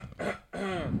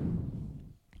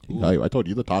I told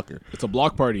you, he's a talker. It's a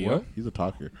block party, yo. He's a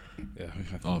talker. Yeah.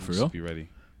 Oh, for real? Be ready.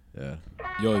 Yeah.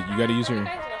 Yo, you gotta use your.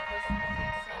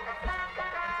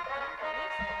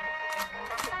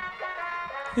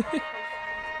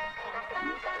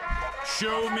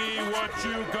 Show me what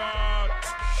you got.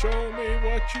 Show me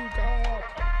what you got.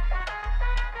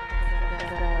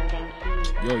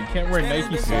 Yo, you can't wear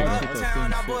Nike socks with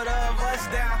that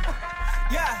thing.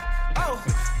 Yeah, oh,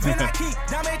 then I keep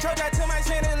Dame Troja to my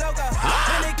Shannon logo.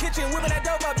 In the kitchen, whipping that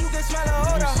dope up, you can smell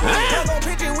a odor. Y'all gon'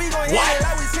 pitch it, we gon' hit it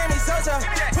like we Sammy Sosa.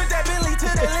 Put that Bentley to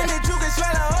the limit, you can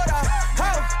smell a odor.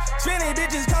 Ho, spinning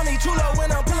bitches call me Chulo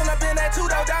when I'm pulling up in that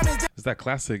two-door diamonds. Is that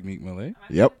classic Meek Mill, eh?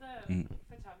 Yep.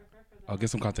 Oh, get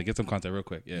some content. Get some content real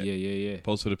quick. Yeah. Yeah.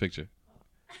 Post for the picture.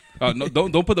 No,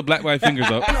 don't put the black white fingers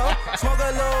up. Smoke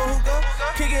a little hookah,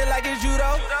 kick it like it's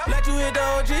judo. Let you hit the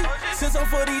OG, since I'm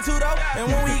 42 though. And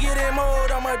when we get in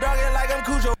mode, I'ma dog it like I'm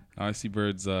Cujo. I see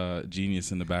Bird's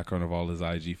genius in the background of all his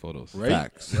IG photos. Right.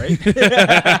 Facts. Right.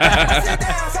 I sit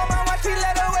down, so my watch, she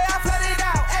let away, I flood it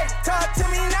out. Hey, talk to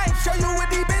me nice, show you what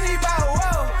deep in the bow.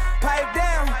 Whoa, pipe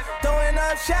down, throwing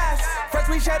up shots. First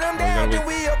we shut them down, then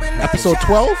we open up Episode shots.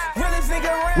 12? Realest nigga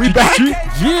around. We back?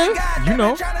 Yeah, you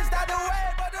know. Tryna stop the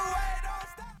way, but the way don't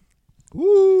stop.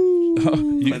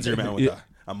 Woo. Spencer man with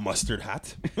a mustard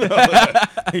hat.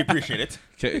 I appreciate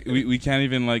it. We can't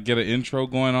even like get an intro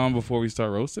going on before we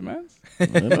start roasting, man. I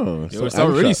know. Yo, it's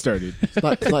already started. It's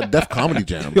not Def Comedy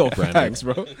Jam. Yo, Brandon. facts,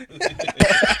 bro.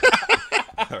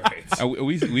 All right.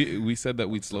 We said that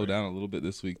we'd slow down a little bit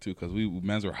this week too because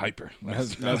mans were hyper.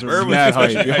 That's Irvin mad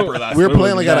was hype. hyper Yo. last We were week.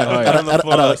 playing like On the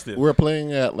floor last we week. were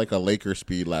playing at like a Laker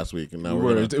speed last week, and now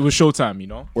It was showtime, you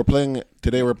know. we're playing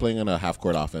today. We're playing in a half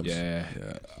court offense. Yeah.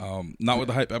 Not with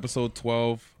the hype. Episode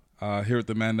 12. Here at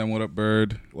the Man Them. What up,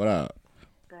 Bird? What up?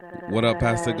 What up,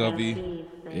 Pastor Govey?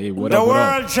 Hey, what up? What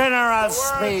up? General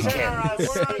speaking.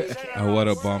 What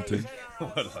up, Bompton?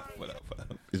 What up?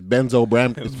 It's Benzo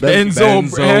Bram. It's Benzo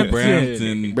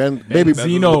Brampton. Baby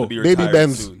Zeno. Be Baby retired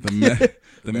Benz. soon.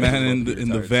 The man in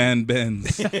the van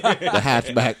Benz. The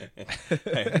hatchback.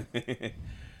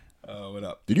 What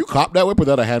up? Did you cop that whip or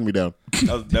that a hand me down?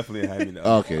 That was definitely a hand me down.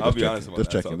 Okay, I'll just be checking. honest about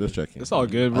Just that. checking. Just checking. It's all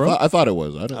good, bro. I thought it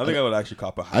was. I think I would actually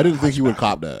cop a I didn't think you would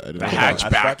cop that. I didn't think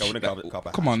hatchback. I wouldn't cop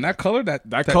a Come on, that color, that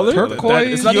color?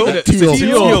 turquoise. It's not Teal? even Teal.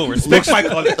 Teal. Respect my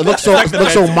color. It looks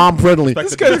so mom friendly.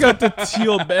 This guy's got the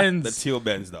teal Benz. The teal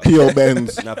Benz though. Teal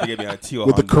Benz Not forget me on teal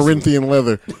with the Honda. Corinthian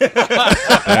leather. Damn,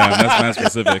 that's man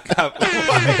specific.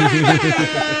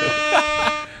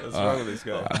 What's wrong with this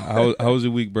guy? How was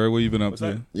your week, Bird? What you been up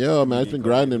to? Yo, man, it's been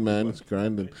grinding, man. It's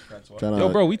grinding. Trying to, Yo,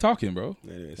 bro, we talking, bro.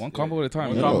 Anyways, One combo at a time.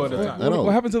 One You combo know. at a time. I know.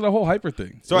 What happened to the whole hyper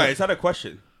thing? Sorry, I just had a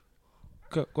question.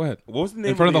 Go ahead. What was the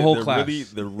name In front of the whole the class.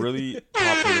 the really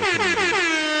popular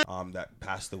comedian that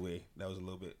passed away? That was a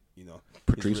little bit,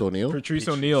 Patrice O'Neal. Patrice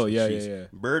O'Neal. Yeah.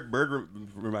 Bird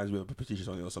reminds me of Patrice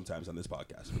O'Neal sometimes on this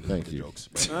podcast. With Thank the you. Jokes.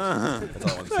 That's all I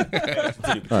want to say.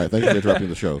 Continue. All right, thanks for interrupting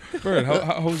the show. Bird,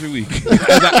 how was your week?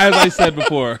 as I said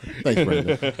before. Thanks,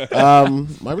 Brandon.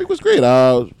 My week was great.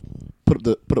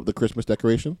 Put up the Christmas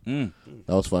decoration.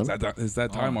 That was fun. It's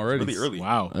that time already. Really early.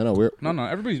 Wow. I know we're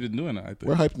Everybody's been doing it, I think.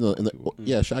 we're hyped in the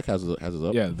yeah. Shaq has it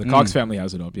up. Yeah, the Cox family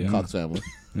has it up. Yeah. Cox family.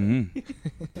 I'm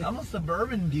a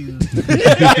suburban dude.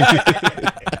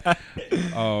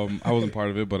 I wasn't part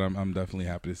of it, but I'm definitely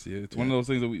happy to see it. It's one of those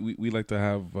things that we like to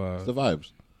have It's the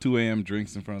vibes. 2 a.m.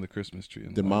 drinks in front of the Christmas tree.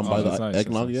 Did mom buy that's the nice,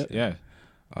 eggnog that's nice. yet?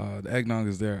 Yeah. The eggnog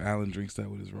is there. Alan drinks that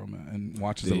with his Roma and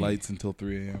watches the Hey. lights until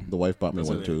 3 a.m. The wife bought me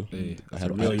one too. Hey, I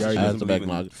had really I are you had doesn't some believe in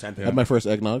eggnog. Santa. I had my first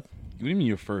eggnog What do you mean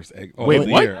your first egg? Oh, Wait, of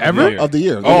the what? year, of Ever? the year. of the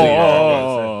year.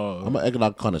 Oh. I'm an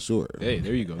eggnog connoisseur. Hey,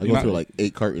 there you go. I go through like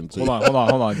 8 cartons. Hold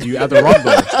on. Do you add the rum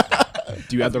though?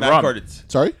 Do you add the Matt rum? Carditz.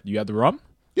 Sorry? Do you add the rum?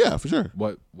 Yeah, for sure.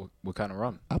 What kind of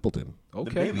rum? Appleton.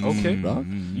 Okay. Dog.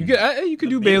 You could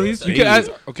do Bailey's. You could add.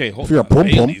 Okay, hold If you're on. a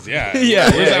pum-pum. Baileys, yeah. Yeah,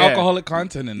 Where's the yeah. alcoholic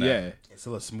content in that? Yeah. It's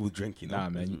still a smooth drink, Nah,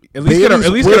 man. At least get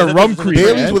with a rum cream.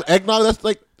 Bailey's man. with eggnog. That's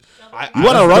like You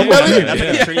want a rum belly? That's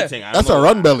like a Trinity thing. That's a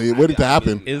run belly waiting to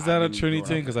happen. Is that a Trinity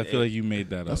thing? Because I feel like you made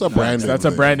that up. That's a Brandon. That's a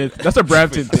thing. Brandon. That's a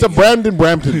Brampton It's a thing. Brandon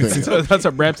Brampton thing. That's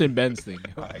a Brampton Benz thing.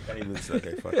 I can't even say.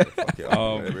 Okay, fuck it.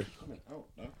 Whatever.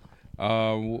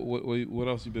 What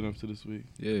else you been up to this week?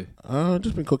 Yeah.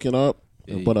 Just been cooking up.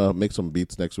 I'm Hey. gonna make some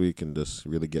beats next week and just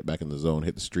really get back in the zone.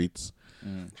 Hit the streets.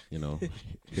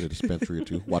 Hit a dispensary or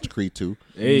two. Watch Creed 2.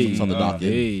 Hey. It's on the docket.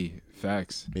 Hey.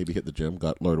 Facts. Maybe hit the gym.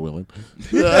 Got Lord willing.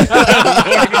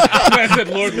 I said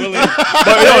Lord willing.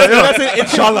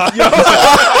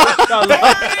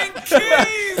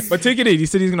 But take it in. He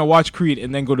said he's gonna watch Creed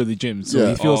and then go to the gym, so Yeah.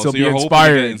 he feels he'll be you're hoping to get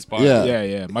inspired. inspired. Yeah.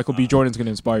 Yeah. Michael B. Jordan's gonna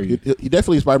inspire you. He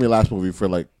definitely inspired me last movie for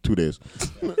like 2 days.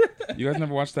 You guys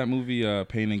never watched that movie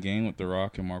Pain and Gain with The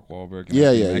Rock and Mark Wahlberg? And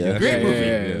Yeah, Anthony yeah, Mackie? yeah. That Great shit- movie.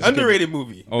 yeah. Underrated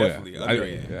movie. Oh Definitely. yeah,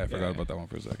 Underrated. I forgot about that one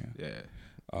for a second. Yeah.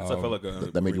 So I felt like a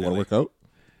That made you want to like, work out?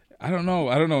 I don't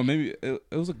know. Maybe it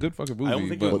was a good fucking movie. don't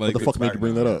think but it was- like, What the fuck made you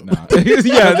bring that up?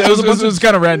 Yeah, it was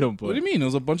kind of random. But what do you mean? It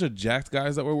was a bunch of jacked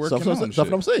guys that were working Stuff out and what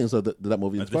shit. I'm saying. So that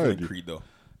movie That's inspired different you. Creed though.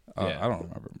 I don't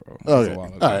remember, bro. It Oh, was okay. a All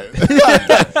while ago.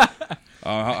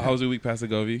 right. How was your week, Pastor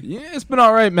Govey? Yeah, it's been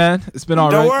all right, man. It's been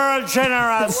all right. World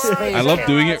Generous Space. I love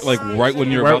doing it like right when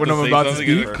you're Right about when to I'm say about to something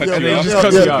speak. and it cuts Yeah, And you then off. he just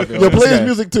cuts me off. Yo, play This his guy.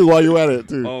 music too while you're at it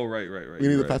too. Oh, right. We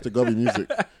need the Pastor Govey music.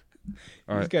 All These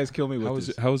right. guys kill me with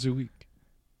this. How was your week?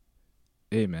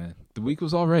 Hey, man, the week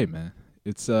was all right, man.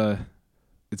 It's been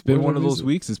Where's one our of those music?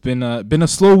 weeks. It's been a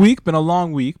slow week, been a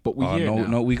long week, but we here now.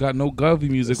 No, we got no Govey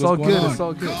music. It's What's all going good. on? It's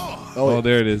all good. Oh,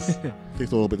 there it is.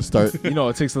 Takes a little bit to start. You know,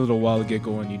 it takes a little while to get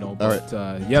going. You know, All but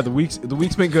yeah, the week's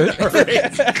been good.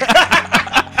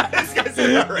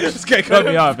 This guy cut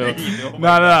me off, yo.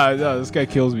 No, this guy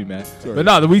kills me, man. But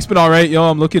no, the week's been all right, yo.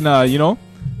 I'm looking, you know,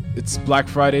 it's Black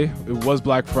Friday. It was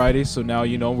Black Friday, so now,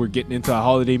 you know, we're getting into a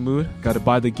holiday mood. Got to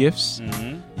buy the gifts.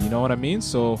 You know what I mean?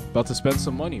 So about to spend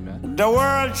some money, man. The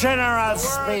World Generous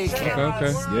Space.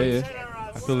 Okay.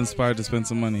 Yeah. I feel inspired to spend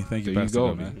some money. Thank you, There you Pastor go,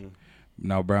 Govey. man.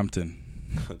 Now Brampton.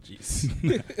 Oh jeez.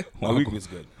 My week was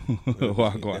good.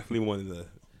 Wagwan. Definitely one of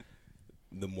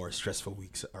the more stressful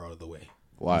weeks are out of the way.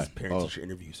 Why? These parent-teacher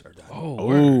interviews are done.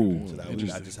 Oh, So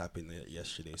that just happened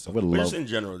yesterday. So, I would but just love- in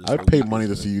general, just I'd the pay week money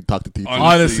to was see good. you talk to teachers.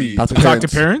 Honestly, Talk to to talk to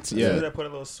parents. parents? As Yeah. soon as I put a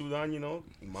little suit on, you know,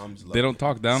 moms love They don't it.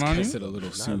 talk down on I you? said a little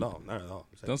Not suit. at all. Not at all.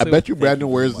 It's Don't like, I say bet you Thank Brandon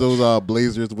you wears very those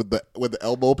blazers with the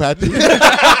elbow patches.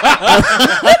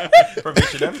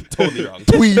 perfect them. Totally wrong.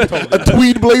 A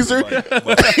tweed blazer. Tweed.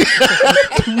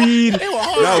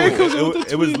 No,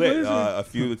 it was lit. A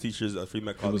few of the teachers, a few of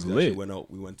my colleagues lit. actually went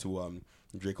out. We went to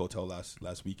Drake Hotel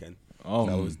last weekend. Oh.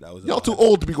 that was. Y'all too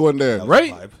old to be going there. That was a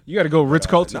Right? vibe. You got to go Ritz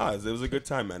Carlton. Nah, it was a good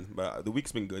time, man. But the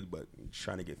week's been good, but just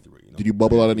trying to get through it. You know? Did you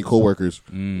bubble out any coworkers?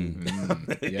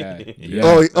 Yeah.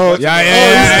 Oh,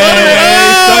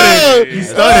 He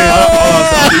started.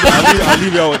 I'll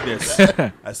leave y'all with this.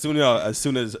 As soon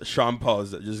as Sean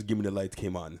Paul's "Just Give Me the Light"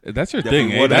 came on, That's your Definitely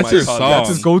thing, eh? one of That's my your songs. song. That's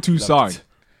his go-to song.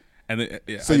 And then,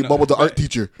 So you bubbled the art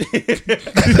teacher. this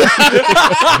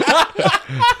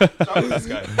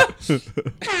guy. It was a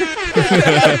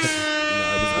good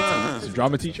time. He's a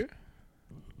drama teacher.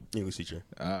 English teacher.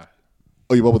 Oh,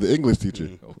 you bubbled the English teacher.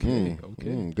 Okay.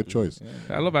 Good choice.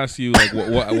 I love asking you like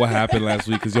what happened last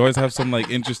week because you always have some like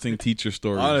interesting teacher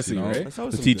stories. Honestly, you know? right? That's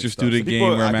always The some teacher good stuff. student So people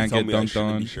game where a often man tell get me I dunked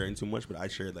shouldn't on. be sharing too much, but I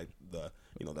share like the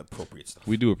appropriate stuff.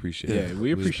 We do appreciate it. Yeah,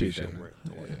 we appreciate that. Don't worry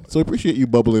about it. So we appreciate you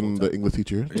bubbling the English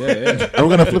teacher. Yeah. And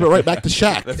we're gonna flip it right back to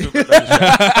Shaq.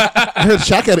 I heard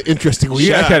Shaq had an interesting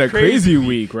week. Shaq had a crazy crazy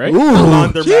week, right? Ooh,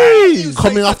 Laundromat. jeez.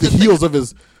 Coming off the heels of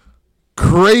his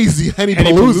crazy Henny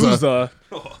Palooza.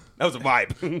 Palooza. That was a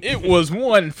vibe. It was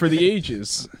one for the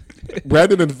ages.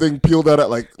 Brandon and the thing peeled out at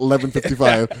like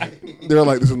 11:55. They were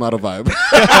like, "This is not a vibe."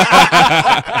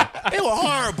 They were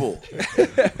horrible.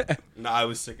 Nah, I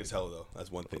was sick as hell though.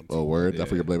 That's one thing. Oh, word!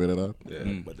 That's what you're blaming it on. Yeah,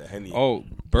 but the Henny. Oh,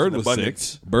 Bird It's an was abundance.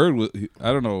 sick. Bird was.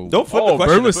 I don't know. Don't flip Oh, the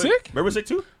question. Bird was sick? Bird was sick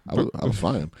too. I was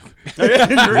fine.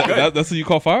 That's what you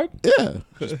call fired? Yeah.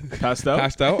 Passed out.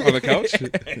 Passed out on the couch,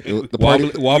 The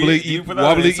party, wobbling, You put that on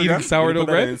wobbling, Instagram? eating You sourdough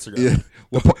put that on bread. Instagram. yeah.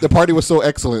 The party was so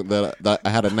excellent that I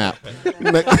had a nap.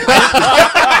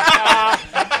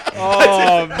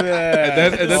 Oh man. And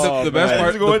then the best I part.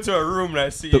 just go into a room and I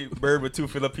see Bird with two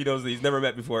Filipinos that he's never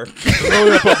met before.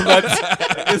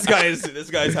 This guy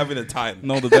is having a time.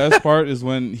 No, the best part is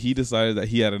when he decided that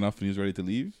he had enough and he was ready to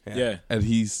leave. Yeah. And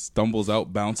he stumbles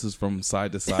out, bounces from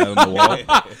side to side on the wall.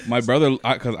 My brother,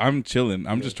 because I'm chilling,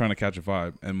 I'm just trying to catch a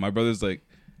vibe. And my brother's like,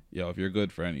 yo, if you're a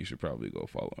good friend, you should probably go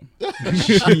follow him.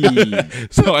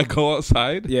 So I go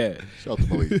outside. Yeah. Shout out to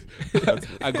police.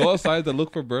 I go outside to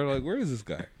look for Bird. Like, where is this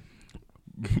guy?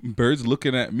 Bird's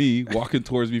looking at me, walking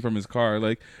towards me from his car,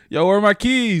 like, yo, where are my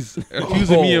keys?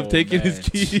 Accusing me of taking his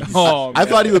keys. Oh, I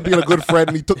thought he was being a good friend,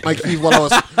 and he took my keys while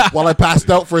I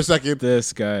passed out for a second,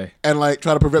 this guy. and like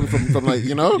try to prevent me from like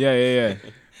Yeah.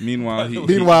 Meanwile,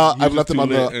 Meanwhile, he I've was left him too on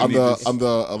lit and he just-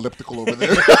 the elliptical over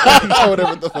there, or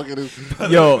whatever the fuck it is.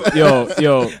 Yo.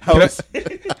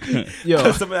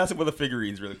 Yo. Someone asked him about the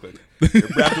figurines really quick. Your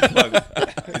Brad the plug.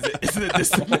 Isn't it this?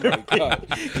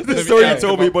 The story you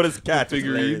told me about his cat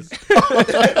figurines.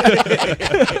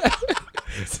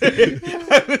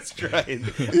 I was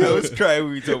crying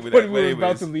when you told me that. When we were But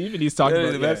about to anyways. leave and he's talking Yeah,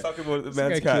 about the man's talking about the This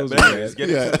man's guy cat. kills But me, anyways, man. get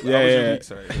Yeah. into- Yeah, how was your yeah. week?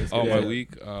 Sorry. Oh, Yeah. my week.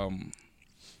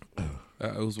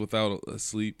 I was without a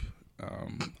sleep.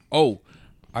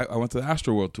 I went to the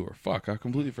Astroworld tour. Fuck, I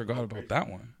completely forgot about that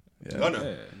one. Yeah.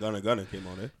 Gunna came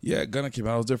on it. Yeah, Gunna came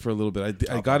out. I was there for a little bit.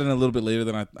 I got in a little bit later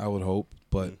than I would hope,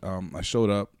 but I showed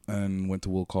up and went to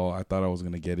Will Call. I thought I was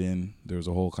gonna get in. There was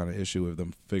a whole kind of issue with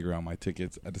them figuring out my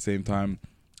tickets. At the same time,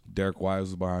 Derek Wise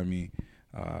was behind me.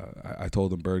 I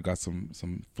told him Bird got some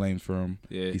flames for him.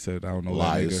 Yeah. He said, I don't know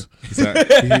Lies. that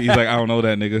nigga. He's like, I don't know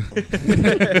that nigga.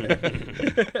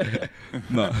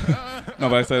 No,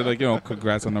 but I said, like,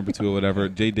 congrats on number 2 or whatever.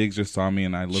 Jay Diggs just saw me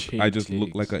and I just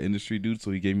look like an industry dude,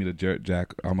 so he gave me the Jarrett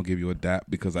Jack. I'm gonna give you a dap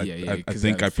because I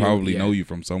think I probably know you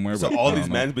from somewhere. So but all I these don't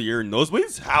know. men, but you're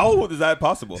nosebleeds? How is that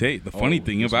possible? Hey, the funny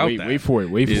thing about that. Wait for it.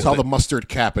 He saw the mustard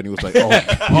cap and he was like, "Oh,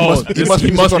 he must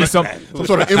he be must some be sort some. of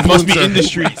influencer. Must be in the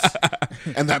streets.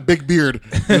 And that big beard."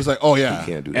 He was like, "Oh yeah,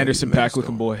 Can't do that. Anderson Paak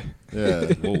looking boy. yeah."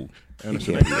 Whoa.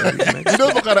 Anderson Can't do that. Paak. He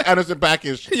knows what kind of Anderson Paak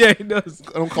is. Yeah, he does.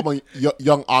 I don't call him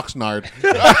young Oxnard.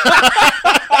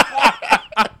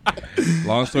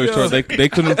 Long story short, they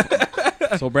couldn't.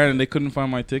 So Brandon, they couldn't find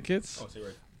my tickets.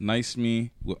 Nice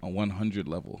me with a 100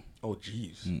 level. Oh,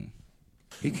 jeez.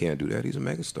 He can't do that. He's a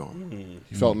megastar.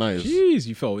 He felt nice. Jeez,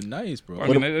 you felt nice, bro. I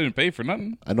mean, they didn't pay for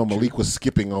nothing. I know Malik was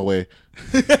skipping away,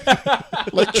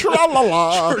 like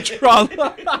tra-la-la.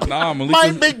 Nah, Malik My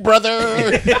was, big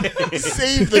brother,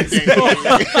 save the day.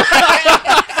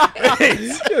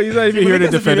 Yo, he's not even here to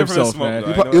defend himself, man. He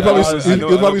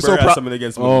was probably so proud.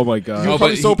 Oh my god. He was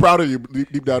probably so proud of you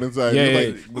deep down inside. Yeah, He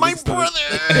was yeah. like, my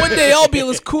brother. One day I'll be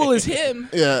as cool as him.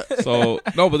 Yeah. So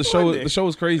no, but the show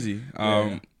was crazy.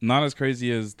 Not as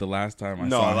crazy as the last time I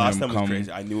No, saw last him time was come.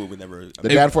 crazy. I knew it would never. The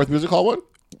Danforth Music Hall one?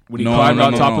 When he No, climbed no,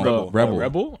 on no, top no. of the Rebel.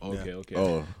 Rebel? Okay.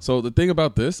 Oh, So the thing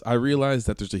about this, I realized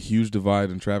that there's a huge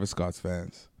divide in Travis Scott's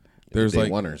fans. There's day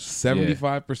like oneers.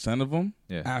 75% of them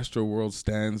Yeah. Astro World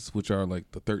stands, which are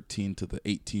like the 13 to the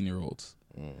 18-year-olds.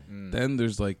 Then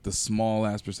there's like the small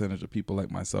ass percentage of people like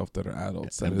myself that are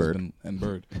adults And that Bird. has been and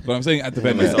Bird. But I'm saying at the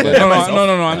venue. myself.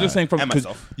 No. I'm just saying from And because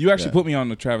myself. you actually put me on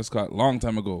the Travis Scott a long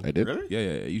time ago. I did. Really?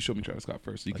 Yeah. You showed me Travis Scott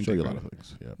first. So you I can show you a take lot of credit.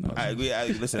 things.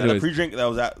 Yeah. Listen, at a Anyways. pre-drink that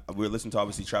was at, we were listening to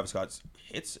obviously Travis Scott's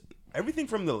hits. Everything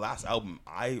from the last album,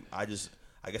 I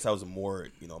guess I was more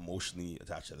emotionally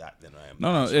attached to that than I am.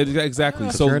 No,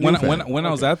 exactly. So you're a new fan. when I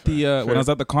was at the when I was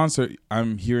at the concert,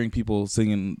 I'm hearing people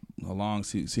singing along,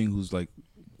 seeing who's like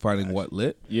finding what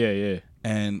lit, Yeah.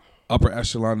 and upper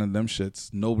echelon and them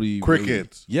shits. Nobody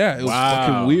Crickets. Really, yeah, it was Wow.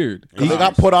 fucking weird. They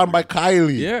got put on by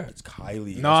Kylie. Yeah, It's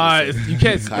Kylie. Nah, That's you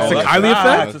can't. It's the Kylie. Kylie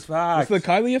effect. It's facts. It's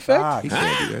the Kylie effect. He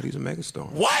can't do that. He's a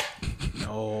megastar.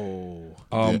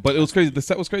 No. but it was crazy. The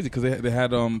set was crazy because they had they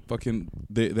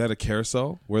had a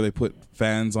carousel where they put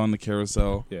fans on the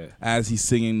carousel as he's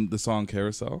singing the song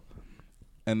Carousel,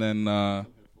 and then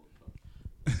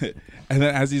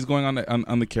as he's going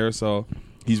on the carousel,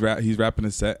 he's rapping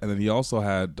his set, and then he also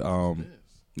had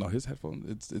his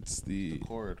headphones. It's the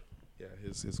Cord. yeah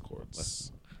his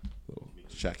cords.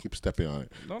 Shaq keeps stepping on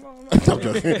it. No. I'm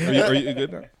joking. Are you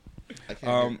good now? I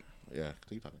can't yeah,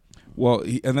 keep talking. Well,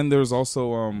 and then there was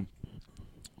also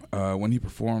when he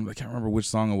performed, I can't remember which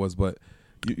song it was, but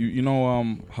you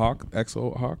know Hawk,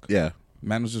 XO Hawk? Yeah.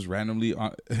 Man was just randomly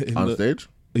on Stage?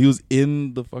 He was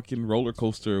in the fucking roller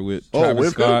coaster with Oh, Travis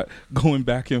with Scott going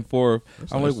back and forth.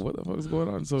 I'm nice. like, what the fuck is going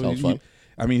on? So Sounds fun.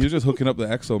 he was just hooking up the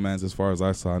XO mans as far as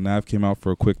I saw. Nav came out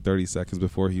for a quick 30 seconds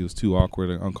before he was too awkward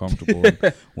and uncomfortable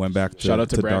and went back to, Shout out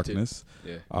to Brampton. darkness.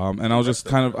 Yeah. And I was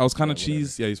kind of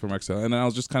cheesed. Yeah, he's from XL. And I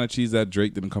was just kind of cheesed that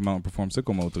Drake didn't come out and perform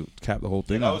Sicko Mode to cap the whole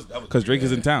thing that off. was Because Drake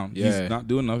is in town. Yeah. He's not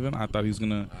doing nothing. I thought he was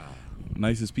gonna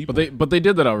nicest people. But they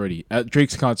did that already at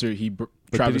Drake's concert.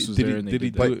 Travis was did there he- and they did he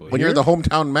did do that. it? When you're the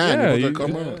hometown man, yeah, you're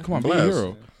supposed to come on, be a bless.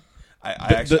 hero.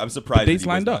 I'm surprised the dates that he was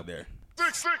lined not up. there.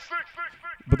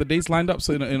 But the dates lined up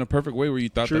so in a perfect way where you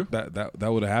thought True. that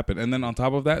would have happened. And then on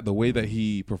top of that, the way that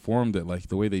he performed it, like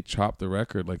the way they chopped the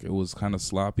record, like it was kind of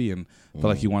sloppy and felt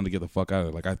like he wanted to get the fuck out of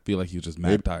it. Like I feel like he was just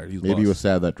mad tired. He was Maybe he was lost.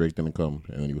 sad that Drake didn't come,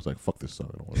 and then he was like, "Fuck this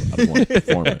song. I don't want to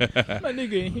perform it." My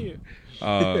nigga in here.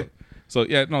 So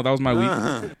yeah, no, that was my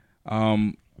week.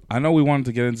 I know we wanted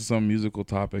to get into some musical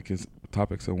topics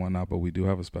and whatnot, but we do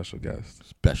have a special guest.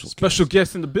 Special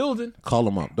guest in the building. Call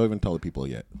him up. Don't even tell the people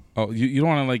yet. Oh, you don't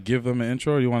want to like give them an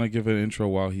intro? Or you want to give an intro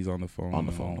while he's on the phone? On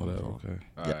the and phone, all on the that? phone.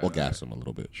 Okay. We'll gas him a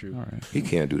little bit. True. All right. He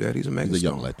can't do that. He's a megastar. He's a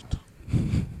young legend.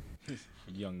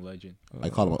 Young legend. I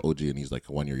call him an OG, and he's like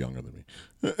 1 year younger than me.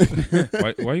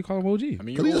 Why you call him OG? I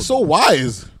mean, Because you're he's old. so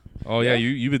wise. Oh yeah,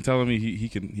 you've been telling me he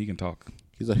can talk.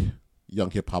 He's a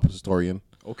young hip hop historian,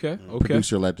 Okay.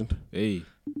 producer legend. Hey.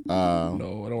 No,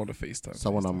 I don't want to FaceTime.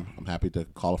 Someone I'm happy to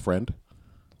call a friend.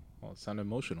 Well, it sounded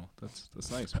emotional. That's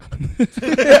nice. That's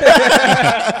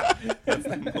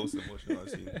the most emotional I've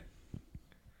seen.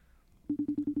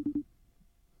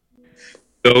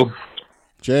 Yo,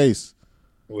 Chase.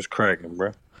 What's cracking,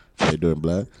 bro? How you doing,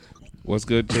 Black? What's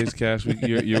good, Chase Cash?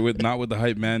 You're with not with the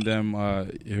hype man. Them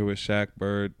here with Shaq,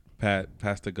 Bird, Pat,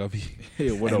 Pastor Govey,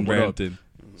 Hey, what and up? What up? Brampton.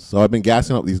 So I've been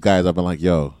gassing up these guys. I've been like,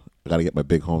 yo, I got to get my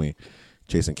big homie,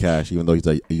 Jason Cash, even though he's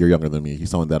a year younger than me. He's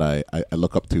someone that I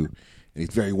look up to, and he's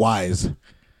very wise.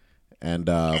 And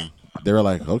they were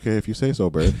like, okay, if you say so,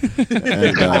 Bird.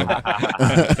 And,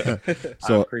 I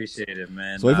appreciate it,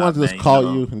 man. So I wanted to just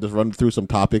call you and just run through some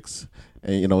topics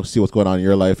and, see what's going on in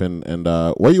your life. And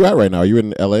where are you at right now? Are you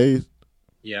in L.A.?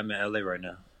 Yeah, I'm in LA right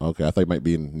now. Okay, I thought you might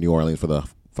be in New Orleans for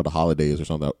the holidays or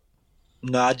something.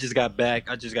 No, I just got back.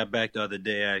 The other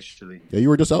day, actually. Yeah, you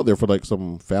were just out there for like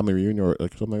some family reunion or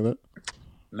like something like that.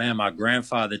 Man, my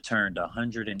grandfather turned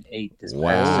 108 this past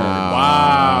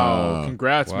Wow.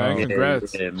 Congrats, man. Saturday.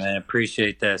 Congrats. Yeah, man.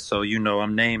 Appreciate that. So,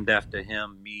 I'm named after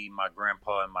him, me, my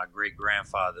grandpa, and my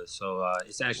great-grandfather. So,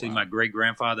 it's actually my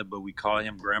great-grandfather, but we call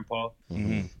him Grandpa.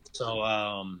 Mm-hmm. So,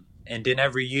 and then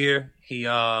every year, we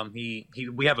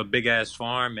have a big-ass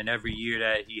farm, and every year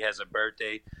that he has a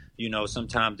birthday,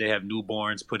 sometimes they have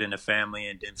newborns put in the family,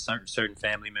 and then certain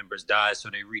family members die, so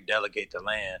they redelegate the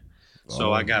land.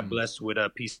 So I got blessed with a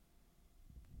piece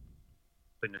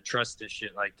in the trust and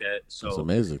shit like that. So That's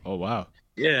amazing. Oh, wow.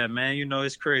 yeah, man,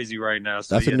 it's crazy right now.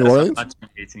 So That's in yeah, New Orleans?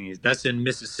 That's in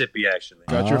Mississippi, actually.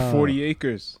 Got your 40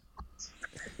 acres.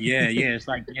 Yeah,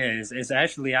 it's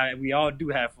actually we all do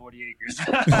have 40 acres.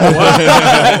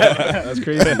 That's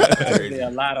crazy. It's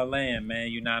a lot of land, man.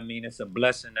 You know what I mean? It's a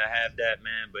blessing to have that,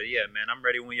 man. But yeah, man, I'm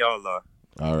ready when y'all are.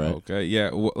 All right. Okay,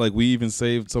 yeah. Like we even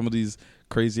saved some of these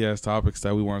crazy ass topics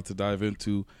that we wanted to dive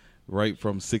into right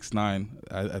from 6ix9ine.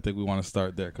 I think we want to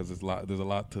start there because there's a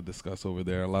lot to discuss over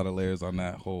there. A lot of layers on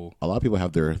that whole. A lot of people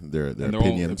have their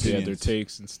opinions. Yeah, their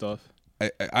takes and stuff.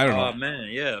 I don't know. Oh man,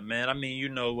 yeah, man. I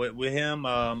mean, with him,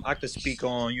 I could speak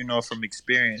on, from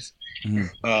experience.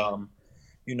 Mm-hmm.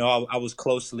 I was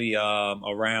closely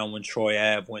around when Troy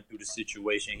Ave went through the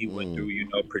situation he went through,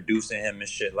 producing him and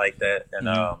shit like that. And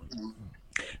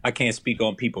I can't speak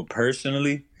on people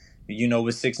personally,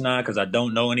 with 6ix9ine because I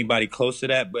don't know anybody close to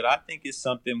that. But I think it's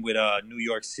something with New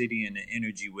York City and the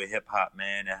energy with hip hop,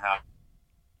 man, and how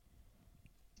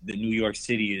the New York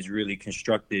City is really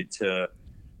constructed to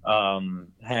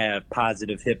have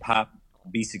positive hip hop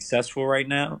be successful right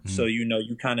now. Mm-hmm. So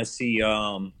you kind of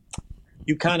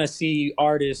see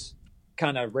artists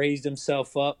kind of raise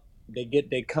themselves up.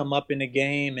 They come up in the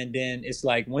game, and then it's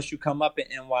like once you come up in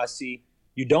NYC,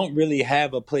 you don't really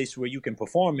have a place where you can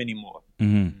perform anymore.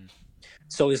 Mm-hmm.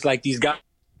 So it's like these guys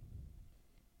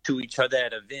to each other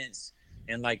at events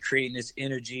and like creating this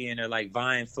energy, and they're like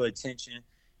vying for attention.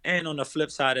 And on the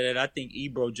flip side of that, I think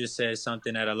Ebro just said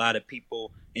something that a lot of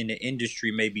people in the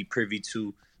industry may be privy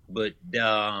to, but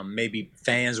maybe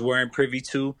fans weren't privy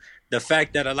to. The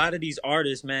fact that a lot of these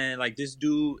artists, man, like this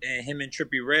dude and him and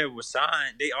Trippie Redd were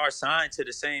signed. They are signed to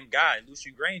the same guy,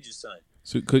 Lucian Granger's son.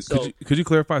 So could you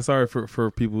clarify? Sorry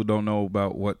for people who don't know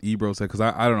about what Ebro said, because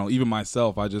I don't know. Even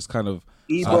myself, I just kind of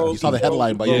you saw the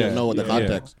headline, but you didn't know the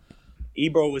context.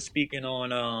 Ebro was speaking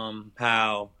on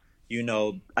how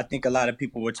I think a lot of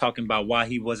people were talking about why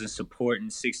he wasn't supporting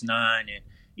 6ix9ine, and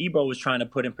Ebro was trying to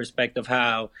put in perspective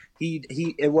how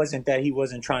it wasn't that he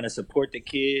wasn't trying to support the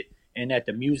kid and that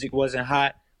the music wasn't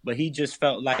hot, but he just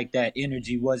felt like that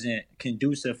energy wasn't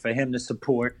conducive for him to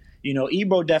support.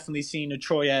 Ebro definitely seen the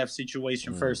Troy Ave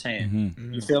situation firsthand.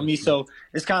 Mm-hmm. You feel me? So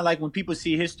it's kind of like when people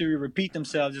see history repeat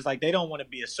themselves, it's like they don't want to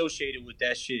be associated with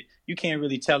that shit. You can't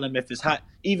really tell them if it's hot,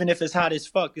 even if it's hot as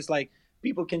fuck. It's like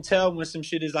people can tell when some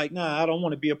shit is like, nah, I don't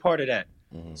want to be a part of that.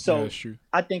 Mm-hmm. So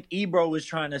I think Ebro was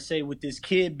trying to say with this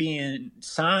kid being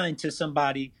signed to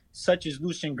somebody such as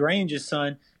Lucian Granger's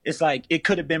son, it's like it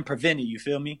could have been prevented. You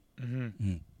feel me? Mm-hmm.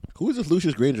 Mm-hmm. Who is this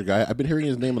Lucius Granger guy? I've been hearing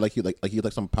his name like he's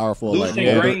some powerful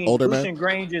older man. Lucian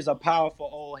Granger is a powerful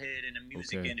old head in the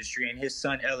music industry, and his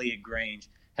son Elliot Grange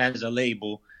has a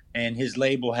label, and his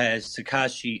label has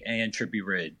Tekashi and Trippie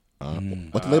Redd.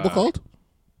 What's the label called?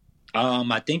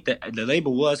 I think that the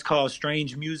label was called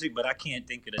Strange Music, but I can't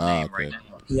think of the name right now.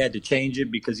 He had to change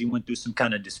it because he went through some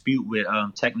kind of dispute with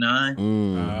Tech Nine.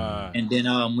 And then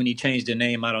when he changed the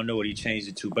name, I don't know what he changed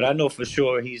it to, but I know for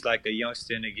sure he's like a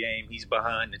youngster in the game. He's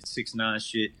behind the 6ix9ine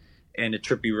shit and the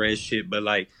Trippie Redd shit. But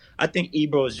like, I think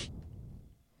Ebro's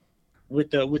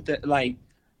with the like,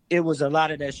 it was a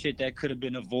lot of that shit that could have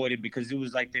been avoided because it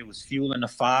was like they was fueling the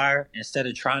fire instead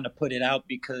of trying to put it out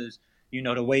because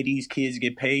the way these kids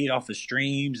get paid off of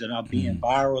streams and are being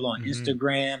viral on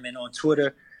Instagram and on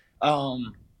Twitter,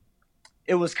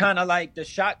 it was kind of like the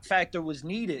shock factor was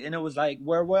needed. And it was like,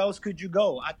 where else could you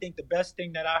go? I think the best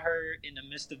thing that I heard in the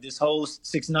midst of this whole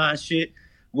 6ix9ine shit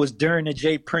was during the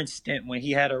Jay Prince stint when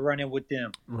he had a run-in with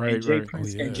them. Right, and Jay right.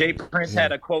 Prince, and Jay Prince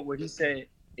had a quote where he said,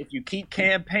 "If you keep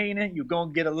campaigning, you're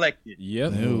gonna get elected."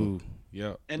 Yep. Ew.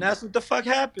 Yeah. And that's what the fuck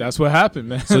happened. That's what happened,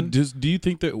 man. So do you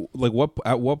think that like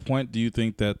at what point do you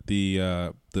think that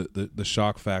the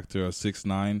shock factor of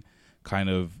 6ix9ine kind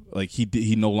of like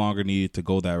he no longer needed to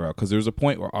go that route? Because there was a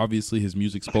point where obviously his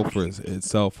music spoke for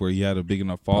itself, where he had a big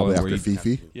enough following. Probably Where after he,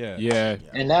 Fifi. yeah.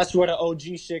 And that's where the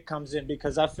OG shit comes in,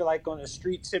 because I feel like on the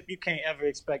street tip, you can't ever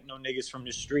expect no niggas from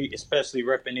the street, especially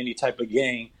repping any type of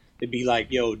gang, to be like,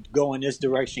 yo, go in this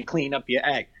direction, clean up your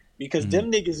act. Because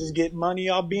them niggas is getting money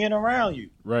off being around you.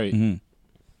 Right.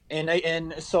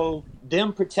 And so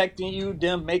them protecting you,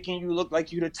 them making you look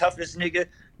like you the toughest nigga,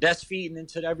 that's feeding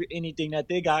into anything that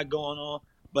they got going on.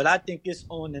 But I think it's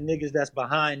on the niggas that's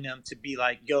behind them to be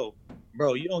like, yo,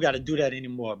 bro, you don't got to do that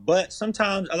anymore. But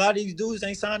sometimes a lot of these dudes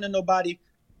ain't signing nobody,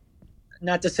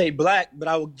 not to say black, but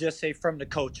I would just say from the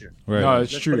culture. right. No,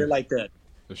 it's Let's true. put it like that.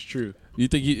 It's true. You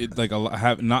think he like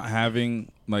not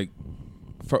having like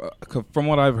from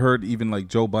what I've heard, even like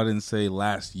Joe Budden say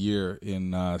last year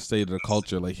in State of the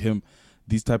Culture, like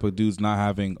these type of dudes not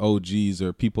having OGs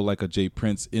or people like a Jay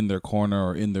Prince in their corner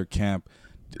or in their camp.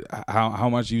 How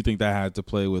much do you think that had to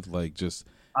play with like just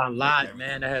A lot,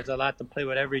 man. It has a lot to play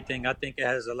with everything. I think it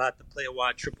has a lot to play with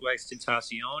why Triple X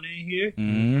Tentacion in here.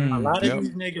 A lot of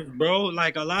these niggas, bro,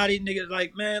 like a lot of these niggas,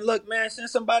 like, man, look, man, send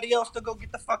somebody else to go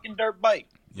get the fucking dirt bike.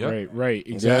 Right.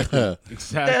 Exactly. Yeah.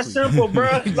 Exactly. That's simple,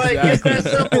 bro. Like, it's that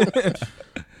simple.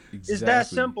 It's that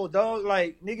Exactly. simple, dog.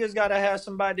 Like, niggas gotta have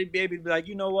somebody to be able to be like,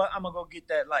 you know what, I'm gonna go get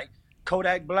that, like,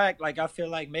 Kodak Black. Like, I feel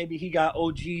like maybe he got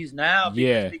OGs now because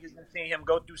Yeah. niggas been seeing him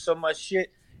go through so much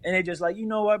shit. And they just like, you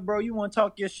know what, bro, you want to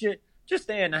talk your shit? Just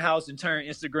stay in the house and turn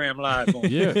Instagram live on.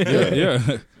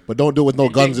 yeah. But don't do it with no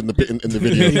guns in the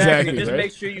video. Exactly, Just right?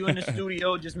 make sure you in the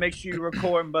studio. Just make sure you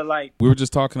recording. But like, We were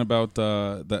just talking about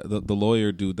the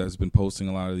lawyer dude that's been posting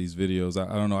a lot of these videos.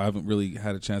 I don't know. I haven't really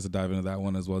had a chance to dive into that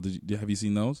one as well. Have you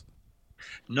seen those?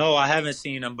 no, I haven't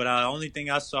seen them. But the only thing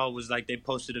I saw was like they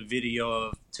posted a video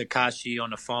of Tekashi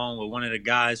on the phone with one of the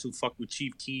guys who fucked with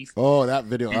Chief Keef. Oh, that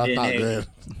video. And That's then not they- good.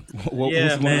 What's Yeah,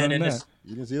 going man, on in and that?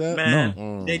 You didn't see that? Man,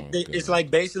 No. it's like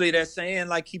basically they're saying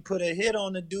like he put a hit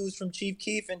on the dudes from Chief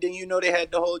Keef, and then they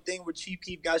had the whole thing where Chief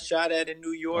Keef got shot at in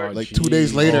New York. Like 2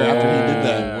 days later after he did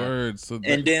that. Words. So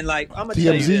and then like I'm gonna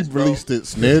tell you this, TMZ bro. released it,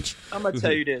 snitch. I'm gonna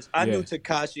tell you this. I Yeah. knew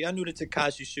the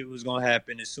Tekashi shit was gonna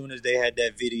happen as soon as they had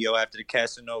that video after the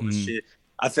Casanova shit.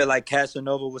 I feel like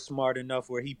Casanova was smart enough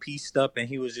where he pieced up and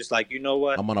he was just like, you know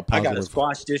what? I'm on a I gotta positive.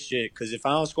 squash this shit, because if I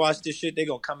don't squash this shit, they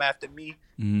gonna come after me.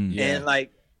 And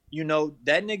like, you know,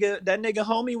 that nigga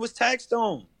homie was taxed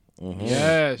on.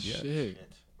 Yeah, shit.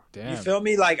 Damn. You feel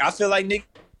me? Like, I feel like Nick.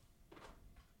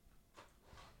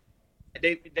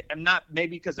 I'm not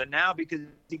maybe because of now, because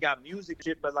he got music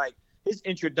shit, but like his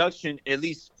introduction, at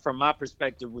least from my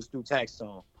perspective, was through Tax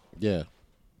Song. Yeah.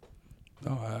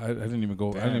 No, I didn't even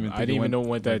go. Damn, I didn't even. Think I didn't even know it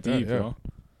went that like deep, yeah. bro.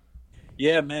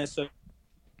 Yeah, man. So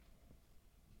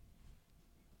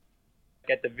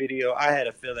at the video, I had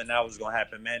a feeling that was gonna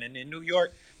happen, man. And in New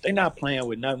York, they not playing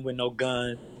with nothing with no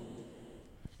gun.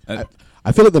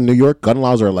 I feel like the New York gun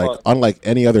laws are like Fuck. unlike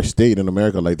any other state in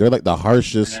America. Like they're like the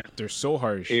harshest. They're so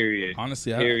harsh. Period.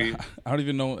 Honestly, Period. I don't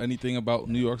even know anything about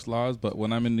New York's laws. But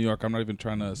when I'm in New York, I'm not even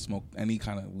trying to smoke any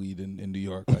kind of weed in New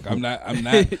York. Like I'm not I'm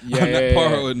not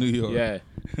par with New York. Yeah.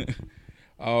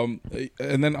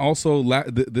 And then also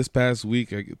this past week,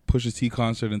 Pusha T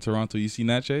concert in Toronto. You seen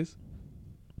that, Chase?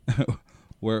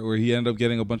 where he ended up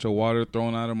getting a bunch of water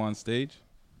thrown at him on stage.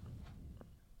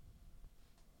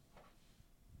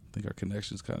 I think our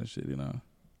connection's kind of shit, you know.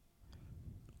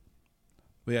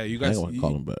 But yeah, you I guys don't want to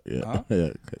call him back. Yeah, Huh? yeah,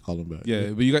 call him back. Yeah,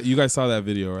 but you guys saw that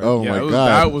video, right? Oh Yeah, my it was, god,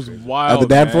 that was wild. At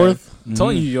the Danforth? I'm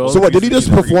telling you, yo. So what? Did he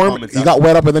just perform? He got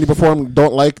wet up and then he performed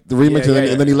 "Don't Like" the remix,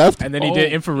 and then he left. And then he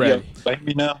did infrared. Like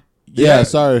me now. Yeah,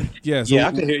 sorry. Yeah, so Yeah,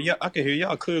 I could hear y'all. I could hear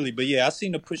y'all clearly, but yeah, I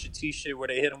seen the Pusha T shit where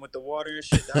they hit him with the water and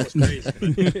shit. That was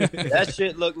crazy. That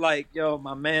shit looked like, yo,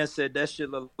 my man said that shit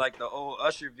looked like the old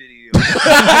Usher video.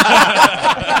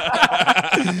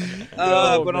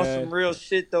 But on some real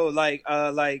shit though,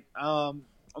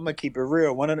 I'm gonna keep it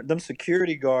real. One of them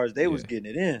security guards, they was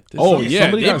getting it in. Oh yeah,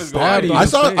 somebody they got was stabbed going on I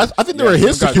saw. stage. I think they were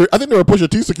his security. I think they were Pusha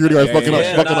T security guys fucking Yeah,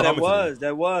 up. nah, Fucking up.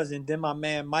 that was. And then my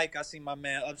man Mike, I seen my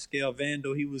man Upscale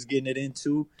Vandal, he was getting it in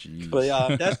too.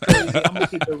 But that's crazy. I'm gonna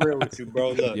keep it real with you,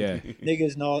 bro. Look, Yeah.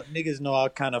 niggas know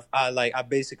I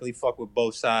basically fuck with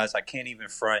both sides. I can't even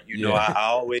front. You know, Yeah.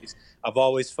 I've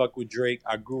always fucked with Drake.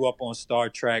 I grew up on Star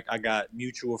Trek. I got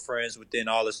mutual friends within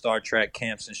all the Star Trek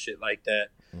camps and shit like that.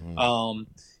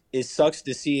 It sucks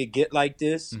to see it get like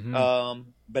this.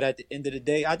 But at the end of the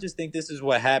day, I just think this is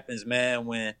what happens, man.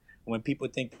 When people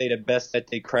think they the best at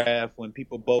their craft, when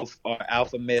people both are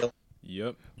alpha male.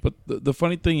 Yep. But the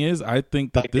funny thing is, I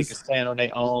think that Like they can stand on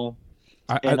their own.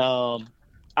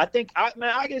 I think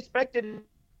I expected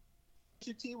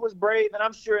Pusha T was brave, and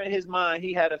I'm sure in his mind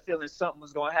he had a feeling something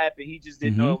was going to happen. He just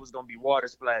didn't know it was going to be water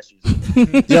splashes.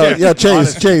 Yo,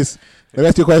 Chase. Let me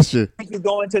ask you a question. You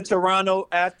go into Toronto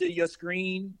after your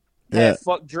screen had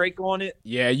fuck Drake on it.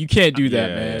 Yeah, you can't do that,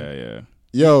 man.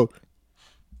 Yeah.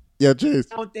 Yo, Chase.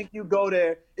 I don't think you go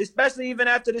there, especially even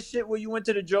after the shit where you went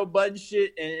to the Joe Budden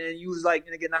shit and you was like,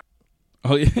 nigga,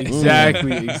 Oh yeah,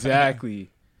 exactly.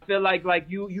 I feel like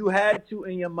you had to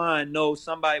in your mind know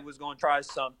somebody was gonna try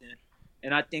something,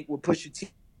 and I think with Pusha T,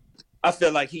 I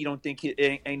feel like he don't think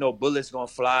it ain't no bullets gonna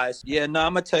fly. Yeah, no,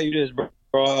 I'm gonna tell you this,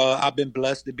 bro. I've been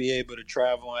blessed to be able to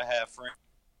travel and have friends.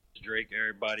 Drake,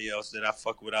 everybody else that I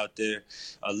fuck with out there,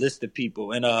 a list of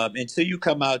people. And until you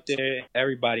come out there,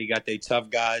 everybody got their tough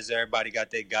guys. Everybody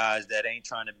got their guys that ain't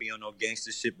trying to be on no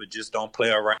gangster shit, but just don't play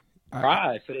around.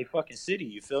 Pride for their fucking city,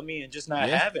 you feel me? And just not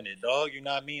having it, dog. You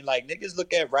know what I mean? Like niggas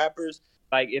look at rappers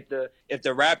like if the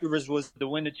rappers was to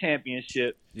win the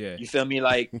championship, you feel me?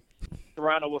 Like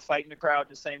Toronto would fight in the crowd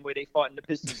the same way they fought in the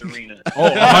Pistons arena. Oh,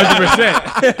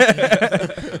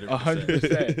 100%.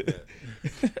 100%.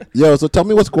 Yo, so tell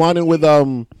me what's going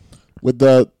on with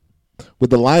the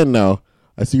line now.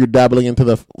 I see you're dabbling into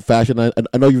the fashion. I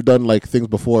know you've done like things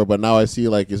before, but now I see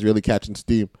like it's really catching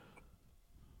steam.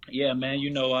 Yeah, man. You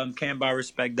know,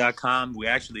 canbuyrespect.com. We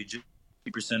actually just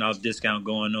 50% off discount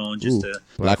going on just to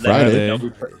Black Friday.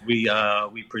 We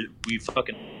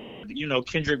fucking, you know,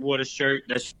 Kendrick wore the shirt.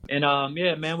 And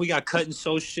yeah, man, we got cut and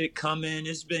sew shit coming.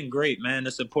 It's been great, man.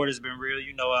 The support has been real,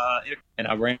 you know. And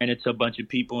I ran into a bunch of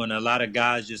people, and a lot of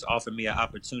guys just offered me an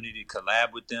opportunity to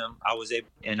collab with them. I was able,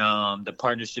 and the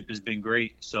partnership has been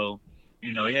great. So,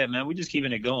 you know, yeah, man, we just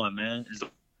keeping it going, man.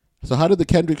 So how did the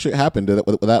Kendrick shit happen?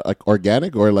 Was that like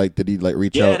organic, or like did he like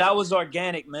reach out? Yeah, that was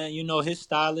organic, man. You know, his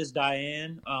stylist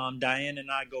Diane. Diane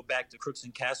and I go back to Crooks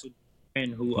and Castle,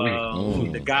 and who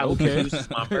the guy who produces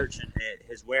my merchant at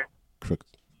his warehouse.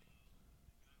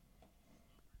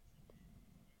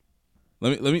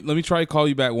 Let me try to call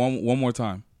you back one more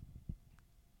time.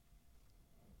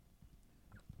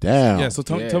 Damn. Yeah. So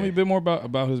tell me a bit more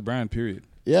about his brand. Period.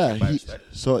 Yeah.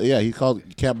 He called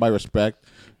Can't Buy Respect.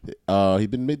 He's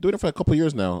been doing it for a couple of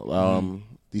years now.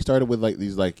 He started with like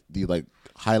these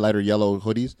highlighter yellow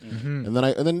hoodies, and then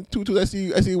I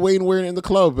see Wayne wearing it in the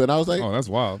club, and I was like, oh, that's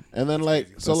wild. And then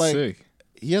sick.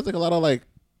 He has like a lot of like,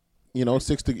 you know,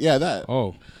 that.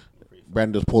 Oh,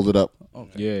 Brandon just pulled it up.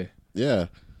 Okay. Yeah.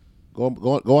 Go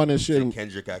on and shit.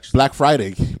 Kendrick actually. Black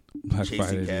Friday.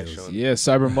 Chasing Cash. Yeah,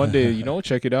 Cyber Monday. You know,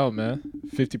 check it out, man.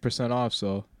 50% off.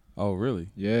 So. Oh, really?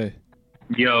 Yeah.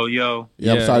 Yo.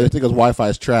 Yeah, I'm sorry. I think his Wi-Fi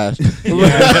is trash. Hey,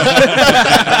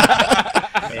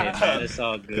 man, it's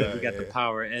all good. We got the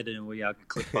power editing where y'all can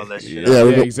click all that shit. Yeah,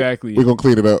 exactly. We're gonna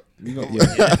clean it up.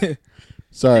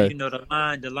 Sorry. You know,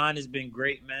 the line has been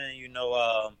great, man. You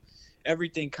know,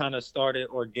 everything kind of started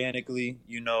organically.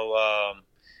 You know,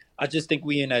 I just think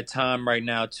we in that time right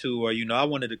now too, where, you know, I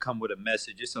wanted to come with a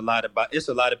message. It's a lot of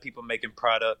people making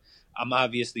product. I'm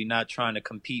obviously not trying to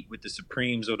compete with the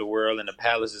Supremes of the world and the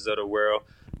Palaces of the world,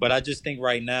 but I just think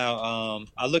right now,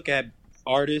 I look at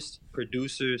artists,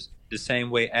 producers, the same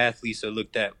way athletes are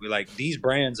looked at. We're like, these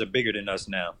brands are bigger than us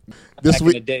now. Back in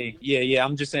the day,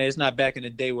 I'm just saying it's not back in the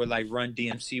day where like Run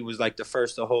DMC was like the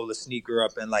first to hold a sneaker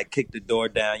up and like kick the door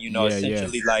down. You know,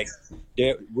 essentially like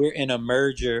we're in a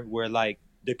merger where like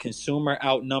the consumer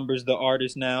outnumbers the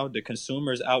artist now. The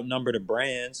consumers outnumber the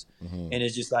brands. And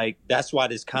it's just like, that's why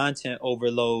this content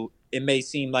overload, it may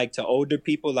seem like to older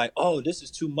people like, oh, this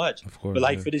is too much. Of course, but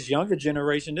like for this younger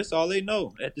generation, this all they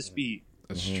know at the speed.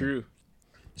 That's true.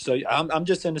 So I'm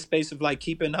just in the space of like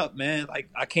keeping up, man. Like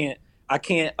I can't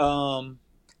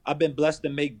I've been blessed to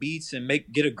make beats and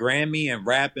get a Grammy and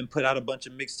rap and put out a bunch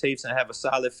of mixtapes and have a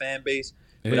solid fan base.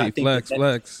 But I think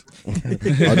flex. I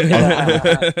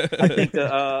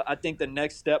think the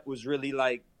next step was really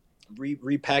like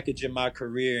repackaging my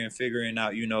career and figuring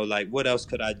out, you know, like what else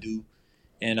could I do?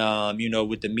 And you know,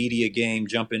 with the media game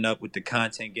jumping up, with the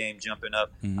content game jumping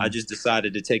up, I just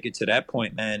decided to take it to that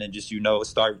point, man, and just, you know,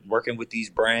 start working with these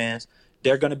brands.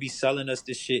 They're gonna be selling us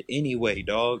this shit anyway,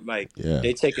 dog. Like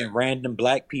they taking random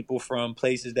black people from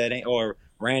places that ain't, or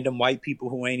random white people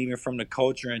who ain't even from the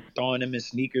culture, and throwing them in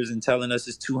sneakers and telling us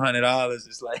it's $200.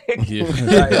 It's like,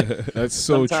 that's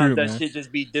so sometimes true, that man. shit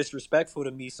just be disrespectful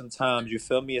to me sometimes. You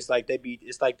feel me? It's like they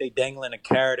dangling a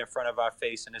carrot in front of our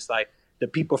face, and it's like the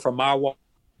people from our walk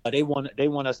They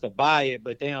want us to buy it,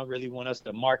 but they don't really want us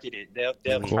to market it.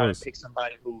 They'll try to pick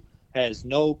somebody who has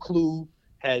no clue,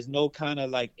 has no kind of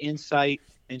like insight,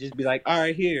 and just be like, all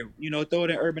right, here, throw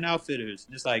it in Urban Outfitters.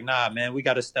 And it's like, nah, man, we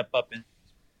got to step up and.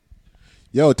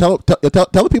 Yo, tell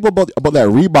the people about that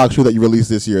Reebok shoe that you released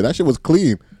this year. That shit was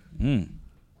clean.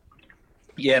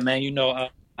 Yeah, man,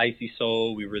 Icy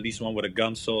Sole. We released one with a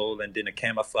gum sole and then a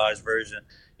camouflage version.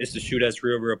 It's the shoe that's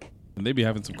real. And they be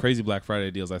having some crazy Black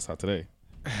Friday deals I saw today.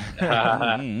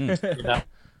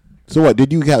 So what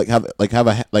did you have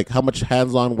how much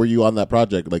hands-on were you on that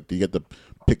project? Like, do you get to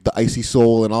pick the Icy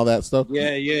Sole and all that stuff?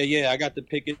 Yeah. I got to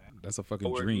pick it. That's a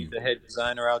fucking dream. He's the head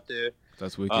designer out there.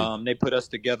 That's wicked. They put us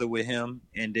together with him,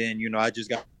 and then I just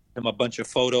got him a bunch of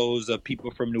photos of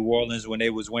people from New Orleans when they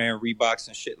was wearing Reeboks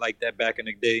and shit like that back in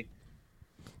the day.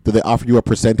 Do they offer you a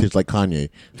percentage like Kanye?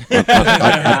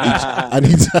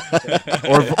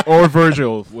 or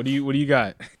Virgil? What do you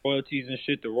got? Royalties and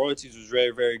shit. The royalties was very,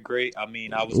 very great. I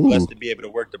mean, I was blessed to be able to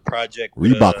work the project.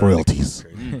 Reebok royalties.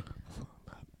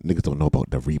 Niggas don't know about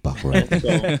the Reebok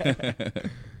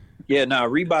royalties. Yeah,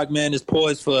 Reebok, man, is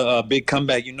poised for a big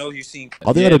comeback. You seen.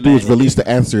 All they gotta do is release the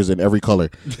answers in every color.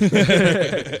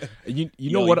 you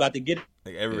know what? About to get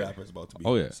like every rapper is about to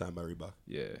be signed by Reebok.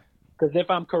 Yeah. Because if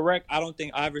I'm correct, I don't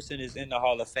think Iverson is in the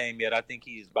Hall of Fame yet. I think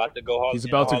he is about to go. He's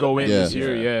about to go in this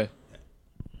year. Yeah.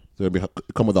 So it'll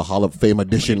come with a Hall of Fame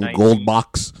edition gold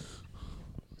box.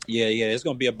 Yeah. It's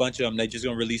gonna be a bunch of them. They just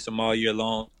gonna release them all year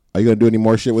long. Are you gonna do any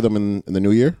more shit with them in the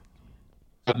new year?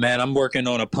 Man, I'm working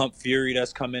on a Pump Fury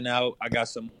that's coming out. I got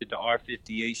some with the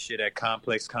R58 shit at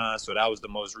Complex Con, so that was the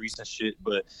most recent shit.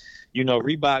 But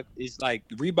Reebok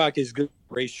is good.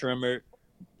 Ray Shrimmer.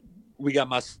 We got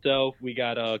myself. We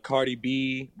got Cardi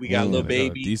B. We got Lil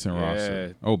Baby. Decent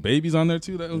roster. Oh, Baby's on there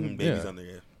too. Baby's on there.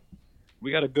 Yeah.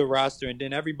 We got a good roster, and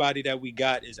then everybody that we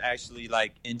got is actually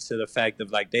like into the fact of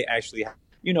like they actually.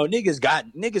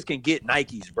 Niggas can get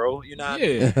Nikes, bro. You know what I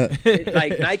mean? It's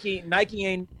like Nike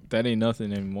ain't. That ain't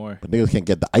nothing anymore. But niggas can't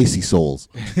get the Icy Soles.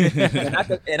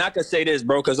 and I could say this,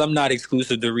 bro, because I'm not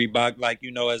exclusive to Reebok. Like,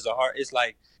 as a heart, it's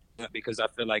like, because I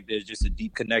feel like there's just a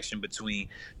deep connection between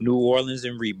New Orleans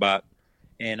and Reebok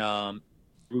and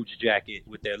Roots Jacket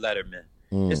with their Letterman.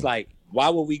 It's like, why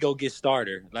would we go get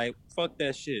Starter? Like, fuck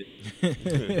that shit.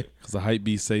 Because the hype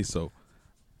beast say so.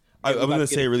 I was gonna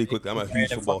say really quickly, I'm a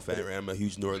huge football fan, right? I'm a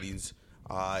huge New Orleans,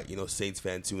 Saints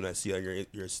fan too, and I see on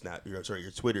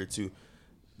your Twitter too.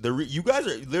 You guys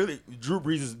are literally. Drew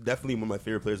Brees is definitely one of my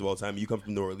favorite players of all time. You come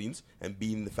from New Orleans and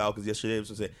beating the Falcons yesterday. I was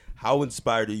gonna say, how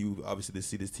inspired are you, obviously, to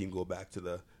see this team go back to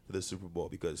the Super Bowl?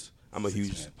 Because I'm a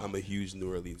huge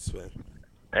New Orleans fan.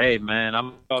 Hey man,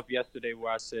 I'm off yesterday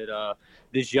where I said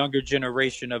this younger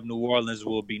generation of New Orleans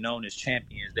will be known as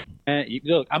champions. And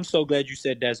look, I'm so glad you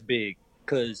said that's big.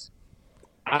 Because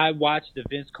I watched the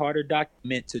Vince Carter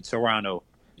document to Toronto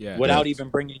without even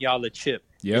bringing y'all a chip.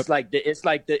 Yep. It's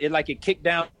like it kicked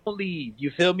down, don't leave. You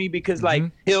feel me? Because like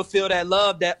he'll feel that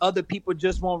love that other people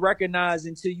just won't recognize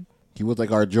until you. He was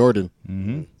like our Jordan.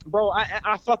 Bro,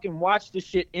 I fucking watched the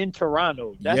shit in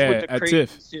Toronto. That's what the crazy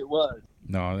shit was.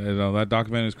 No, that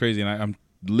documentary is crazy, and I'm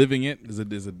living it. Is a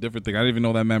different thing. I didn't even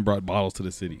know that man brought bottles to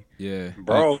the city. Yeah,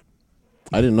 bro.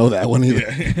 I didn't know that one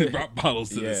either. He brought bottles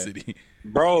to the city.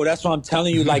 Bro, that's what I'm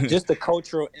telling you. Like, just the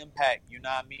cultural impact, you know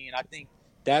what I mean? I think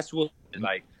that's what,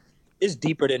 like, it's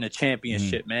deeper than a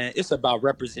championship, man. It's about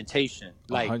representation.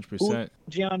 Like, 100%.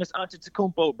 Giannis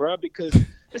Antetokounmpo, bro, because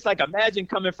it's like, imagine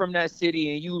coming from that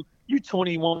city and you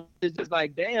 21. It's just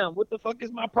like, damn, what the fuck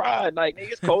is my pride? Like,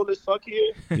 nigga, it's cold as fuck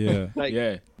here. Yeah. Like,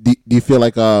 Do you feel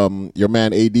like your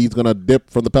man AD is gonna dip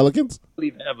from the Pelicans? I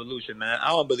believe in evolution, man. I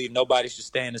don't believe nobody should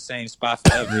stay in the same spot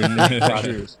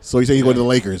forever. So you say you go to the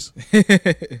Lakers?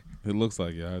 It looks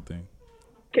like I think.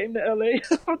 Came to LA.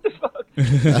 What the fuck?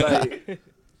 Like,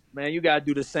 man, you gotta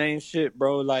do the same shit,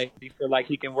 bro. Like, you feel like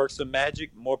he can work some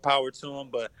magic, more power to him.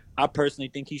 But I personally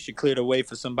think he should clear the way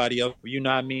for somebody else. You know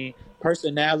what I mean?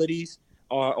 Personalities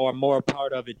are more a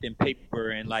part of it than paper.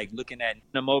 And like looking at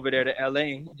him over there to LA,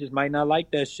 he just might not like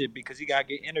that shit because he gotta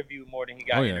get interviewed more than he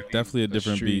got. Interviewed. Definitely a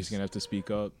different beast. He's gonna have to speak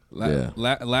up.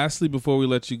 Lastly, before we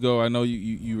let you go, I know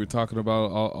you were talking about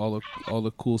all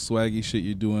the cool swaggy shit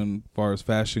you're doing as far as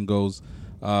fashion goes.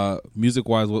 Music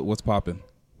wise, what's popping?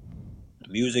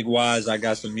 Music wise, I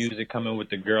got some music coming with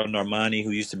the girl Normani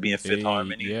who used to be in Fifth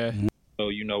Harmony. Yeah. So,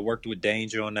 worked with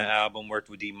Danger on the album, worked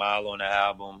with D-Mile on the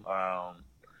album,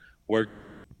 worked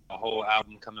a whole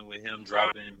album coming with him,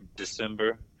 dropping in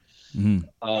December.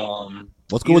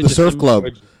 What's good with the Surf Club?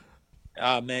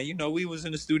 Man, you know, we was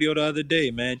in the studio the other day,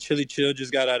 man. Chili Chill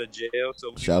just got out of jail,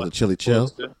 so we Shout out to Chili Chill.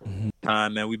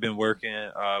 Time, man. We've been working.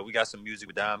 We got some music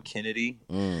with Dom Kennedy.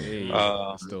 Hey,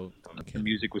 Some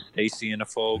music with Stacy in the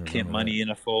fold, Kent Money in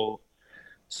the fold.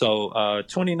 So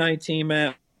 2019,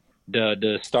 man.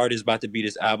 The start is about to be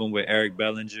this album with Eric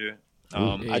Bellinger.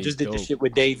 I just did the shit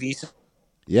with Dave East.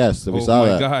 Yes, we saw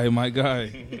that. My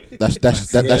guy. That's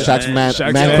Shaq's man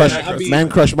Shaq's man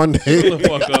crush Monday. Shut the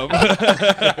fuck up.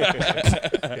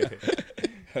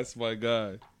 That's my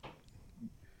guy.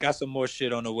 Got some more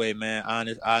shit on the way, man.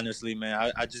 Honestly,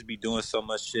 man, I just be doing so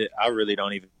much shit. I really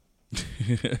don't even.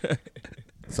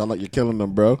 Sound like you're killing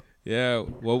them, bro. Yeah.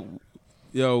 Well,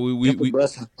 yo,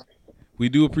 we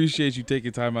do appreciate you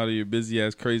taking time out of your busy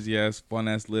ass, crazy ass, fun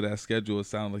ass, lit ass schedule. It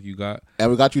sounds like you got.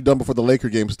 And we got you done before the Laker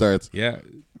game starts. Yeah.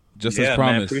 Just as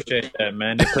promised. Man, appreciate that,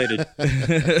 man. They played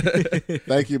it.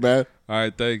 Thank you, man. All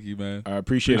right, thank you, man. I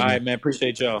appreciate it. All right, man.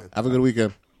 Appreciate y'all. Have a good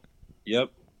weekend. Yep.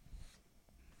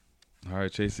 All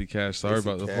right, Chasey Cash. Sorry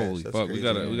about the Cash, holy that's fuck. crazy, We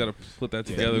gotta man. put that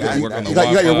together. Yeah, We gotta work on the you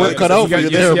got your work Wi-Fi. cut out for you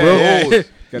there, bro. Yeah. Got You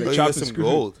to got chop and some screw.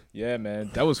 gold. Yeah,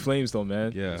 man, that was flames though,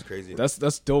 man. Yeah. That's crazy.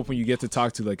 That's dope when you get to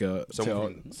talk to like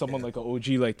Someone- someone like an OG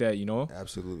like that, you know?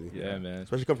 Absolutely. Yeah, man.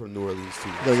 Especially come from New Orleans too.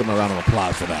 Gotta give him a round of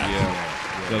applause for that.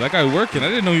 Yeah, that guy working. I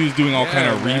didn't know he was doing all kind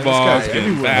of man, this Reeboks guy's and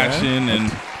everywhere, fashion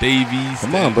and Davies.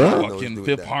 Come on, and bro. Fucking Doing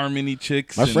Fifth that. Harmony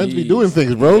chicks. My and friends be he- doing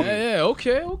things, bro. Yeah,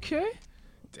 okay.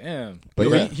 Damn. But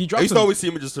Yo, yeah. he I dropped used to some, always see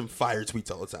him with just some fire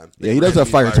tweets all the time. Yeah, he does have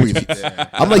fire tweets.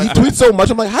 I'm like, he tweets so much.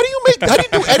 I'm like, how do you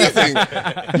do anything?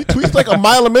 He tweets like a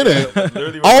mile a minute,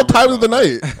 Literally all remember times of the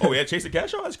night. Oh, yeah, Chase the Cash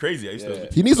Show? That's crazy. I used to.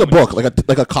 He needs a book, like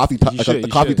a coffee should, he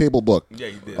coffee should. table book Yeah,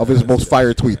 he did. of his most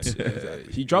fire tweets.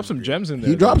 he dropped some gems in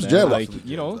there. He drops man. gems. Like,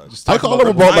 you know, just I talk call him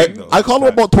about about lying, though. I call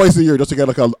him about twice a year just to get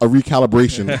like a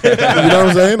recalibration. You know what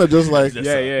I'm saying? Or just like,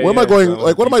 Yeah. where am I going?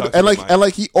 Like, what am I? Detox And your mind.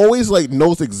 like he always like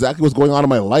knows exactly what's going on in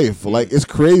my life. Like it's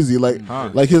crazy. Like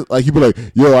he'd be like,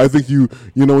 yo, I think you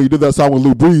know when you did that song with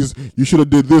Lou Breeze, you should have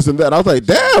did this and that. And I was like,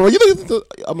 damn.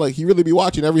 I'm like, he really be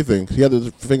watching everything. He had his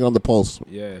finger on the pulse.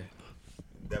 Yeah.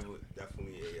 Definitely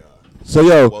a So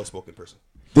yo, well-spoken person.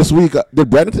 this week did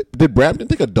Brampton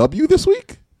take a W this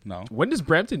week? No. When does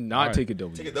Brampton not Why? take a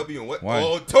W? Take a W and what? Why?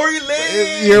 Oh, Tory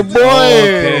Lanez! Your boy.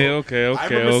 Okay. I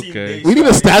remember seeing Okay. Dave We need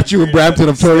a statue in Brampton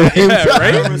of Tory Lanez. Yeah, I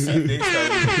right? remember seeing Dave Star.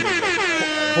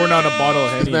 Pouring out a bottle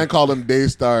of This Henny. man called him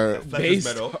Daystar. Fletcher's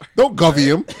Meadow. Don't govy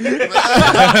him.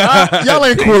 Y'all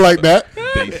ain't cool like that.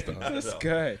 This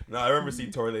guy. No, I remember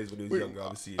seeing Tory Lanez when he was younger.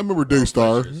 Obviously, I remember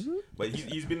Daystar. but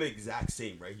he's been the exact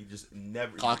same, right? He just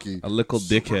never Cocky. A little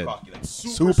super dickhead. cocky, like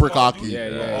Super smart cocky. dude.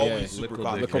 Yeah. Always super Little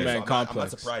cocky. dickhead. So Man I'm not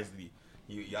complex. surprised that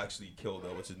he actually killed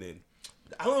what's his name.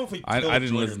 I don't know if he. I killed didn't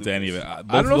Jordan listen to any of it. Lucas.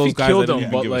 Both know if those he guys, killed I him,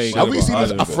 didn't but, give a like- shit Have we about seen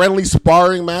either a of them. friendly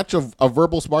sparring match a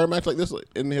verbal sparring match like this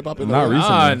in hip hop? Not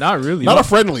recently. Not really. Not a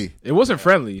friendly. It wasn't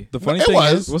friendly. The funny It thing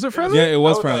was. is, Was it friendly? yeah, it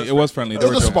was Oh, friendly. no, It was friendly. It They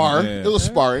was were a joking. spar. Yeah. It was a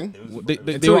sparring.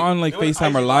 They were on like It was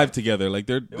FaceTime or IG live together. Like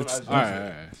they're. It was It's, IG. All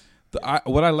right.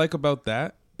 what I like about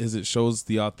that is it shows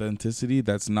the authenticity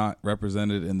that's not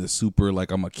represented in the super like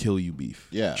I'm gonna kill you beef.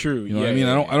 Yeah. True. You know what I mean?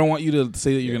 I don't want you to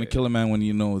say that you're gonna kill a man when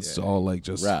you know it's all like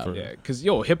just Rap. for, Yeah, because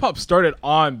hip hop started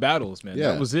on battles, man.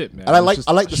 Yeah. That was it, man. And I It was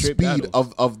like just the straight speed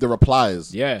battles. of the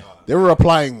replies. Yeah, They were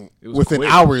replying it was within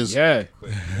quick. hours. Yeah,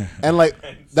 And like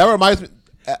that reminds me,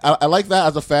 I like that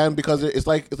as a fan because it's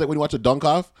like when you watch a dunk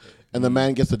off and the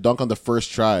man gets to dunk on the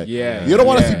first try. Yeah. You don't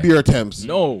want to Yeah. see beer attempts.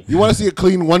 No. You want to see it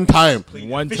clean one time.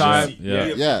 one Efficiency. time. Yeah.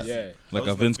 Yes. Yeah. like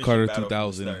That a was Vince the Carter battle from the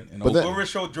 2000. start. in But then- Whoever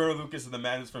showed Jordan Lucas and the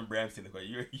man who's from Brampton, like,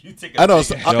 you take a I know. big-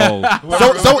 So,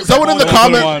 Yo, someone in the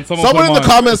comment, someone in the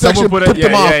comment section Someone tipped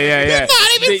him off. Yeah.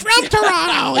 Not even from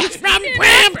Toronto. He's from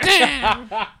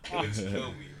Brampton. It would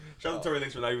kill me. Shout out to Tory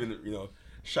Lanez for not even,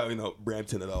 shouting out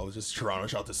Brampton at all. It was just Toronto.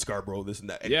 Shout out to Scarborough, this and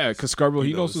that. Yeah, because Scarborough,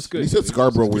 he knows what's good. He said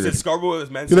Scarborough He weird. said Scarborough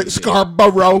is Man He's like City.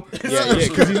 Scarborough. Yeah,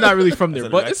 because he's not really from there.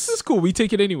 That's But an it's just cool. We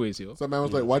take it anyways, yo. Some man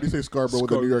was like, "Why do you say Scarborough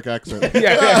with a New York accent?"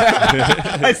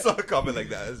 Yeah, I saw a comment like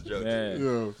that. That's a joke.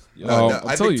 man. Yeah. No, I'll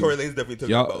I tell think you. Tory Lanez definitely took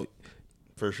Y'all- the boat.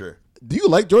 For sure. Do you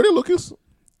like Jordan Lucas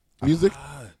music?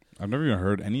 I've never even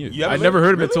heard any of it. You I haven't never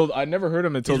heard him really?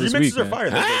 until His this remixes week. are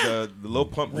Man. fire. The Lil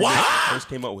Pump remix first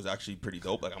came out was actually pretty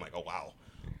dope. Like I'm like, oh wow.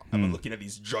 I'm looking at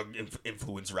these drug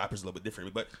influenced rappers a little bit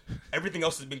differently, but everything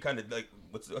else has been kind of like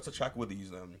what's a track with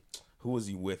these? Who was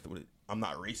he with? I'm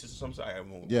not racist or something. I don't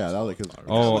know. Yeah, that was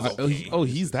like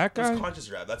his. He's that It was guy.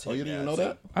 conscious rap. That's him. Oh, you didn't yeah, even know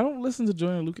that's that? him. I don't listen to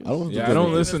Jordan Lucas. I don't listen to Yeah, I Jordan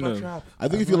don't Lucas. listen to That's him. my trap. I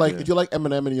think if you like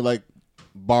Eminem and you like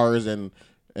bars and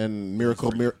and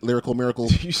lyrical miracle,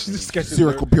 You should just get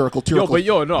lyrical, purical, Yo,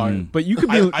 but but you could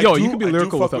be you could be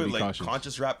lyrical fuck without with, being like, cautious.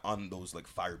 conscious rap on those like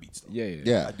fire beats. Though.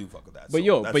 Yeah. I do fuck with that. But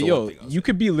So that's the one thing I was you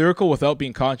could be lyrical without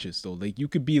being conscious though. Like you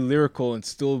could be lyrical and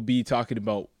still be talking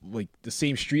about like the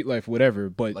same street life, whatever.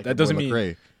 But like that doesn't mean.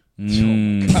 Lecrae.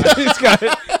 It's got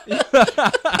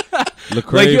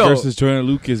Lecrae Like, yo. versus Jordan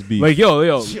Lucas beef. like yo.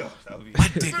 My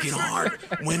dick get hard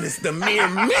when it's the mere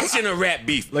mention of rap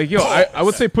beef. Like yo, I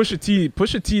would say Pusha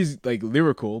T is like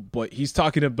lyrical, but he's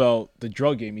talking about the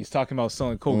drug game. He's talking about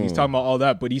selling coke. He's talking about all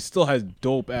that, but he still has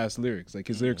dope ass lyrics. Like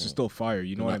his lyrics are still fire.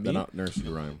 You know what I They're mean? not nursery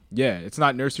rhyme. Yeah, it's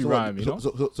not nursery rhyme. You know?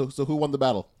 So who won the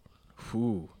battle?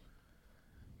 Ooh,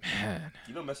 man.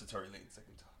 You know, Mr. Tory Lanez second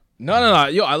time. No.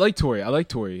 Yo, I like Tory.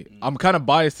 I'm kind of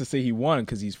biased to say he won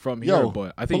because he's from here,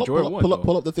 but I think Jordan won.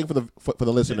 Pull up the thing for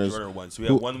the listeners. Jordan won. So we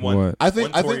have 1-1. What? I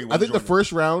think the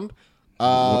first round.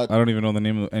 I don't even know the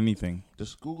name of anything.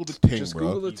 Just Google the ting, Just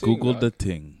bro. Google the ting. Google dog. the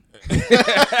ting.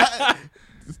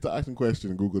 Just the asking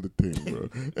question. Google the ting, bro.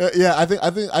 Yeah, I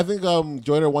think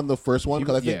Jordan won the first one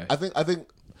because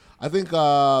I think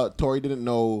Tory didn't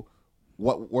know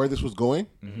where this was going,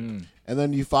 and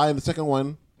then you find the second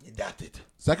one. He adapted.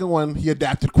 Second one, he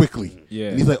adapted quickly. Yeah.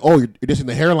 And he's like, "Oh, you're just in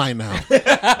the hairline now."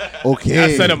 Okay.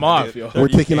 I set him off, yo. We're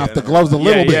taking off the gloves a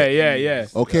little bit. Yeah.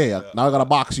 Okay, now I gotta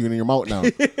box you in your mouth now.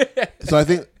 So I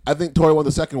think Tory won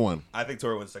the second one, I think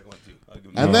Tory won the second one too. I'll give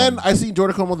him and that. then I seen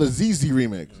Jordan come on the ZZ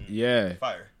remix. Yeah.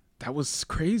 Fire. That was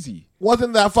crazy.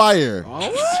 Wasn't that fire?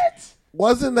 What?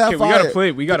 Wasn't that Okay,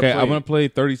 fire? we gotta Okay, play. I'm gonna play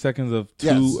 30 seconds of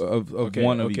Yes.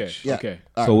 one of okay. each. Yeah. Okay.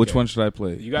 All So right, which okay. one should I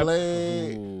play? You got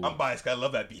Play. I'm biased. 'Cause I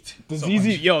love that beat. the so ZZ.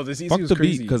 much. Yo, the ZZ Fuck was the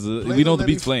crazy. beat because Play we know the the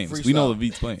beat Liddy flames. We know freestyle. the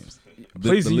beat flames.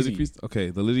 Play the Liddy ZZ. freestyle. Okay,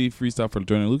 the Liddy freestyle for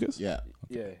Jordan Lucas. Yeah.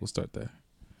 Yeah. We'll start there.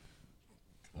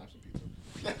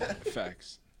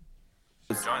 Facts.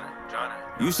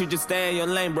 You should just stay in your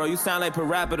lane, bro. You sound like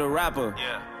Parappa the rapper.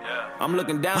 I'm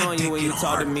looking down on you when you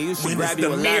talk to me. You should grab you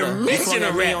a ladder. mention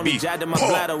of rap beef. Jabbed in my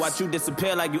bladder. Watch you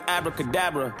disappear like you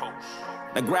abracadabra.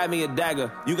 Now grab me a dagger.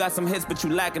 You got some hits, but you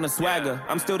lacking a swagger.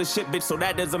 I'm still the shit, bitch, so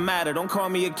that doesn't matter. Don't call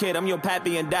me a kid. I'm your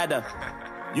pappy and dada.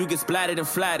 You get splattered and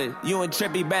flattered. You and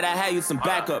Trippy better have you some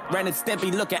backup. Ren and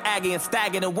Stimpy looking aggy and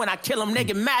staggered. And when I kill them, they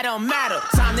get mad on matter.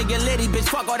 Time to get litty, bitch,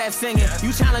 fuck all that singing.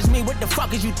 You challenge me, what the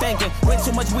fuck is you thinking? Way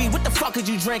too much weed, what the fuck is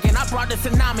you drinking? I brought the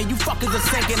tsunami, you fuckers are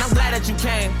sinking. I'm glad that you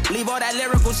came. Leave all that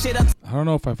lyrical shit up. I don't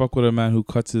know if I fuck with a man who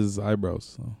cuts his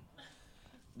eyebrows. So.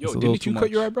 Yo, It's a little didn't you too cut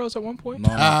much. your eyebrows at one point? No,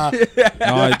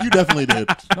 You definitely did.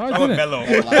 no, I I'm a didn't. mellow.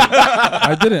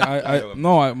 I didn't.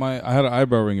 I had an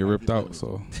eyebrow ring. It ripped out.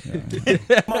 So yeah.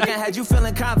 Smoking had you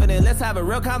feeling confident. Let's have a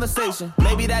real conversation.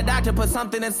 Maybe that doctor put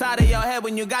something inside of your head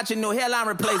when you got your new hairline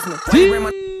replacement. Why you bring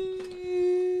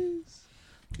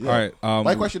my- All right.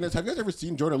 My question is: have you guys ever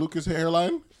seen Jordan Lucas'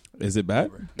 hairline? Is it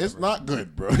bad? It's not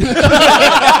good, bro.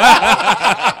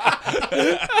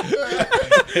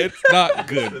 It's not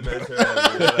good.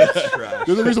 That's trash.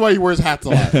 There's a reason why he wears hats a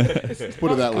lot. Let's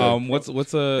put it that way.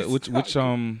 Which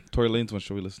Tory Lanez one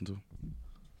should we listen to?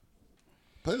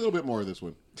 Play a little bit more of this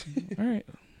one. All right.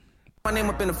 My name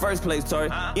up in the first place, Tory.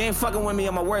 You ain't fucking with me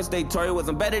on my worst day, Tory.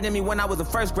 Wasn't better than me when I was in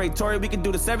first grade, Tory. We can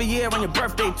do this every year on your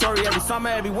birthday, Tory. Every summer,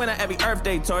 every winter, every Earth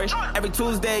Day, Tory. Every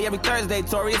Tuesday, every Thursday,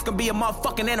 Tory. It's gonna be a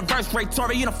motherfucking anniversary,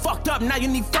 Tory. You done fucked up, now you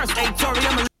need first aid, Tory.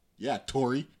 I'm a Yeah,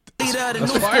 Tory. leader of the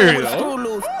That's new fire, school with a though. screw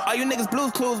loose. All you niggas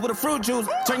blues clues with a fruit juice.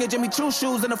 Turn your Jimmy Choo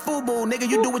shoes into FUBU. Nigga,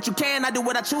 you do what you can, I do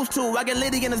what I choose to. I get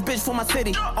litty in this bitch for my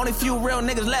city. Only few real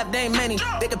niggas left, they ain't many.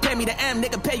 They can pay me the M, they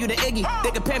can pay you the Iggy. They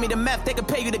can pay me the meth, they can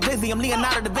pay you the Glizzy. I'm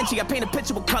Leonardo da Vinci, I paint a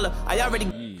picture with color. I already...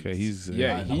 Okay, he's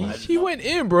Yeah, he went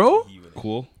in, bro.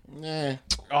 cool. Nah.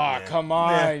 Oh, come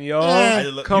on, yo.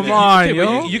 Yeah. Come You on, Okay, but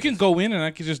yo. you can go in and I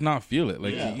can just not feel it.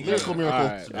 Like, Yeah, you- lyrical miracle. All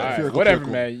right, Lyrical whatever,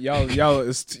 miracle.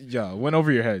 man. Y'all went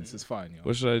over your heads. It's fine, yo.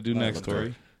 what should I do next,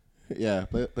 Tory? Yeah,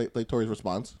 play Tory's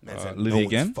response. Man said, Liddy no one's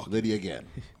again? fucking- Liddy again.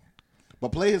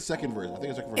 But play his second verse. I think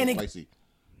his second verse is spicy.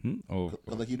 Oh,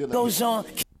 'Cause, like he did Goes on.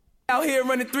 Out here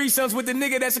running threesomes with the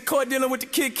nigga that's a court dealing with the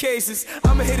kid cases.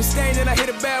 I'ma hit a stain and I hit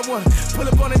a bad one. Pull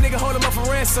up on a nigga, hold him up for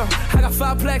ransom. I got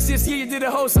 5 plaques this year, you did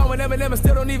a whole song with Eminem, I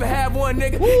still don't even have one,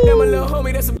 nigga. And my little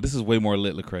homie, that's a this is way more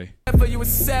lit, Lecrae. for you,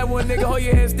 it's a sad one, nigga. Hold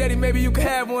your head steady, maybe you can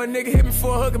have one, nigga. Hit me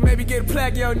for a hook and maybe get a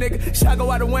plaque, young nigga. Shot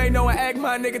go out the way, no, I act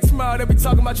my nigga. Tomorrow they be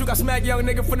talking about you got smack, young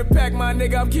nigga, from the pack, my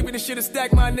nigga. I'm keeping this shit a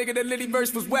stack, my nigga. That Liddy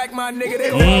verse was whack, my nigga. They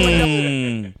don't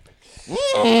all Mm.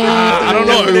 I don't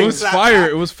know. It was fire.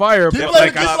 It was fire. Keep But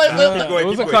playing, like, keep playing, it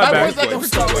was a clap That back. was like a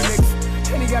Start with niggas.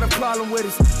 and he got a problem with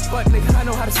us. But nigga, I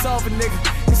know how to solve a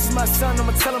nigga. This is my son,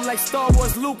 I'ma tell him like Star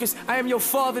Wars Lucas. I am your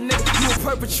father, nigga. You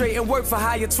will perpetrate and work for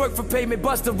hire, twerk for payment,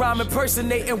 bust a rhyme,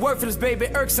 impersonate and worthless, baby.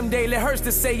 Irksome daily, hurts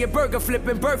to say it. Burger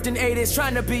flipping, birthed in 80s,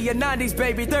 trying to be a 90s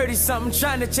baby. 30 something,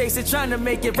 trying to chase it, trying to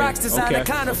make it. Rocks designer,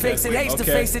 kind of fakes it, hates to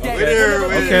face it.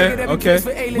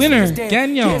 Okay. Winner,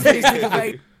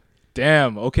 Ganyo.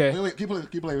 Damn, okay. Wait, keep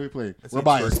playing. We're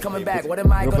biased. Coming back, what am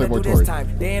I gonna do this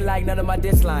time? They ain't like none of my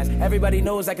diss lines. Everybody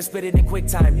knows I can spit it in quick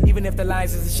time. Even if the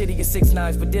lines is the shitty as 6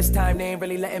 9s. But this time they ain't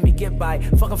really letting me get by.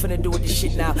 Fuck, I'm finna do with this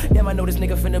shit now. Damn, I know this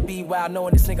nigga finna be wild.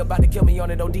 Knowing this nigga about to kill me on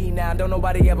it OD now. Don't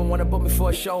nobody ever wanna book me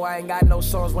for a show. I ain't got no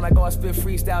songs when I go and spit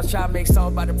freestyles. Try to make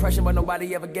songs about depression, but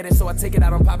nobody ever get it. So I take it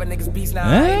out on popping niggas beats now.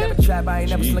 I ain't never trap, I ain't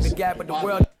never sling a gap, but the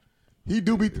world. He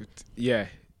do be. Yeah.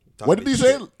 What did he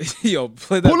say? Yo,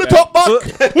 play that. Pull it up, Buck.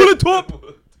 Pull it up.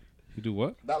 You do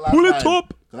what? Pull it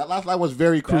up. That last line was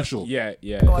very crucial. Yeah.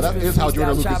 That is how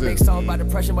Jordan Lucas is. Songs about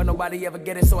depression, but nobody ever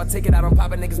get it. So I take it out on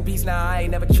popping niggas beats now. I ain't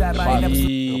never trap, I ain't never.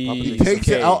 He takes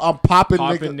it out on popping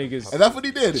niggas. And that's what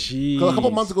he did. Because a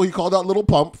couple months ago, he called out Lil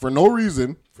Pump for no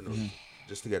reason.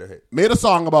 Just to get a hit. Made a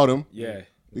song about him. Yeah.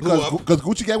 Because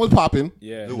Gucci Gang was popping.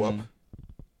 Yeah. Blew up.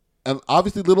 And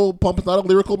obviously, Lil Pump is not a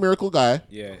lyrical miracle guy.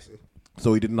 Yeah.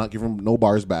 So he did not give him no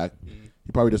bars back.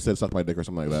 He probably just said "suck my dick" or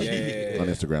something like that on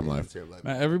Instagram Live.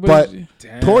 Man, everybody.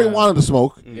 But Tory wanted to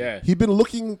smoke. Yeah. He'd been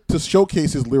looking to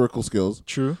showcase his lyrical skills.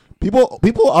 True. A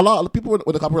lot of people with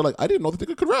the copy were like, "I didn't know this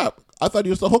nigga could rap. I thought he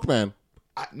was a hook man."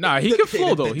 Nah, he can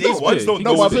flow though. He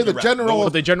No, I'm saying the general,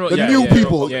 the new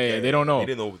people. Yeah, they don't know. They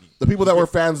didn't know. The people that were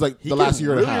fans like the last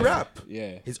year and a half. Rap.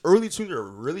 Yeah. His early tunes are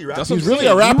really rap. He's really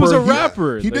a rapper. He was a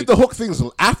rapper. He did the hook things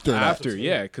after that.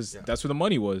 Yeah, because that's where the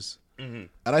money was. And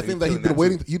I think that he's been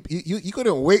waiting. He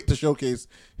couldn't wait to showcase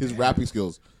his rapping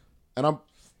skills, and I'm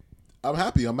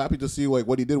happy. I'm happy to see like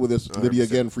what he did with this Lydia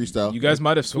Again freestyle. You guys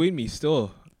might have swayed me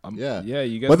still. Yeah,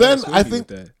 you guys. But then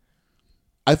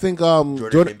I think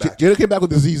Jordan came back with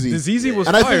the ZZ. The ZZ was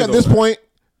and I think at this point,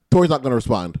 Tory's not going to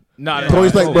respond. Nah,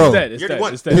 Tory's like, bro,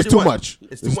 it's dead. It's too much.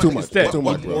 It's too much. It's dead. It's too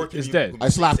much, bro. It's dead. I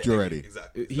slapped you already.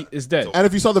 It's dead. And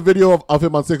if you saw the video of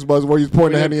him on 6 Buzz where he's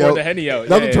pouring the Henny out, that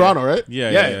was in Toronto, right?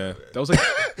 Yeah. That was like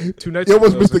 2 nights ago. ago.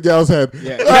 It was Mr. Gal's head.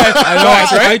 Yeah, I know.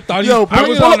 That's right. I thought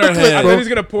he was on her head. I thought he's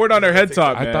gonna pour it on her head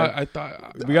top. I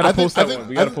thought we gotta post that one.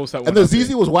 We gotta post that one. And the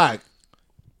ZZ was whack.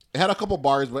 It had a couple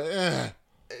bars, but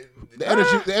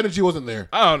the energy wasn't there.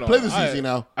 I don't know. Play the ZZ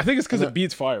now. I think it's because it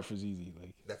beats fire for ZZ.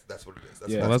 That's what it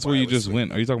is. That's where you just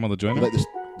win. Are you talking about the joint? Like the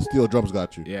steel drums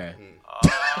got you. Yeah.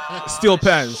 Steel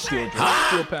pan. Steel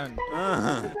pan.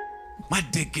 My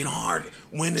dick get hard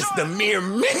when it's the mere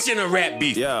mention of rap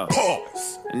beef. Yeah.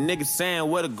 Pause. Niggas saying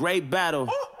what a great battle.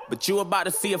 But you about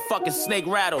to see a fucking snake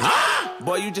rattle.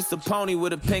 Boy, you just a pony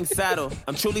with a pink saddle.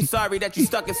 I'm truly sorry that you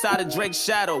stuck inside of Drake's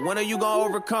shadow. When are you gonna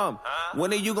overcome?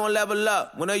 When are you gonna level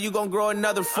up? When are you gonna grow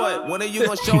another foot? When are you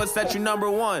gonna show us that you're number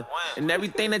one? And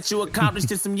everything that you accomplished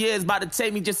in some years about to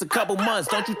take me just a couple months.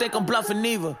 Don't you think I'm bluffing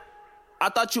either? I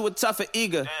thought you were tough and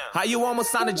eager. How you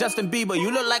almost sounded Justin Bieber.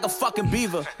 You look like a fucking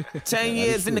beaver. 10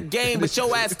 years in the game, but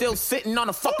your ass still sitting on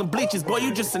the fucking bleachers. Boy,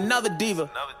 you just another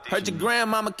diva. Heard your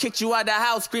grandmama kicked you out the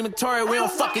house screaming, Tory, we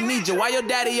don't fucking need you. Why your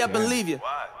daddy up and leave you?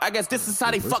 I guess this is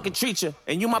how they fucking treat you.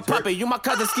 And you my puppet, you my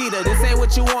cousin Skeeter. This ain't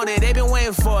what you wanted, they been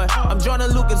waiting for it. I'm Jordan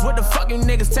Lucas, what the fuck you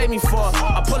niggas take me for?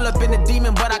 I pull up in the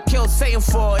demon, but I killed Satan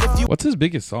for it. What's his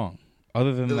biggest song?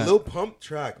 Other than the that, Lil Pump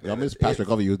track. I miss Patrick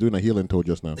Covey. He was doing a healing toe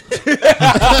just now. The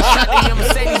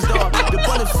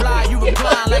bullet fly, you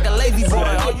recline like a lazy boy.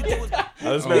 All you do is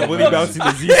I was man Willie bouncing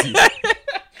the ZZ.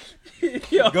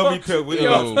 Gummy pill, Willie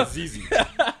bouncing the ZZ.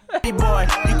 Boy,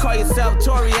 you call yourself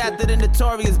Tory after the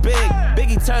notorious Big.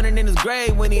 Biggie turning in his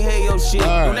grave when he hear your shit.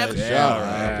 Don't ever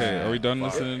okay, are we done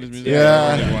listening to this music? Yeah.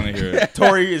 I didn't want to hear it.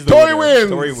 Tory is the Tory winner. wins.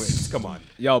 Tory wins. Come on.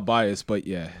 Y'all biased, but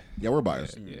yeah. Yeah, we're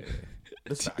biased. Yeah.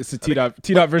 It's a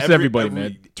T-Dot versus everybody,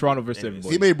 man. Toronto versus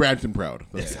everybody. He made Brampton proud.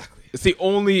 Exactly. It's the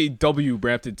only W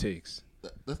Brampton takes.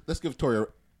 Let's give Tory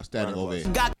a standing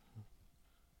ovation.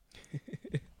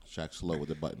 Shaq slow with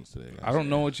the buttons today. I don't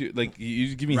know what you like.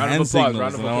 You give me Round hand of applause, signals,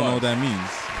 round of and I don't know what applause. that means.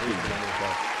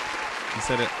 He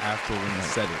said it after when he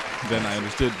said it. Then I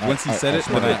understood. Once he said it,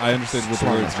 then I understood what the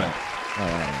words meant.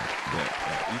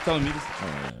 Yeah. You telling me this?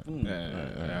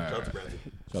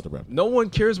 Shout to Brampton. No one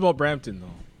cares about Brampton though.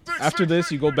 After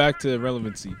this, you go back to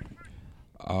relevancy.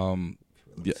 Yeah,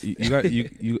 you got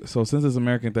you. So since it's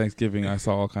American Thanksgiving, I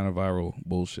saw all kind of viral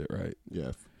bullshit, right?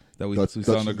 Yeah. That we saw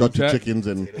in the group Dutch chat. chickens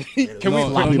and Can we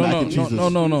sloppy mac and cheeses.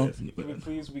 No.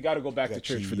 Please, we got to go back to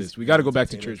church for this. We got to go back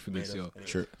to church for this, yo.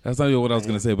 Sure. That's not even what I was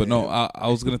gonna say, but no, I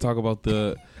was gonna talk about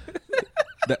the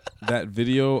that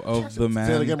video of the man.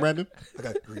 Say it again, Brandon. I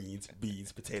got greens,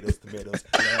 beans, potatoes, tomatoes.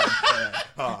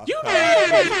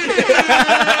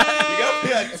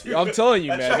 I'm telling you,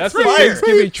 man. That's the fire.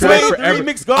 Thanksgiving track forever.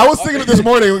 I was singing it this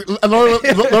morning, and Laura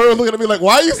was looking at me like,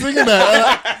 "Why are you singing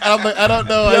that?" And I'm like, "I don't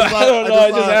know. I just saw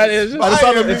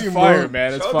the It's meme, fire, bro.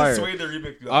 man. It's fire.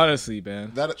 Honestly,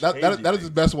 man. That is his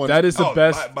best one. That is the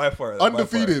best. By far.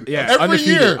 Undefeated. Yeah, every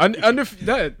undefeated. year.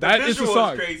 That is the visual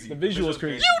song. is crazy. The visual is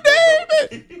crazy. You named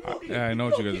it. Yeah, I know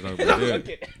what you guys are talking about.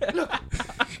 Yeah.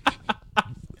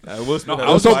 I was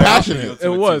so passionate. It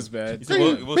was, man.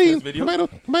 Beans,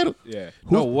 tomato. Yeah.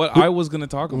 No, what I was gonna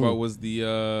talk about was the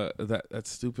that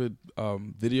stupid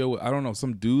video. I don't know,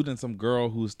 some dude and some girl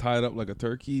who's tied up like a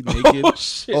turkey naked. Oh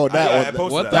shit! Oh, that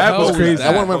one. What the That hell was crazy.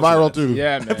 That one went viral too.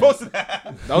 Yeah, man.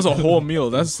 That was a whole meal.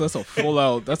 That's a full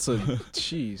out. That's a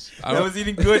cheese. I was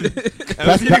eating good.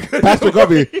 Pastor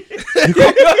Gubby,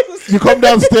 you come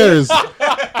downstairs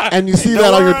and you see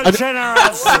that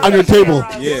on your table.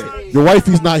 Yeah. Your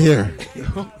wifey's not here.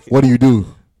 What do?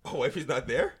 Oh, wifey's not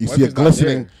there? You see a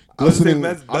glistening glistening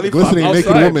naked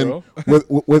outside, woman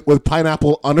with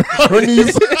pineapple on her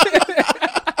knees,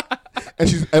 and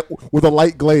she's with a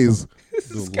light glaze.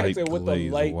 This guy said with the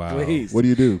light glaze. What do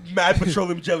you do? Mad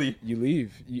petroleum jelly. You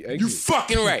leave. You exit. You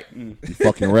fucking right. You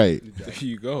fucking right. There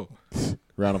you go.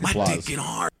 Round of My applause. dick get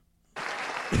hard.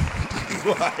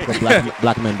 But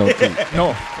black men don't cheat.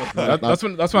 No, that's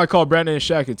when I call Brandon and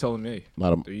Shaq and tell him, hey,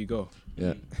 Not a, there you go.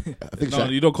 yeah. I think No,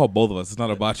 Shaq- you don't call both of us. It's not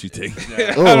a bocce thing.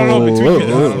 I don't know between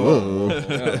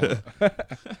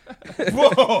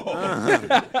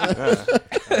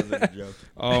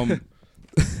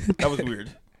That was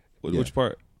weird. Which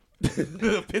part?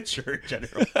 The picture in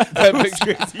general. That was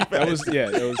picture- crazy, man. that was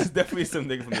It's definitely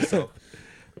something from the south.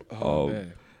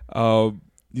 Man.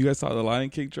 You guys saw the Lion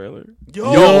King trailer? Yo,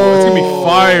 it's gonna be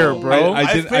fire, bro. I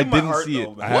It's played my didn't heart, see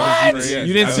though, it. man. I haven't seen it yet.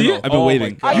 You didn't I see don't it? know. I've been Oh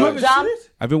waiting. my Are God. you dumb?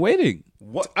 I've been waiting.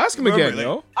 What? Ask him again, Remember,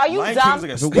 yo. Are you Lion dumb? King's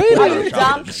like a Are staple you in our dumb?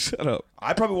 childhood. Shut up.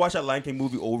 I probably watched that Lion King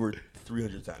movie over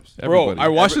 300 times. Bro, Everybody. I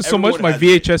watched it so much, Everyone my has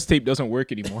it. VHS tape doesn't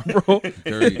work anymore, bro.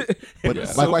 Very. But Yeah. my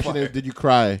So question fire. is, did you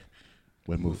cry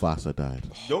when Mufasa died?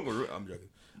 Don't go. I'm joking.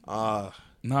 Nah,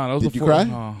 that was Did you before- cry?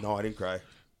 No. No, I didn't cry.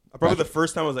 Probably the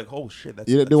first time I was like, "Oh shit, that's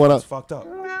You didn't do what that's up? fucked up."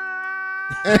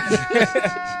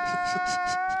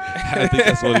 I think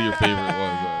that's one of your favorite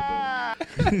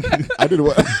ones. I did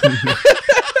what?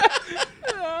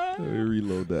 Let me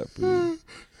reload that, please.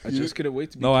 I just couldn't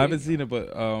wait to be No, I king. haven't seen it,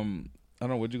 but I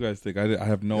don't know what you guys think. I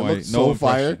have no It idea. looks so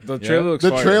fire. The trailer looks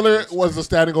The fire. trailer was a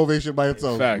standing ovation by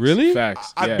itself. Facts. Really?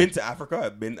 Facts. I've yeah. been to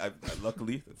Africa. I've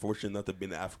luckily fortunate enough to have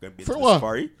been to Africa. I've been For to what?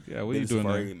 safari. Yeah, what are Been you to doing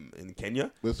safari there? in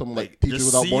Kenya? With someone like Teachers just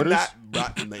Without seeing Borders? That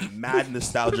brought like mad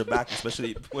nostalgia back,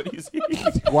 especially what do you see?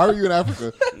 Why were you in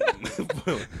Africa?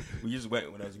 We just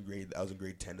went when I was in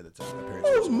grade 10 at the time. My parents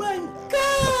Oh my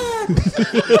God!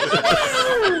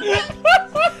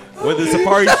 Well, the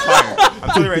safari's fire. I'm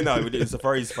telling you right now, the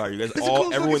safari's fire. You guys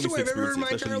everyone needs to experience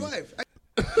it, especially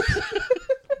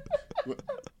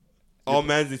all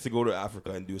man needs to go to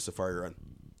Africa and do a safari run.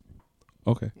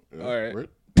 Okay. All right. Word?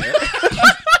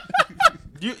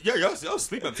 Y'all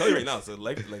sleep. I'm telling you right now, it's a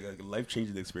life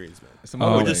changing experience, man. It's a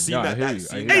moment, We're just seeing man. Nah, I that hear you.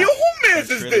 scene. I hear you. Who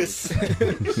mans is this?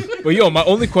 But yo, my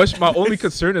only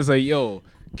concern is like, yo,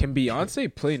 can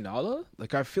Beyonce play Nala?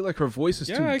 Like, I feel like her voice is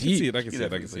too Yeah, I can deep. see it. I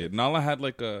can see it. Nala had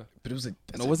like a. But it was like,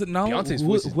 No, was it Nala? Beyonce's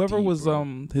voice is Whoever deep, was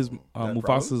bro. his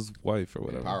Mufasa's wife or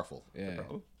whatever. Powerful. Yeah.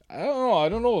 I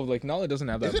don't know. Like, Nala doesn't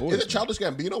have that Is voice. it Childish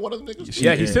Gambino, one of the niggas?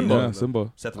 Yeah, he's Simba. Yeah,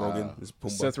 Simba. Seth Rogen is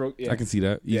Pumbaa. Seth Rogen. Yeah. I can see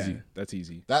that. Easy. Yeah, that's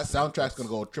easy. That soundtrack's gonna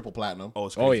go triple platinum. Oh,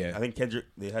 it's crazy. Oh, yeah. I think Kendrick.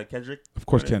 They had Kendrick. Of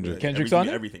course, Kendrick. Kendrick's everything,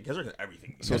 on it? Everything. Kendrick has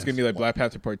everything. So it's gonna be like Black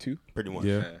Panther Part 2. Pretty much.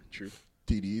 Yeah. Yeah, true.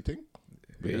 TDE thing.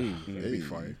 Hey, that'd be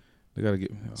fire. They gotta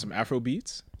get Some Afro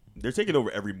beats. They're taking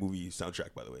over every movie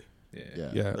soundtrack, by the way. Yeah. Yeah.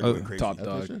 Yeah. They're going crazy. Top That's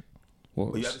dog. for sure. well,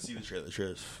 But you have to see the trailer. The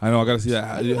trailer's I know. I gotta see that.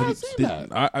 Have you seen did-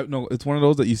 that? no, it's one of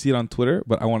those that you see it on Twitter,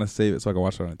 but I want to save it so I can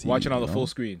watch it on TV. Watch it on you the know? full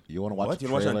screen. You want to watch What? the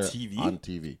You wanna trailer watch it on TV? On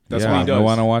TV. That's yeah, what he does. I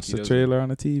want to watch He the does trailer on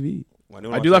the TV.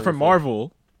 I do that for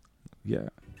Marvel Yeah.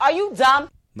 Are you dumb?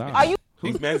 Nah. Are you?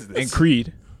 Whose man is this? and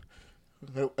Creed.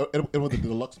 And with the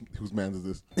deluxe, whose man is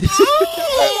this?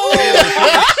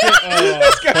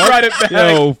 This guy brought it back.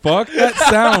 Yo, fuck that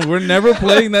sound. We're never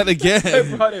playing that again.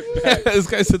 Brought it back. This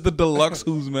guy said the deluxe.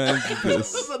 Whose man is This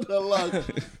this? is a deluxe.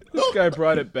 This guy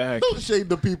brought it back. Don't shade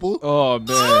the people. Oh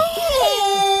man.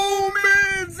 Who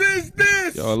mans is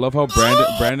this? Yo, I love how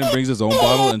Brandon brings his own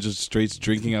bottle and just straight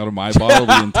drinking out of my bottle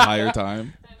the entire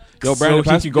time. Yo, Brandon, so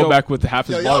pass he can go yo, back with half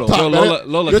his Yo, y'all bottle. talk, Yo,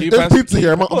 man. Lola, There's- can you there's pass- pizza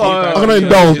here. I'm Oh, gonna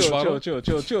indulge.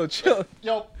 Chill.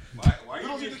 Why are you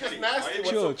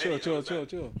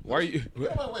chill. Why are you?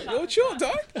 Yo, chill,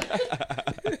 dog. Yeah,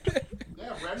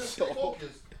 Brandon, stay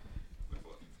focused.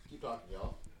 Keep talking,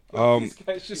 y'all. Yo,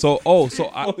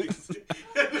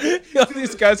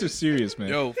 these guys are serious, man.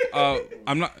 Yo,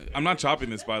 I'm not chopping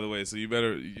this, by the way. So you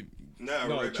better.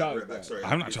 No, chop- back. Sorry,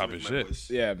 I'm not chopping shit.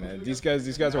 Yeah, man. These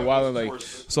guys are wild. Like,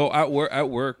 So at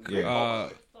work, Yeah.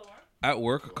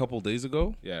 a couple days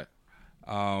ago, yeah.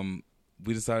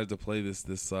 we decided to play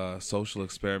this social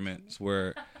experiment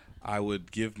where I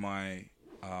would give my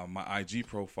IG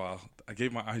profile. I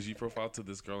gave my IG profile to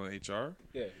this girl in HR.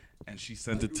 Yeah. And she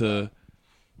sent it to.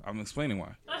 I'm explaining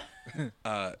why.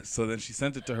 So then she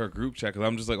sent it to her group chat because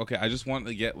I'm just like, okay, I just want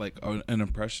to get like an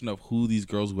impression of who these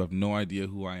girls who have no idea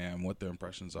who I am, what their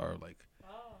impressions are, like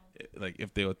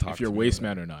if they would talk. If you're to me waste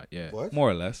man or not, yeah. What? More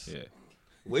or less. Yeah.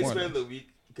 Waste man of the week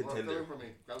contender.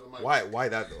 Why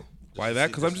that though? Why that?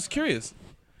 Because I'm just curious.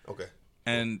 Okay.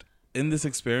 And in this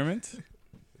experiment,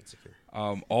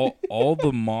 all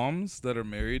the moms that are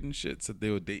married and shit said they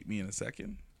would date me in a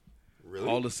second. Really?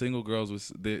 All the single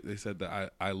girls they said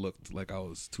that I looked like I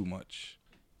was too much.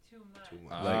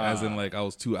 Like as in like I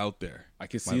was too out there. I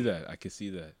could see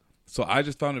that. So I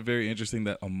just found it very interesting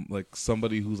that like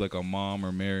somebody who's like a mom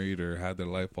or married or had their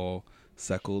life all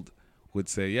settled would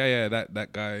say, yeah,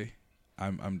 that guy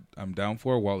I'm down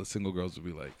for, while the single girls would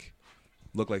be like,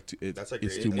 look like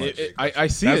it's too much. I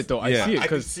see it though. I see it I can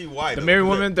because see why. the though, married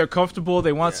because women, they're comfortable.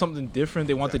 They want something different.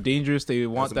 They want the dangerous. They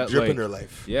want some that drip like in their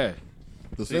life. Yeah.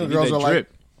 The They single need girls that are like,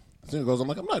 drip. single girls. I'm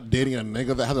like, I'm not dating a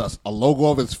nigga that has a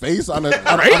logo of his face on a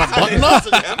button up.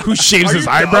 Who shaves his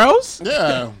eyebrows?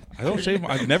 Yeah. I don't shave.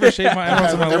 I've never shaved my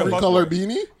eyebrows Has in my every life. color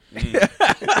beanie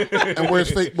and wears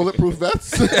fake bulletproof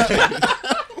vests.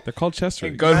 They're called chest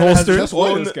rigs. Gun Man has holster. his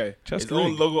What own- is this guy? Chest His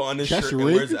own rig. logo on his Chest shirt and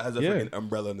rig? wears it as a Yeah. fucking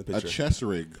umbrella in the A picture. chest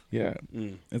rig. Yeah,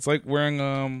 it's like wearing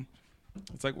a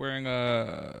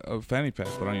fanny pack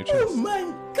but on your chest.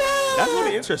 That's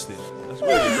really interesting. That's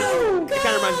really interesting. It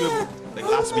kind of reminds me of like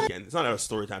last weekend. It's not a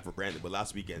story time for Brandon, but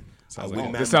last weekend.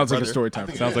 This sounds like a story time.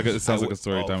 It sounds like a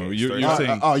story time. Okay, You're story time.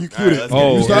 saying. Oh, you cued it.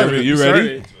 Oh, You started. you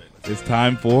ready? It's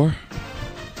time for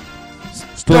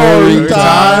Story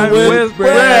time with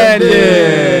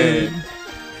Brandon.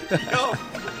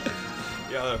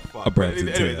 Yeah, fuck. A Brampton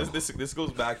Anyway, tale. this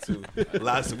goes back to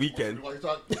last weekend.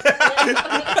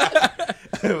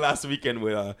 Last weekend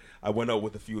when I went out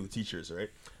with a few of the teachers, right?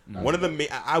 One of them,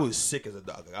 I was sick as a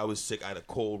dog. Like, I was sick. I had a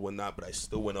cold, whatnot, but I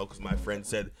still went out because my friend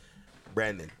said,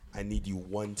 Brandon, I need you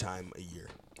one time a year.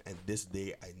 And this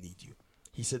day, I need you.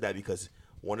 He said that because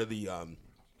one of the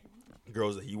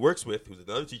girls that he works with, who's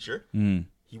another teacher,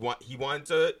 he wanted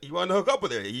to hook up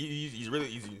with her. He's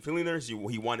feeling her. So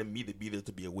he wanted me to be there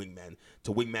to be a wingman,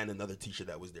 to wingman another teacher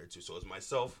that was there too. So it's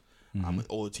myself. I'm an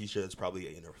older teacher that's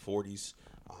probably in her 40s,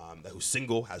 who's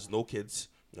single, has no kids,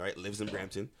 right? Lives in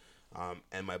Brampton,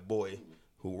 and my boy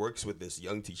who works with this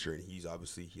young teacher, and he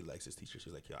likes his teacher. So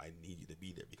he's like, yeah, I need you to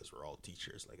be there because we're all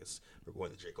teachers. Like we're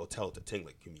going to Drake Hotel to Ting.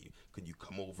 Like, could you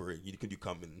come over? Could you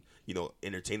come and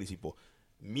entertain these people?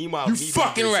 Meanwhile, You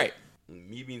fucking right.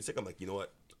 Me being sick, I'm like, you know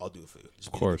what? I'll do it for you. Just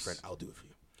Of be a good course. friend. I'll do it for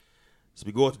you. So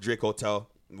we go to Drake Hotel.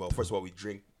 Well, first of all, we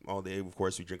drink all day. Of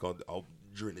course, we drink all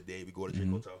during the day. We go to Drake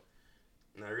Hotel,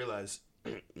 and I realize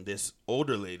this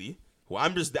older lady who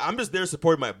I'm just there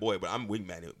supporting my boy, but I'm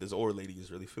wingman. This older lady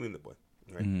is really feeling the boy,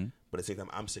 right? But at the same time,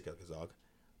 I'm sick of his dog.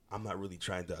 I'm not really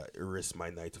trying to risk my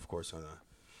night, of course, on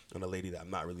a lady that I'm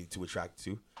not really too attracted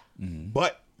to.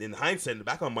 But in hindsight, in the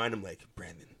back of my mind, I'm like,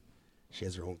 Brandon, she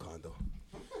has her own condo.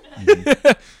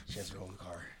 She has her own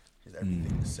car. She has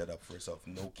everything set up for herself.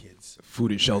 No kids.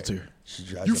 Food and shelter. She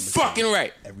drives You a Mercedes. fucking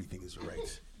right. Everything is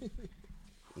right.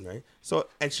 Right? So,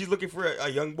 and she's looking for a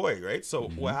young boy, right? So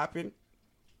what happened?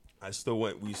 I still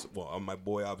went. My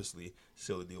boy obviously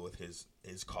still to deal with his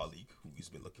colleague who he's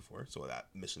been looking for. So that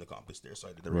mission accomplished there. So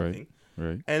I did the right thing.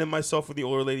 Right. And then myself with the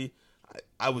older lady,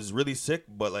 I was really sick,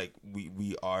 but like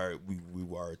we are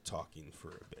talking for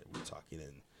a bit. We're talking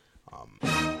and.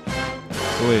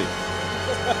 So wait,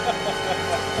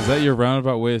 is that your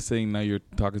roundabout way of saying now you're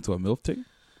talking to a MILF ting?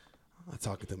 I'm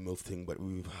talking to MILF ting, but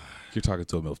You're talking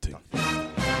to a MILF ting. Show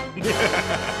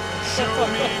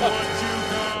me what you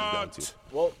got.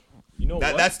 Well, you know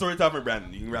what? That's story time for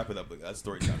Brandon. You can wrap it up. That's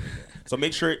story time. Right there. So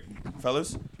make sure,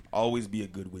 fellas, always be a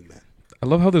good wingman. I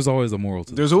love how there's always a moral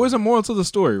to this. There's always a moral to the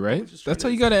story, right? That's how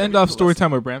you got to end off story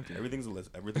time with Brampton. Everything's a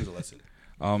lesson.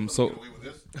 So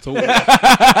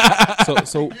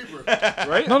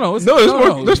Right? No,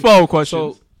 there's follow-up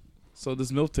questions. So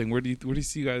this MILF thing, where do you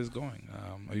see you guys going?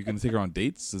 Are you going to take her on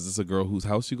dates? Is this a girl whose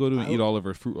house you go to and eat all of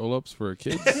her fruit roll-ups for her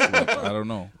kids? Like, I don't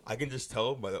know. I can just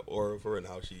tell by the aura of her and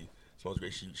how she Smells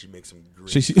great. She makes some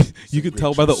great. You could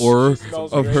tell by the aura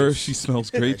of her. She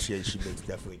smells great. She makes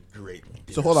definitely great.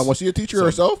 Dinners. So hold on, was she a teacher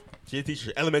herself? She's a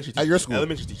teacher, elementary teacher. At your school?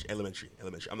 Elementary teacher, elementary.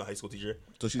 I'm the high school teacher.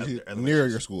 So she's near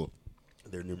your school.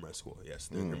 They're near my school. Yes,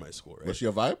 they're near my school. Right? Was she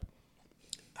a vibe?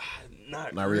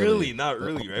 Not really.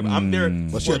 Right? But I'm there.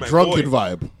 Was she for a my drunken boy.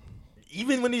 vibe?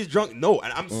 Even when he's drunk, no.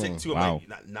 And I'm sick too. I'm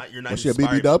like, not you're not. Was she a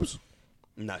inspired. BB Dubs?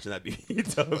 Nah, she's not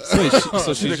BB Dubs.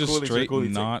 So she's just straight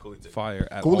not fire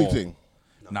at all. Thing.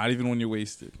 Not even when you're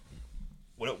wasted.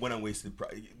 When I'm wasted,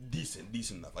 decent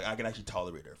enough. Like I can actually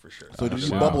tolerate her for sure. So did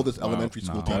you bubble this elementary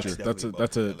school teacher? That's a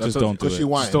just don't do it.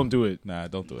 Just don't do it. Nah,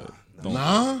 don't do it. Don't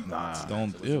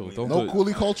do it. No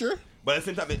coolie culture. But at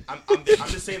the same time, I'm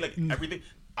just saying like everything.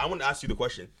 I want to ask you the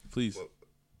question, please. Well,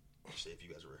 if you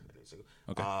guys were single,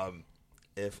 okay.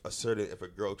 If a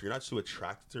girl, you're not too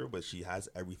attracted to her, but she has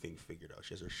everything figured out.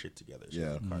 She has her shit together. She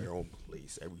has her own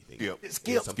place, everything.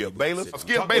 Skip, bailiff.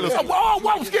 Skip, bailiff.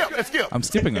 Whoa, skip. I'm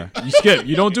skipping her. You skip.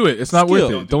 You don't do it. It's not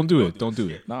worth it. Don't do it. Don't do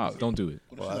it. Nah, don't do it.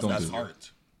 Well, don't that's do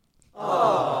art.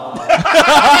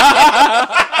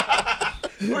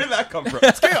 Where did that come from?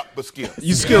 Skip.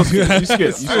 You skip. You skip.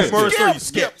 You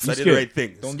skip. I did the right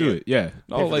thing. Don't do it. Yeah.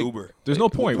 No, like Uber. There's no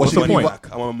point. What's What's the point?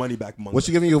 I want my money back. Was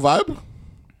she giving you a vibe?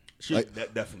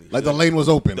 Definitely. Like the lane was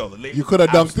open. No, the lane you could have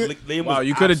dunked it. Wow,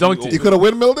 you could have dunked it. You could have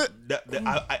windmilled it.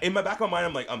 In my back of my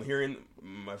mind, I'm hearing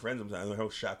my friends. I know how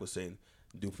Shaq was saying,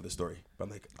 "Do it for the story." But I'm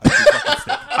like,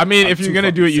 I mean, if you're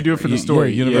gonna do it, you do it for the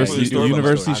story. University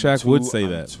Shaq would say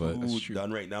that, but but that's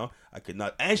done right now. I could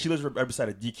not. And she lives right beside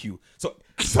a DQ, so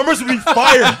Summers would be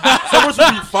fired.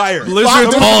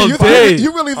 Blizzards all day.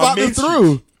 You really thought this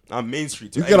through. On Main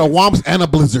Street, you get a Womps and a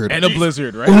Blizzard. And a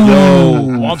Blizzard, right? Yo,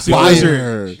 Womps and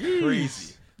Blizzard.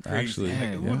 Crazy. Actually,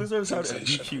 who deserves to have a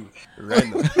DQ?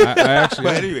 Random. I actually.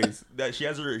 But anyways, that she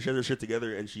has her shit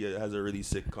together, and she has a really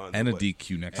sick condo. And a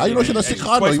DQ next. How you know she has a sick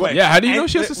condo? Yeah, how do you know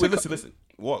she has a sick? Listen.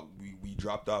 Well, we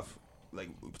dropped off. Like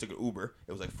we took an Uber.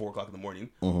 It was like 4:00 in the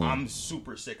morning. I'm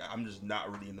super sick. I'm just not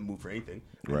really in the mood for anything.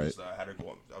 Right. I had her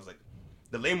go. I was like,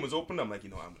 the lane was open. I'm like,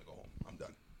 I'm gonna go home. I'm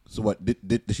done. So what?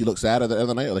 Did she look sad at the end of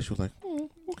the night? Or like she was like,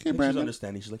 okay, Brandon. She's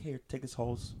understanding. She's like, here, take this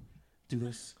hose, do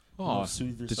this. Oh,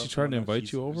 did she try to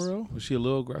invite you over? Though? Was she a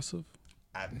little aggressive?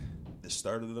 At the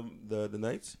start of the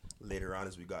nights. Later on,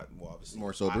 as we got obviously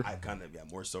more sober, I kind of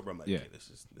more sober. I'm like, yeah, okay,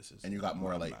 this is. And you got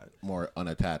more like more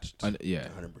unattached. Yeah,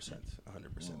 100%.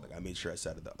 Like I made sure I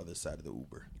sat at the other side of the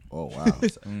Uber. Oh wow!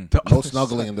 No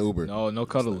snuggling in the Uber. No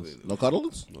cuddles. No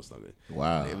cuddles. No snuggling.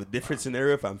 Wow. In a different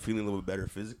scenario, if I'm feeling a little bit better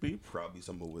physically, probably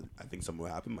I think something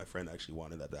would happen. My friend actually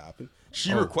wanted that to happen.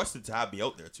 She requested to have me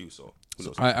out there too. So who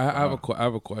knows? I have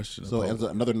a question. So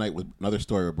another night with another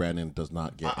story where Brandon does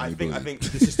not get. I think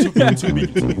this is too big.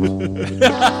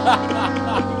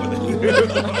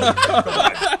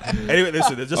 Anyway,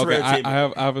 listen. It's just okay. I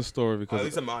have a story because at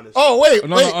least I'm honest. Oh wait,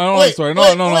 no, I don't have a story. No,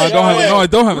 I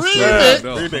don't have a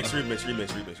story. Remix.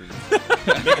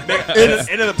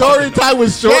 Story time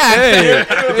was short. Hey, you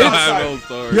have a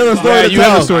story. You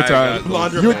have a story time.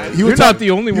 You're not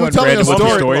the only one. Telling a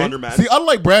story. Laundromat. See,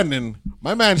 unlike Brandon,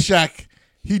 my man Shaq,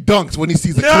 he dunks when he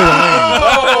sees a clear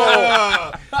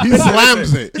lane. He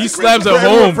slams it. He slams at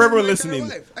home. For everyone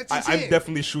listening, I'm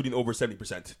definitely shooting over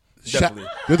 70%.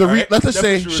 Definitely. Let's just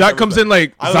say Shaq comes in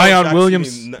like Zion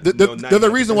Williams. They're the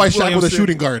reason why Shaq was a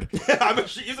shooting guard. He's a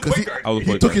point guard.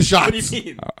 He took his shots. What do you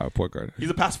mean? Point guard.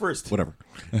 He's a pass first. Whatever.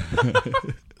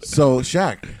 So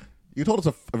Shaq, you told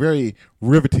us a very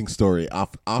riveting story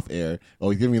off air. Oh,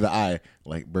 he's giving me the eye,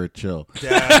 like, Bird, chill.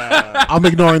 Yeah. I'm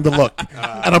ignoring the look,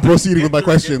 and I'm proceeding with my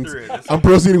questions.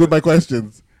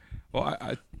 Well,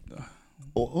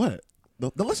 what?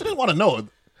 The listeners want to know.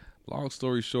 Long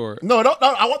story short. No,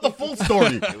 I want the full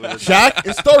story. Shaq,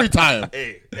 it's story time.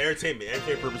 Hey, entertainment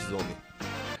purposes only.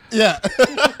 Yeah.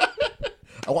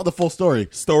 I want the full story.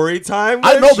 Story time.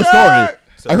 I know the story.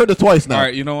 I heard it twice now. All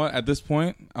right, you know what? At this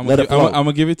point, I'm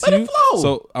gonna give it to you.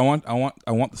 So I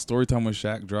want the story time with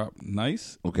Shaq drop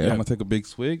nice. Okay. I'm gonna take a big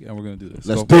swig and we're gonna do this.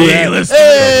 Let's do it.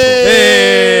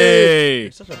 Hey!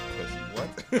 You're such a pussy.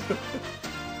 What?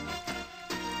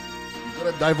 You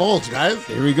gotta divulge, guys.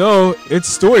 Here we go. It's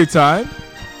story time.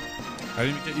 I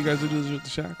didn't even get you guys to do this with the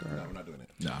Shaq. No, we're not doing it.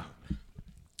 Nah.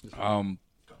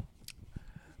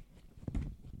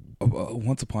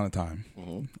 Once upon a time,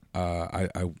 I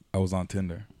was on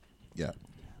Tinder. Yeah.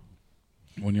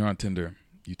 When you're on Tinder,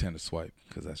 you tend to swipe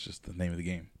because that's just the name of the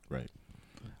game. Right.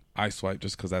 I swipe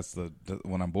just because that's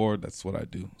when I'm bored. That's what I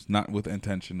do. It's not with the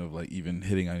intention of like even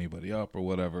hitting anybody up or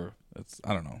whatever.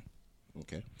 I don't know.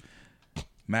 Okay.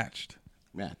 Matched.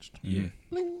 Yeah.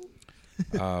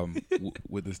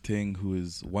 With this ting who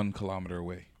is 1 kilometer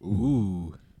away.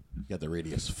 Ooh. You got the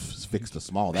radius fixed to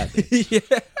small that day.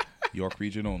 Yeah. York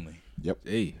region only. Yep.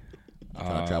 Hey. I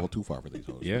cannot travel too far for these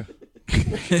hoes. Yeah.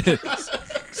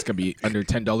 It's gonna be under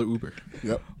 $10 Uber.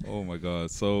 Yep. Oh my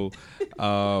god. So,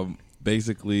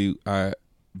 basically,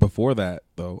 before that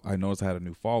though, I noticed I had a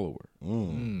new follower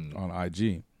on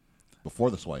IG.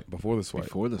 Before the swipe. Before the swipe.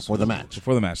 Before the match.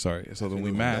 Before the match. Sorry. So then we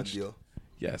That matched. deal.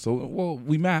 Yeah. So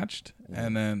we matched,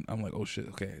 and then I'm like, oh shit.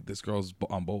 Okay, this girl's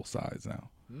on both sides now.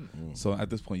 So at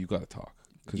this point, you gotta talk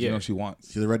because you Yeah. know she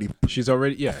wants. She's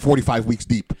already yeah 45 weeks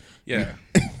deep. Yeah.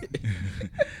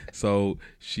 So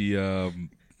she,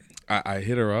 I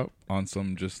hit her up on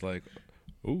some just like,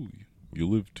 oh, you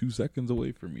live 2 seconds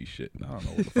away from me shit. I don't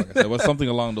know what the fuck I said, but something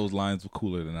along those lines,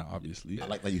 cooler than that, obviously. I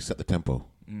like that you set the tempo.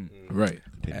 Right.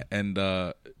 And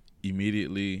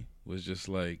immediately was just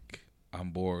like, I'm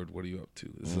bored. What are you up to?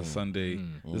 This is a Sunday.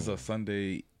 This is a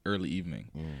Sunday early evening.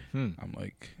 I'm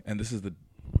like, and this is the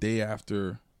day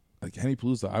after like Henny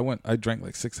Palooza. I drank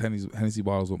like 6 Hennessy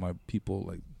bottles with my people,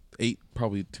 like 8,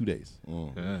 probably 2 days.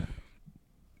 Yeah.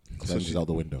 Cleanses out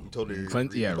the window.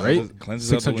 Yeah, right.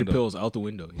 Cleanses out the 600 window. pills out the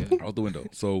window. Yeah. Out the window.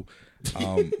 So,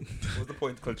 What's the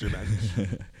point to cleanse your man?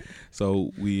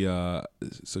 so we,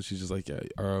 so she's just like, yeah,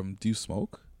 do you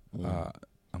smoke?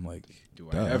 I'm like, do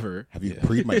I ever? Have you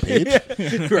pre'd my page?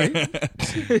 Right.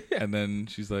 And then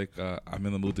she's like, I'm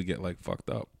in the mood to get like fucked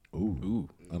up. Ooh.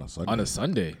 On a Sunday. On a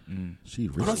Sunday. She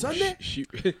On a Sunday? She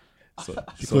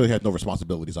She clearly had no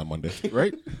responsibilities on Monday.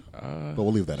 right? But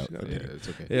we'll leave that out. Yeah, it's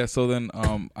okay. Yeah, so then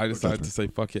I decided to say,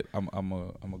 fuck it. I'm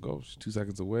a go. She's 2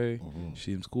 seconds away.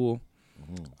 She in school.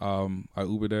 I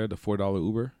Uber there, the $4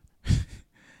 Uber.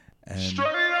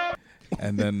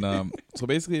 And then so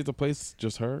basically it's a place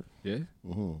just her. Yeah.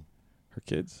 Her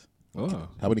kids. Oh.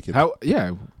 How many kids? How?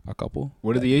 Yeah. A couple.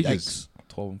 What are the ages?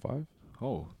 12 and 5.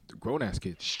 Oh, grown ass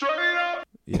kids.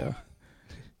 Yeah.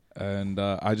 And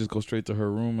I just go straight to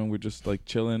her room and we're just like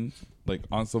chilling, like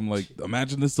on some like.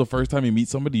 Imagine this is the first time you meet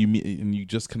somebody you meet and you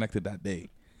just connected that day.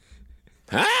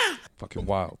 Huh? Fucking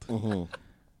wild.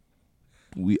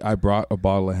 I brought a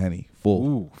bottle of Henny,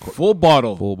 full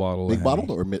bottle, Big of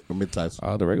bottle Henny. or mid size?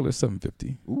 The regular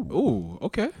 $7.50. Ooh,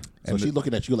 okay. So she's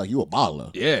looking at you like you a baller.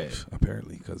 Yeah,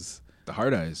 apparently, because the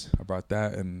hard eyes. I brought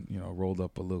that and rolled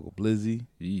up a little blizzy.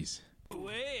 Jeez.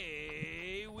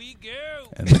 Away we go.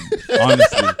 And then,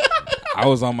 honestly, I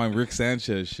was on my Rick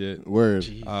Sanchez shit. Word.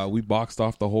 We boxed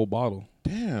off the whole bottle.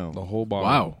 Damn. The whole bottle.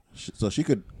 Wow. So she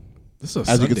could, This is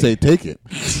as you could say, Sunday. take it.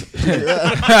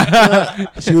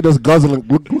 She would just guzzle and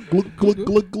glug, glug, glug, glug,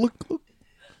 glug, glug, glug.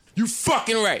 You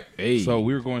fucking right. Hey. So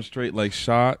we were going straight like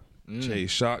shot,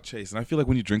 chase. And I feel like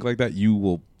when you drink like that, you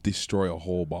will destroy a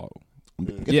whole bottle.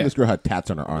 Yeah. This girl had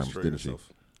tats on her arms, didn't she?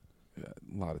 Yeah,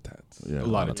 a lot of tats. Yeah, a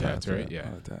lot of tats, right? Yeah. A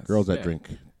lot of tats. Girls that drink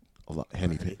a lot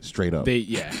Henny straight up They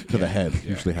to the head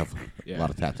usually have Yeah. a lot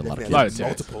of tats, a lot of A lot kids. of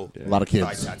tats. Multiple. A lot of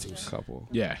kids. tattoos. Couple.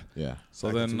 Yeah. Yeah. So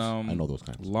then, I know those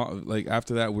kinds. like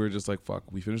after that, we were just like, "Fuck."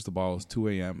 We finished the ball. It's 2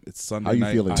 a.m. It's Sunday How you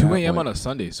night. feeling? 2 at a.m. that on point? a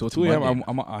Sunday, so it's 2 a.m.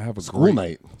 Monday. I have a School great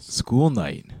night. School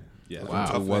night. Yeah,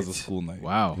 Wow. it was a school night.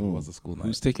 Wow. It was a school night.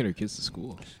 Who's taking her kids to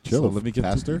school? Chill. So let me get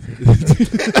Pastor. He's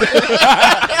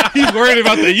worried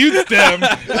about the youth stem.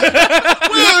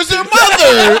 Where's your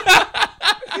mother?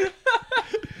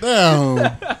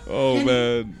 Damn. Oh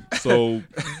man. So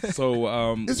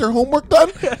Is her homework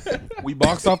done? we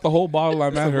boxed off the whole bottle.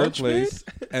 I'm at her place,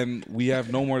 and we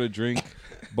have no more to drink,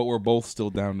 but we're both still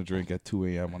down to drink at 2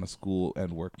 a.m. on a school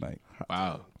and work night.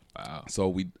 Wow. Wow.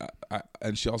 So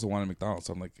and she also wanted McDonald's.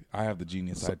 So I'm like, I have the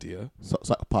genius idea. So,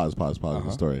 pause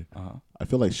the story. I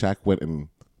feel like Shaq went and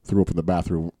threw up in the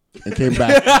bathroom and came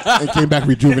back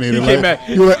rejuvenated. He came back.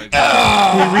 You were like,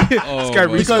 This guy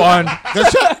respawned.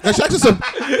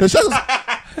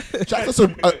 Shaq's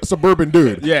a suburban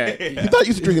dude. Yeah. He thought he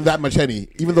used to drinking that much Henny,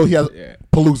 even though he has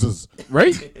Paloozas.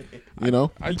 Right? You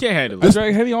know? You can't handle I it.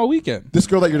 drank Henny all weekend. This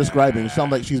girl that you're describing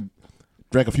sounds like she's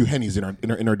drank a few Hennies in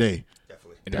her day.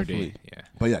 In her day. Yeah.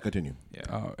 But yeah, continue.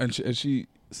 And she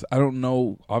I don't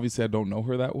know. Obviously, I don't know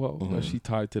her that well, but she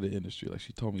tied to the industry. Like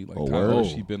she told me, like times where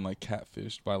she been like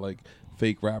catfished by like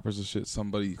fake rappers and shit.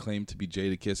 Somebody claimed to be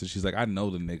Jadakiss, and she's like, I know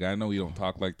the nigga. I know he don't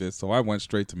talk like this. So I went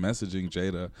straight to messaging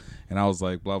Jada, and I was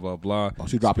like, blah blah blah. Oh,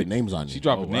 she dropping names on you. She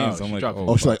dropping names. Wow. I'm She like, dropped- oh,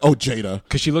 Oh, she's like, oh, Jada.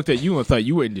 Because she looked at you and thought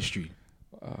you were industry.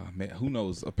 man, who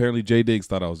knows? Apparently, J Diggs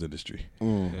thought I was industry.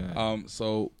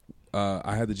 So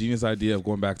I had the genius idea of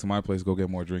going back to my place, go get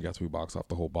more drink after we boxed off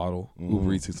the whole bottle.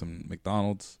 Uber Eats and some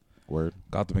McDonald's. Word.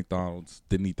 Got the McDonald's,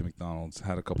 didn't eat the McDonald's,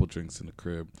 had a couple drinks in the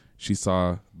crib. She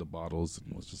saw the bottles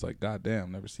and was just like, God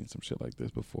damn, never seen some shit like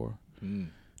this before.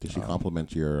 Did she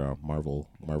compliment your Marvel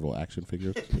action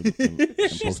figures?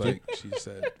 She's like, she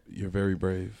said, you're very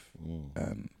brave.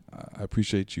 And I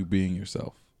appreciate you being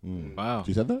yourself. Wow.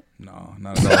 She said that? No,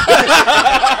 not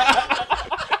at all.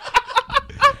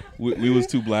 we was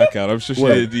too blackout. I'm sure she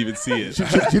didn't even see it. She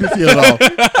didn't see it at all.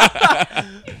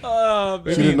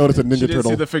 She didn't notice a Ninja She didn't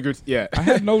Turtle. see the figure. Yeah. I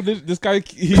had no. This guy,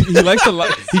 he likes to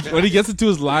lie. When he gets into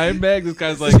his lion bag, this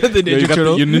guy's like, The Ninja "You got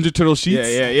Turtle? your Ninja Turtle sheets."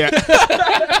 Yeah. You had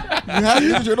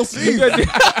Ninja Turtle seeds.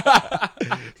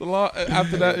 It's a lot.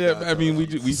 After that, yeah. I mean,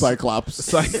 we Cyclops.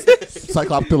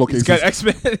 Cyclops pillowcases. Got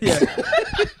X-Men. Yeah.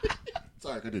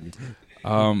 Sorry, continue.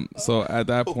 So at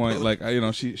that point, like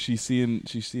she's seeing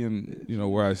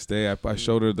where I stay. I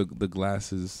showed her the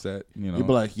glasses set. You'd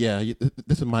be like, yeah,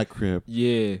 this is my crib.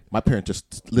 Yeah. My parents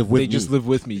just live with me. They just live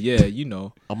with me. Yeah, you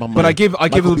know. I'm on But my I give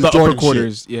Michael them B. the Jordan upper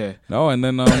quarters. shit. Yeah. No, and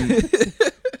then where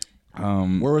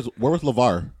was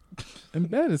LeVar? in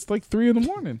bed. It's like 3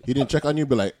 a.m. He didn't check on you.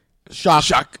 Be like,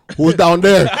 Shock. Who's down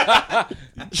there?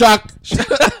 Shock.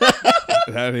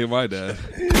 That ain't my dad.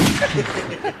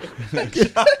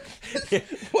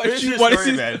 Why does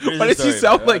he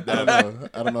sound like that?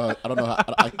 I don't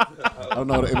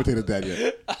know how to imitate his dad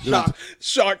yet.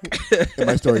 Shock. In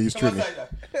my story, he's Trini.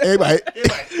 Hey, mate.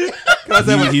 He's not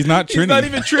Trini. He's not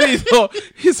even Trini though.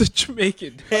 He's a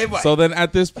Jamaican. So then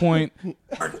at this point,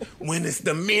 when it's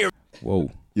the mirror.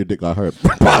 Whoa. Your dick got hurt.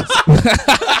 My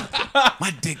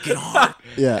dick get hard.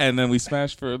 Yeah. And then we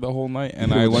smashed for the whole night, and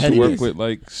With I the went to Henny work days. with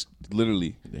like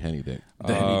literally The Henny dick.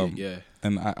 The Henny dick, yeah.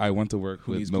 And I went to work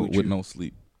with needs no Gucci?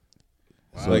 sleep.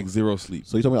 So, Like zero sleep.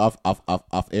 So you told me off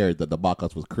air that the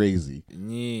Bacchus was crazy.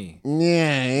 Yeah.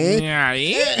 Yeah.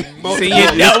 So you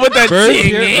dealt with that Bird's thing,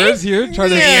 here trying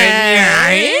to.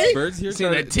 Yeah. Bird's here See,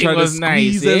 trying the to, ting trying to was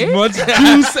nice, squeeze eh? as much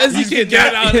juice as he can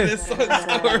get out of this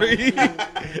story.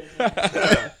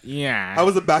 Yeah. How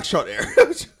was the back shot air?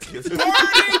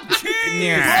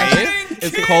 Yeah.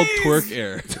 It's called twerk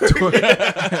air.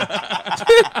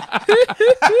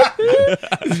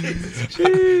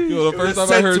 Yo, the first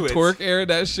time I heard to it. twerk air,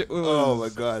 that shit was. Oh my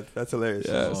god, that's hilarious.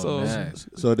 Yeah, So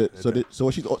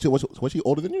was she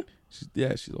older than you?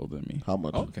 She's older than me. How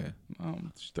much? Okay.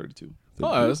 She's 32.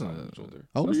 Oh, that's not older.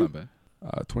 How old That's are not you?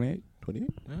 bad. 28. 28?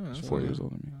 Yeah, that's She's 4 not years bad.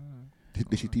 older than me.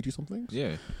 Did she teach you some things?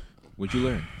 Yeah. What'd you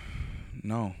learn?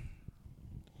 No,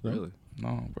 Really?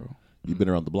 no, bro. You've been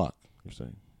around the block. You're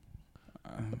saying.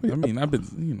 I mean, I've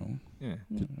been, Yeah.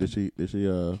 Did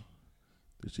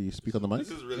she speak on the mic? This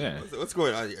is really Yeah. what's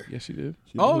going on here? Yeah, she did.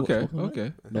 She Oh, spoke okay. on the mic?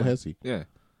 Okay. No hezzy. Yeah.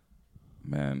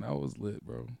 Man, I was lit,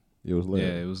 bro. It was lit.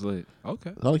 Yeah, it was lit. Okay.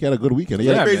 Sounded like you had a good weekend.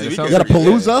 Yeah, crazy man, it weekend. sounds You got a like-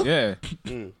 palooza?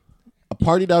 Yeah. A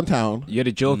party downtown. You had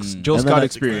a Joe and Scott then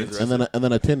experience. and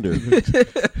then a Tinder.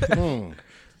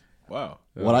 Wow.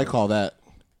 What I call that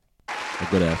a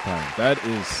good ass time. That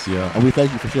is. Yeah. And we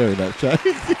thank you for sharing that, Chad.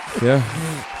 Yeah.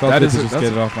 Felt That good is to a- just that's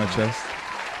get a- it off my chest.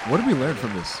 What did we learn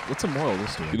from this? What's the moral of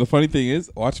this story? The funny thing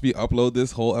is, watch me upload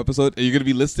this whole episode, and you're gonna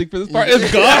be listening for this part.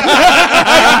 It's gone.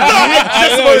 I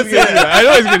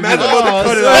know he's gonna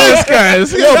do This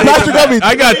guys. Yo, Pastor Gummy.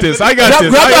 I got this. I got Grab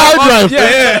this. the hard drive.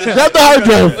 Yeah. Grab the hard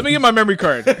drive. Let me get my memory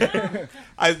card.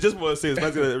 I just want to say this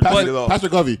man's gonna repeat it all. Pastor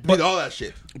Govey. Repeat all that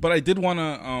shit. But I did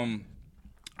wanna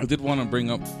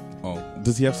bring up. Oh,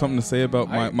 does he have something to say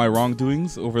about my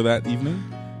wrongdoings over that evening?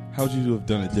 How would you have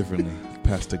done it differently,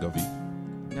 Pastor Govey?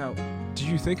 Now, do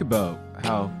you think about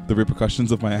how? The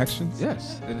repercussions of my actions?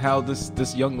 Yes, and how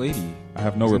this young lady I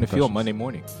have no is gonna feel repercussions. Monday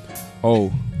morning,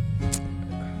 Oh,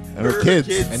 And her kids.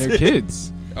 and her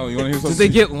kids. oh, you want to hear something? Did they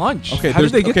get lunch? Okay, how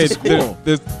did they get okay, to school?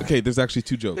 There's actually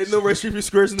two jokes. They know Rice Krispie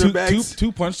squares in their bags.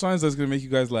 Two punchlines that's gonna make you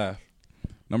guys laugh.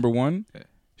 Number one,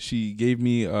 she gave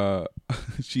me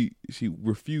she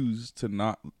refused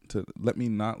to let me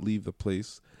not leave the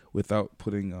place without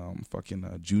putting fucking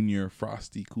Junior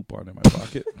Frosty coupon in my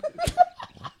pocket.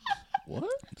 What?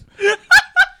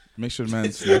 Make sure the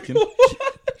man's snacking.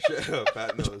 Shut up,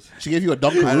 Pat knows. She gave you a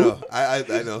Dunkaroo? I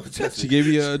know. I know. She gave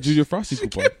me a Junior Frosty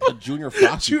coupon. A Junior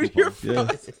Frosty Junior coupon.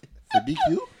 Frosty. For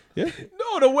DQ? Yeah.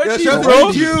 No, the Wendy's, shout out to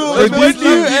bro. DQ. The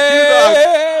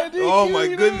Wendy's. Oh my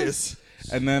goodness.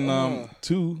 And then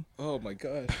two, Oh my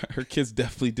god. her kids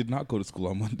definitely did not go to school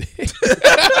on Monday.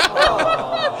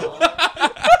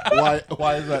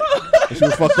 Why is that? She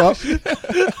was fucked up?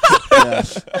 Yeah.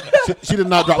 She did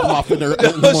not drop them off in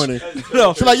the morning.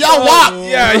 No. She's like, y'all walk.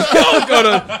 Yeah, y'all go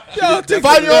to.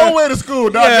 Find your own way to school,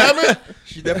 dog damn it.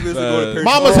 She definitely doesn't go to parent.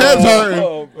 Mama's head's hurting.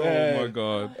 Oh Oh man. my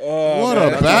god. What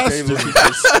a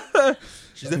bastard.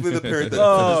 She's definitely the parent that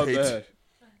Oh hates. man.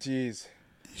 Jeez.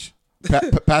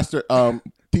 Pastor,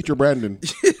 teacher Brandon,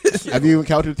 have you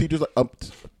encountered teachers,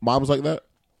 moms like that?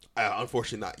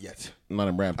 Unfortunately, not yet. Not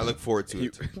in I Brampton. look forward to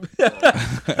it.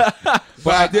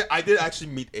 But I did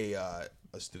actually meet a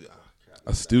student. Oh, crap.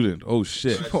 A student. Oh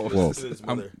shit. Whoa.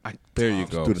 There you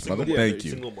go. Student's mother? Thank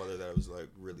you. Single mother that was like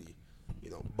really,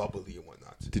 bubbly and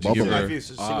whatnot. Did you give her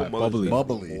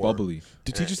bubbly?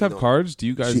 Do teachers have cards? Do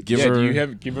you guys give yeah, her? do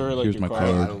you give her like Here's your my card?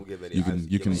 card. I don't give any.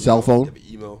 You can cell phone.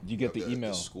 You get the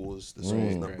email. The school's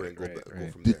number and go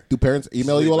from Do, there. do parents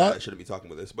email you a I lot? shouldn't be talking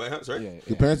about this, but sorry.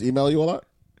 Do parents email you a lot?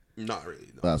 Not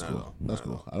really. No, That's not cool. at all. That's Not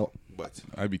cool. at I don't. But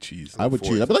I'd be cheese. I would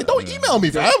cheat. I'd be like, don't email me,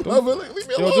 fam. Leave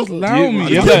me alone. Just allow me.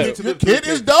 Your kid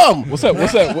is dumb. What's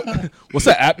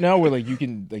that app now where like you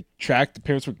can like track the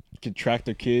parents can track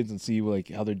their kids and see like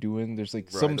how they're doing? There's like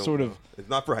some sort of. It's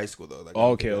not for high school though. Like,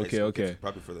 okay. It's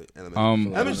probably for the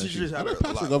elementary. Elementary teachers have a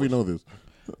Pastor lot. Govey know this.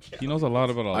 He knows a lot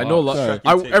about a lot. I know a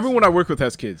lot. Everyone I work with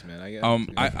has kids, man.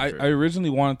 I originally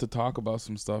wanted to talk about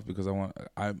some stuff because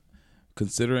I'm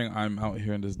considering I'm out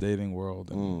here in this dating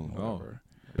world and whatever.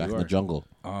 Back in the jungle.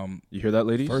 You hear that,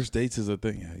 ladies? First dates is a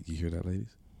thing. Yeah, you hear that,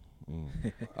 ladies?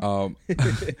 I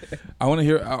want to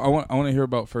hear. I want to hear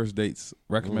about first dates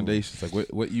recommendations. Like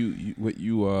what you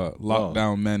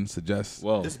lockdown men suggest.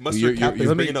 Well, This mustard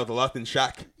captain's bringing out the locked in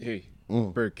shack. Hey,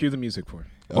 Bert, cue the music for me.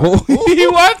 Oh, he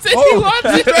wants it. He wants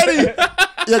it. He's ready.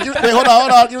 Yeah, wait, hold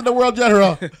on. Give him the world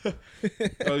general.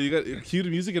 Oh, you got cue the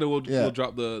music and we'll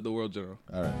drop the world general.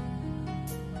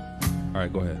 All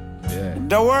right, go ahead. Yeah.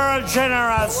 The world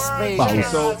general speaking.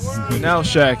 So now,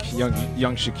 Shaq,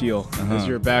 young Shaquille, as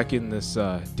you're back in this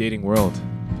dating world,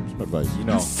 some advice.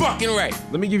 You fucking right.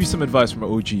 Let me give you some advice from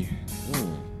an OG.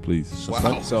 Please.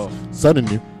 Wow. So, son in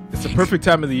you. It's the perfect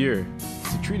time of the year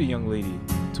to treat a young lady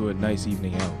to a nice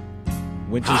evening out.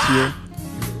 Winter's here.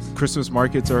 Christmas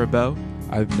markets are about.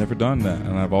 I've never done that,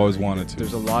 and I've always wanted to.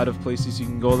 There's a lot of places you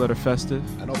can go that are festive.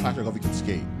 I know Patrick Hovey can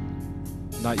skate.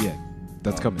 Not yet.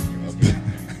 That's coming.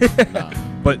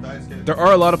 But there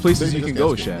are a lot of places you can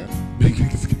go, Shaq.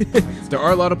 There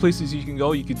are a lot of places you can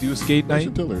go. You could do a skate night.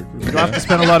 You don't have to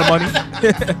spend a lot of money.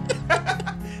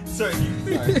 Sorry.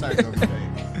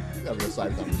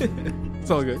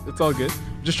 It's all good. It's all good.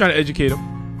 I'm just trying to educate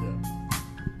them.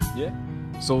 Yeah.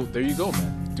 So there you go,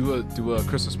 man. Do a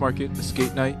Christmas market, a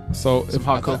skate night. So some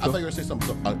hot I cocoa. thought you were going to say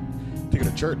something. Take her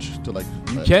to church to like.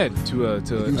 You can to a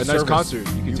nice service. concert. You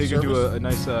can You take her to service. a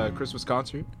nice Christmas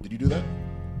concert. Did you do that?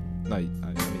 No, I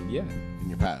mean, yeah. In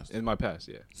your past? In my past,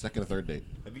 yeah. Second or third date?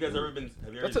 Have you guys ever been?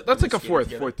 That's like a fourth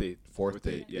date. Fourth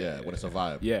date. Yeah, when it's a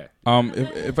vibe. Yeah.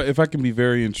 If I can be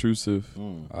very intrusive,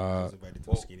 I was invited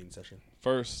to a skating session.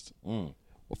 First,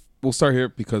 we'll start here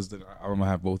because then I'm gonna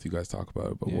have both you guys talk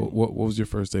about it. But what was your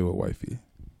first day with wifey?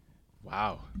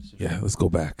 Wow. Yeah, let's go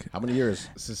back. How many years?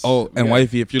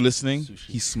 Wifey, if you're listening,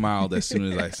 he smiled as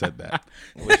soon as I said that.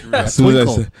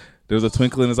 There was a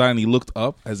twinkle in his eye, and he looked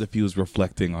up as if he was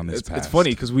reflecting on his past. It's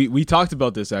funny because we talked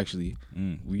about this actually.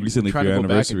 We recently tried for your to go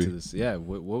back anniversary. into this. Yeah.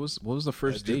 What was the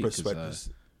first date? 'Cause,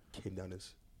 Came down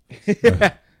as.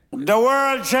 The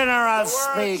world general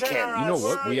speaking. You know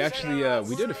what? We actually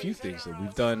we did a few things. So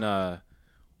we've done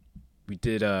we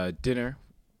did dinner,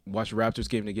 watched a Raptors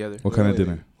game together. What kind of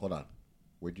dinner? Hold on.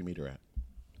 Where'd you meet her at?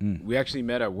 We actually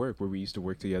met at work where we used to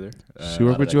work together. She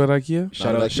worked with you at IKEA?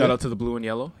 Shout out to the Blue and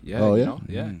Yellow. Yeah. Oh, you yeah? know,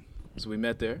 yeah. So we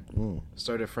met there,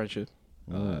 started a friendship,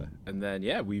 and then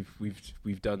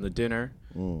we've done the dinner,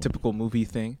 typical movie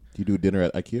thing. Do you do dinner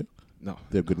at IKEA? No,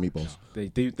 they have good meatballs. They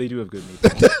do have good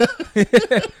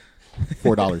meatballs.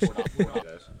 $4.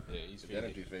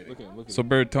 So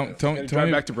Bird, tell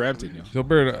me back to Brampton. Yo. So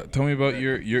Bird, tell me about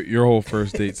your whole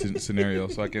first date scenario,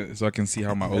 so I can see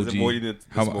how my OG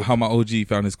how my OG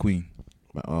found his queen.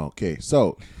 Okay,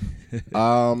 so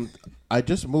I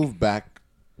just moved back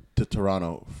to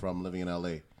Toronto from living in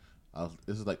LA.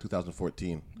 This is like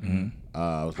 2014.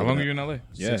 How long are you in LA?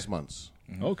 6 months.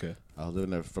 Okay. I was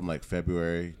living there from like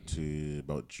February to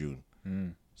about June.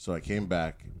 So I came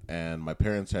back, and my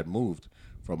parents had moved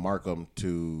from Markham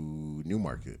to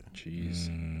Newmarket. Jeez.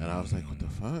 And I was like, what the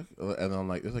fuck? And I'm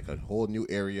like, there's like a whole new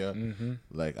area.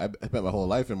 Like I spent my whole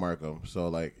life in Markham. So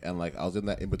like, and like I was in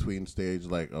that in-between stage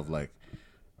like of like,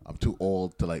 I'm too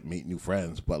old to like meet new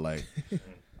friends, but like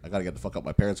I gotta get the fuck out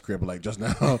my parents' crib like just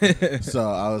now. So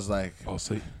I was like, oh,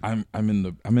 so I'm in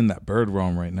that bird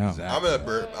realm right now. I'm in that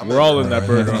bird. We're all in that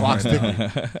bird realm. Clock's right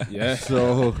ticking. Yeah.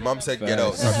 So Mom said get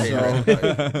out. I was like,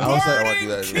 I want to do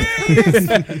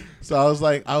that anymore. So I was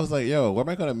like, yo, where am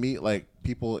I gonna meet like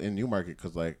people in Newmarket?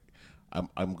 Because like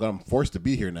I'm forced to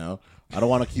be here now. I don't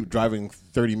want to keep driving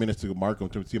 30 minutes to Markham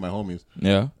to see my homies.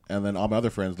 Yeah. And then all my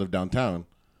other friends live downtown.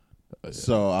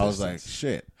 So I was like,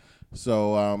 shit.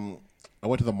 So I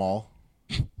went to the mall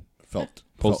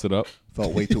Post it up.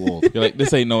 Felt way too old. You're like,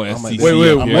 this ain't no I'm like, STC.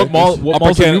 Wait, what mall's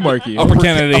the Newmarket? Upper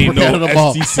Canada ain't no Canada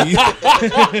Mall. STC.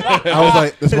 I was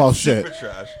like, this mall's shit. Super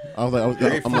trash. I was like,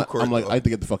 Very food court, I'm like, though. I have to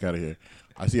get the fuck out of here.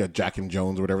 I see a Jack and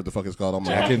Jones or whatever the fuck it's called. I'm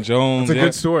Jack like, and Jones. It's a yeah.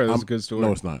 good store. That's a good store.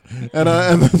 no, it's not.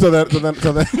 And so then You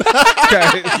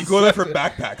go there for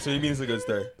backpacks, so you mean it's a good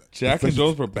store. Jack and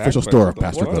Jones for back. official store of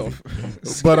Pastor What the Buffy.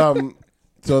 But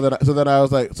so then I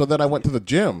was like, so then I went to the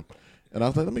gym, and I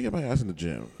was like, let me get my ass in the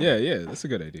gym. Yeah, that's a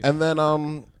good idea. And then I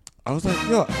was like,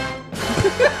 yo,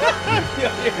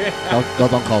 that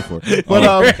was uncalled for.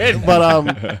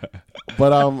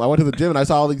 But I went to the gym and I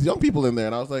saw all these young people in there,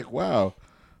 and I was like, wow,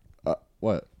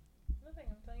 what?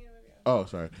 Oh,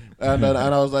 sorry. And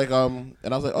I was like, oh,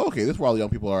 okay, this is where all the young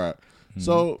people are at.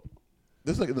 So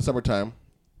this is like in the summertime,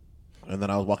 and then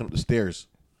I was walking up the stairs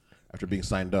after being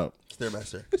signed up.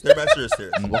 Stairmaster or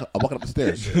stairs? I'm walking up the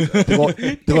stairs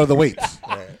to go to the weights.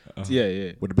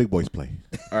 Yeah. Where the big boys play.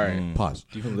 All right. Pause.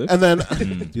 Do you even lift? And then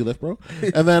do you lift, bro?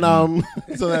 And then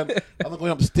so then I'm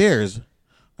going up the stairs.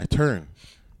 I turn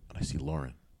and I see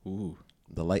Lauren. Ooh.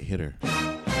 The light hitter.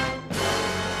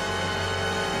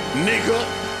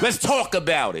 Nigga, let's talk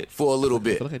about it for a little I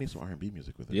bit. feel like I need some R&B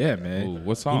music with it. Yeah, man. Ooh,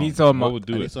 what song? You need some. What would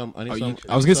do I it? need some.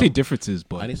 I was gonna say differences,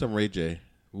 but I need some Ray J.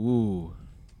 ooh.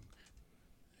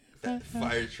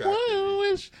 Fire track.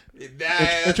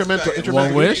 Instrumental.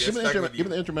 One Wish? Even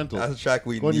the instrumental. That's a track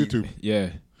we Go on need. YouTube. Yeah.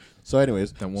 So,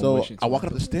 anyways, That One so Wish I walk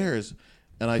up the stairs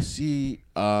and I see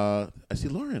Lauren,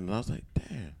 and I was like,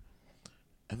 damn.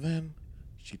 And then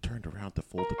she turned around to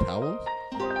fold the towels,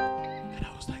 and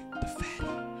I was like, the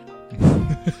fatty.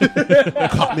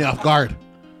 Caught me off guard.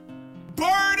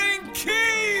 Burning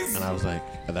keys. And I was like,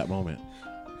 at that moment.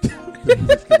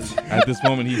 At this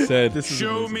moment, he said,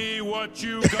 Show me what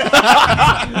you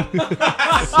got.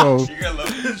 So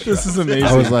This is amazing.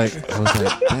 I was like,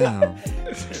 damn.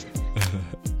 It's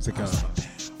like,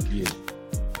 yeah.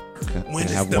 Can I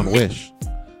have one wish?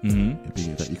 mm-hmm. It'd be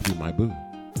that you could be my boo.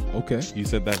 Okay. You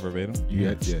said that verbatim?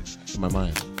 Yeah. In my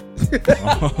mind. It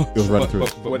was running through.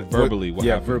 But verbally, what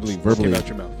Yeah, happened? verbally. Verbally. Came out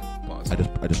your mouth. Pause.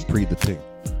 I just preed the thing.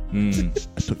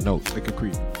 I took notes. Like a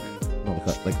creep. No,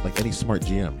 like any smart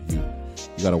GM, you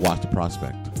got to watch the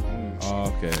prospect.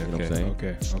 Oh, okay, You know what I'm saying?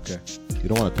 Okay. You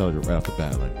don't want to tell her right off the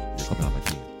bat, like, you're coming on my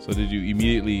team. So did you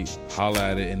immediately holler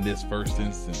at it in this first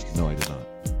instance? No, I did not.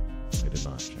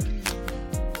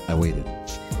 I waited.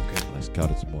 Okay. And I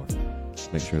scouted some more.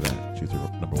 Make sure that she's the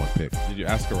number one pick. Did you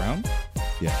ask around?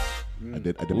 Yeah. I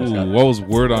did my Ooh, scouting. what was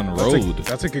word on road?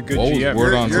 That's like a good What was GM.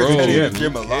 word on You're road? getting in the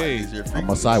gym a lot. Okay. You're I'm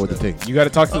gonna side with the thing. You got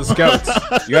to talk to the scouts.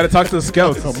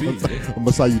 I'm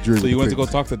gonna side you, Drew. So you went to go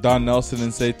talk to Don Nelson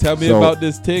and say, "Tell me So- about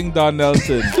this thing, Don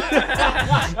Nelson."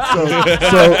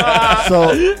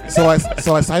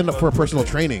 So I signed up for a personal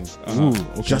training. Ooh,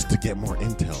 just to get more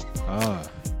intel. Ah.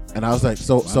 And I was like,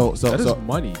 That is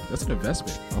money. That's an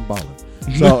investment. I'm balling.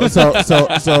 So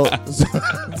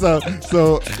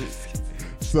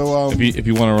if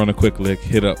you want to run a quick lick,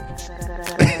 hit up.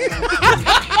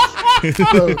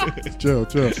 chill.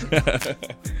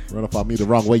 Run up on me the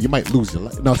wrong way, you might lose your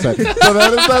life. No, sorry. So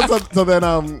then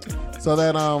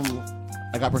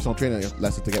I got personal training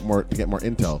lessons to get more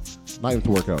intel, not even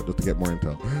to work out, just to get more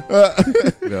intel.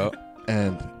 Yeah.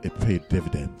 And it paid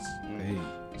dividends. Hey.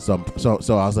 So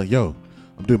I was like, yo,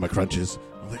 I'm doing my crunches.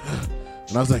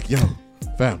 And I was like, yo,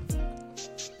 fam,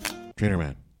 trainer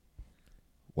man,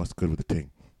 what's good with the ting?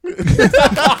 And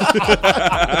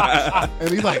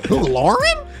he's like, who,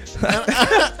 Lauren?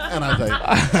 And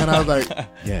I was like,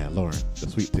 yeah, Lauren, the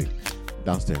sweet ting,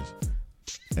 downstairs.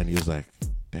 And he was like,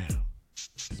 damn,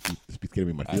 this beat's getting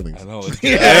me my feelings. I know.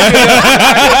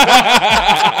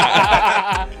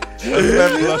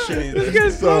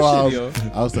 So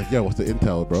I was like, yo, what's the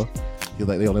intel, bro? He's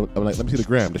like, I'm like, let me see the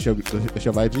gram. Does she have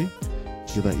IG?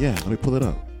 He's like, yeah, let me pull it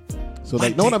up. So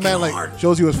like, know when a man like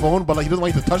shows you his phone, but like he doesn't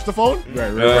want you to touch the phone?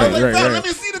 Right. Let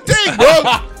me see the thing, bro.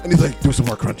 And he's like, do some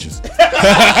more crunches. He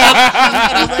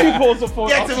pulls the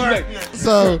phone off.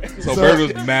 So Bird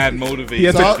was mad motivated. He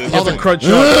has a crunch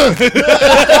on.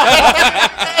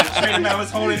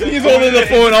 He's holding the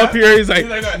phone up here. He's like,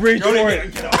 reach for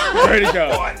it. Ready to go.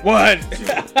 One.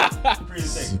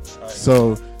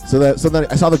 So then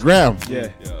I saw the gram. Yeah.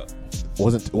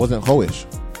 Wasn't hoish.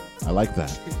 I like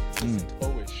that.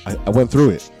 I went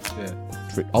through it. Yeah.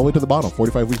 All the way to the bottom.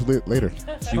 45 weeks later.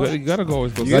 You gotta go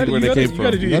always go You where they came from. You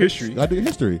gotta do your history. You gotta do your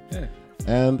history. Yeah.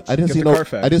 And I didn't Get see the no.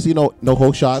 Carfax. I didn't see no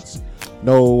hoe shots.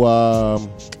 No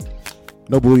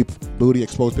booty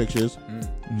exposed pictures.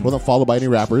 She wasn't followed by any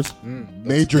rappers.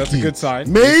 Major That's key. a good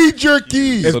sign. Major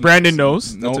key. If Brandon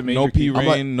knows, No, that's a major no P key.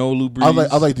 Rain, no Lou Breeze. I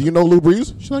was like, do you know Lou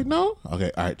Breeze? She's like, no.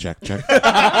 Okay, all right, check.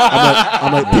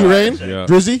 I'm like, P Rain, Yeah.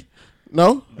 Drizzy,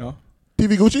 no.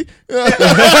 TV Gucci.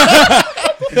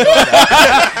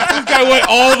 This guy went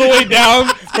all the way down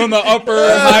from the upper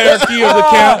hierarchy of the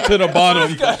camp to the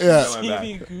bottom.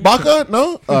 Yeah. Baka,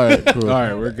 no. All right, cool. All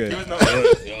right, we're good.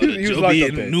 He was locked up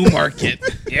in Newmarket.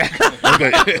 Yeah.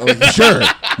 Okay.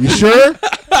 You sure?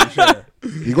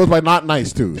 He goes by Not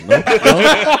Nice too. No?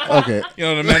 Okay. You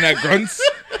know the man that grunts.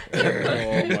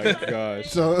 Oh my gosh.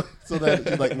 So then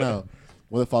she's like, no.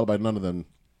 Wasn't followed by none of them.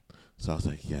 So I was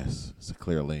like, yes, it's a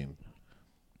clear lane.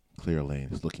 Clear lane.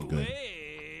 It's looking good.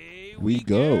 We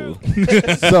go.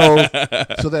 so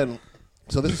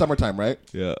this is summertime, right?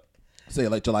 Yeah. Say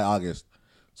like July, August.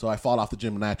 So I fall off the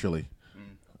gym naturally.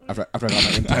 After I got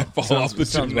my intime. Fall off the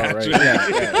gym naturally.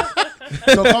 Yeah.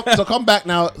 So come back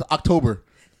now, October.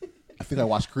 I think I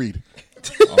watched Creed.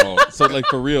 Oh, so like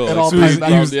for real. And Like, all so times he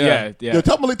now. was- yeah. Yo,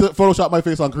 tell Malik to Photoshop my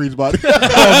face on Creed's body.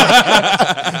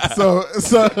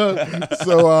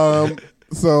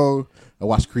 so I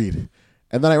watched Creed,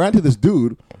 and then I ran into this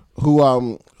dude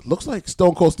who looks like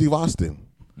Stone Cold Steve Austin.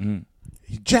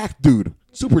 He jacked dude,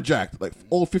 super jacked, like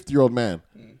old 50-year-old man.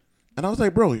 And I was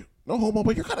like, bro, no homo,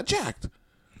 but you're kind of jacked.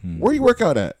 Where you work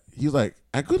out at? He's like,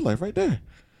 at Good Life, right there.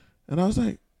 And I was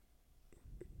like,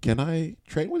 can I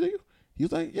train with you? He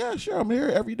was like, yeah, sure. I'm here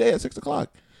every day at 6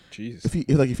 o'clock. Jeez.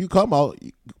 If you come, I'll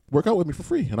work out with me for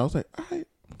free. And I was like, all right,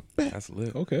 bet. That's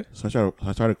lit. Okay. So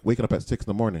I started waking up at 6 in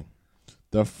the morning.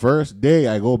 The first day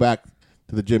I go back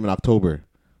to the gym in October,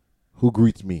 who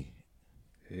greets me?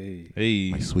 Hey.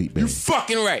 My sweet babe. You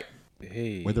fucking right.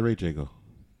 Hey. Where'd the Ray J go?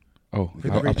 Oh,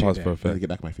 Where'd the I Ray J paused go? for a I gotta fact. get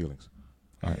back my feelings.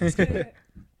 All right, let's get back.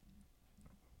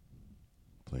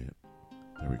 Play it.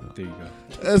 There we go. There you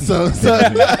go. And so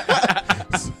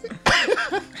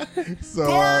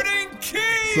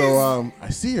I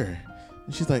see her,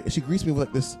 and she's like, she greets me with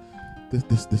like this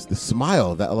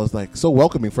smile that was like so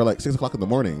welcoming for like 6 o'clock in the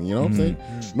morning. You know what I'm saying?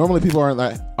 Normally people aren't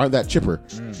that chipper,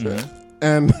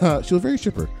 and she was very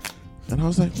chipper, and I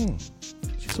was like, she's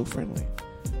so friendly,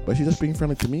 but she's just being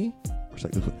friendly to me. Or she's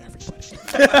like this with everybody.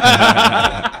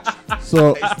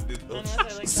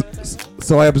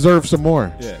 So I observed some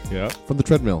more. Yeah. From the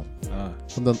treadmill,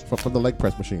 from the leg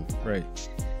press machine. Right.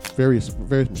 Various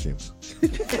machines.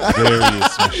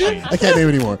 Various machines. I can't name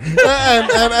anymore. And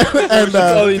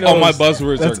all my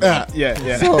buzzwords are gone. Yeah.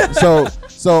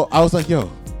 So I was like, yo,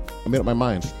 I made up my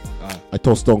mind. I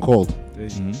told Stone Cold,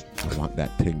 I want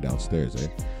that thing downstairs, eh?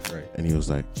 Right. And he was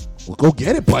like, well, go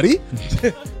get it, buddy.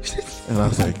 And I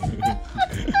was like,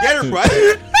 Get it,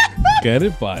 right? Get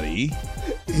it, buddy.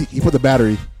 he put the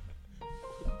battery.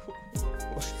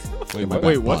 Wait,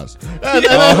 Wait, what? Pause.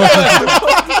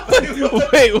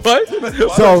 Wait, what?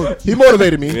 So he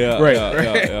motivated me. Yeah. Right.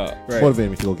 Yeah. Right.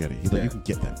 Motivated me to go get it. He's like, you can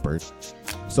get that, bird.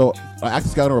 So I asked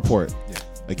this guy on a report.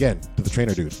 Again, to the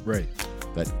trainer dude. Right.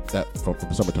 That from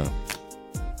the summertime.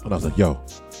 And I was like, yo,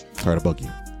 sorry to bug you,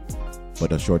 but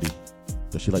does she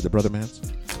like the brother mans?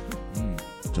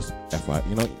 Just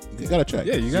FYI, you gotta check.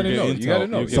 Yeah, you gotta know. You gotta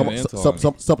know.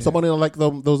 Someone like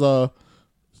those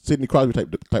Sidney Crosby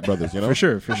type brothers,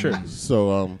 For sure.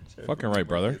 So Fucking right,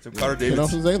 brother. Carter you know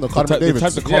what Davis. I'm saying? The Connor The type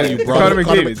McDavid. to call you brother. Connor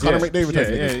McDavid. Connor McDavid type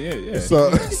nigga. Yeah. So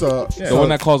The one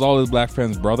that calls all his black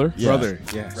friends brother. yeah. Brother.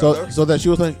 Yeah. So that she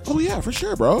was like, oh yeah, for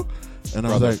sure, bro. And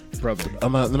I was like, Brother.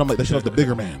 then I'm like, she loves the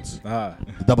bigger mans, Ah.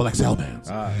 the double XL mans.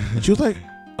 Ah. And she was like,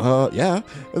 yeah.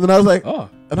 And then I was like, Oh.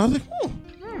 and I was like,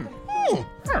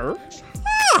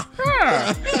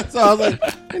 So I was like,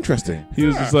 interesting. He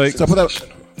was just like, So I put that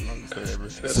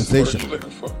sensation.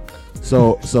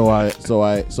 So I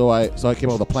came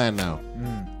up with a plan now.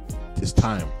 It's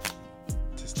time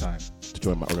It's time. to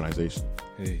join my organization.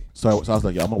 Hey. So I was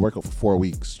like, yo, I'm gonna work out for 4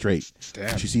 weeks straight. Damn.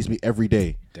 And she sees me every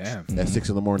day Damn. at 6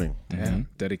 in the morning. Damn.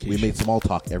 Dedication. We made small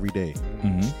talk every day.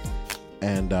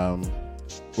 And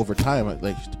over time,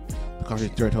 the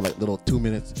conversation turned to like little 2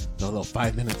 minutes, to a little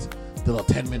 5 minutes, to a little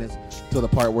 10 minutes, to the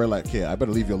part where like, I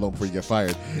better leave you alone before you get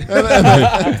fired.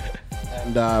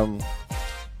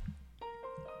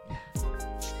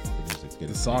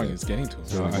 The song is getting to him.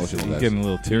 Really I see, emotional, he's guys. getting a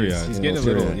little teary eyed. He's getting a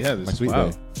little. Yeah. My This sweet wow.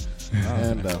 babe.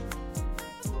 And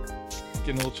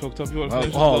Getting a little choked up. You want to Oh,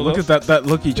 finish? look at that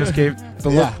look he just gave. The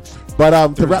look. yeah,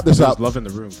 but to wrap this There's up, love in the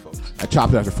room, folks. I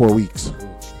chopped it after 4 weeks,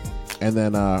 and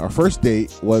then our first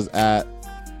date was at.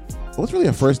 It wasn't really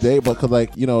a first date, but cause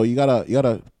you gotta.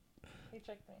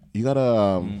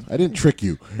 I didn't trick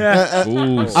you. Ooh,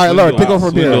 All right, Laura, take over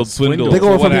from here. Swindled. Take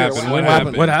over What from here. happened?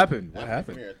 What happened? What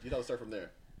happened? You gotta start from there.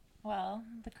 Well,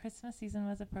 the Christmas season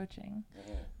was approaching,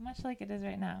 much like it is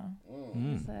right now.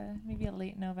 Mm. It's maybe a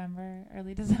late November,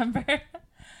 early December.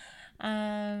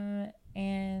 And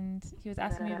he was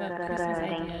asking me about Christmas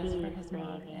ideas for his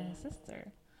mom and his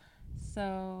sister.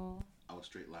 So I was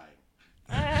straight lying.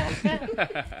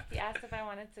 he asked if I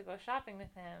wanted to go shopping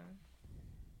with him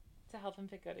to help him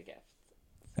pick out a gift.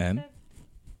 So And? I said,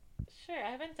 sure.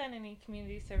 I haven't done any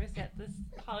community service yet this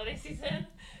holiday season.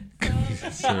 So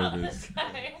Service. this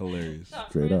guy Hilarious. shop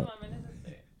Straight for his up. mom and his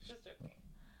sister. Just joking.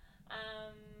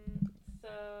 So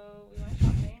we went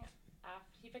shopping.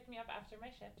 He picked me up after my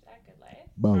shift at Good Life.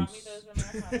 Brought me those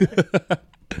Americanos.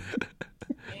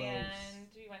 And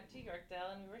we went to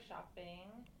Yorkdale and we were shopping.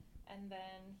 And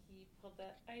then he pulled the.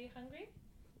 Are you hungry?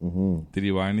 Mm-hmm. Did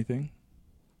he buy anything?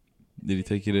 Did he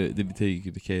take you to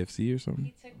KFC or something?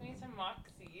 He took me to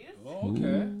Moxie's. Oh,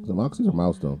 okay. Is it Moxie's or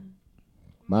Milestone?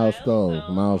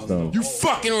 Milestone. You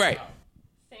fucking right.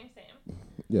 Same.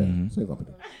 Yeah, Mhm. same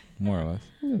company. More or less.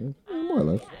 Yeah, more or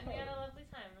less. Yeah, and we had a lovely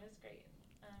time. It was great.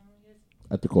 He was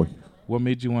At the koi. What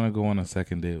made you want to go on a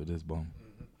second date with this bum?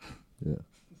 Yeah.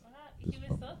 He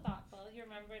was so thoughtful. He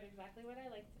remembered exactly what I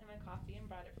liked in my coffee and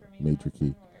brought it for me. Major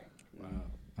key.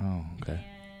 Oh, okay.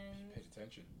 And Paid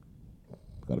attention.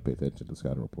 Got to pay attention to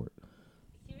Scatter Report.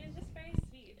 he was just very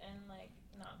sweet and like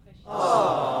not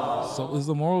pushy. So is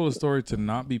the moral of the story to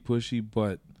not be pushy,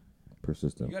 but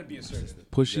Persistent. You gotta be assertive.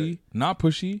 pushy, not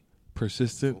pushy,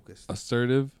 persistent, Focused.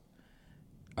 assertive,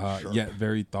 yet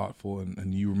very thoughtful,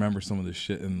 and you remember some of the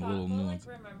shit in little Thoughtful, nuances.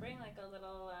 like remembering like a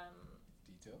little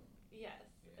Detail. yes,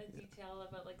 a detail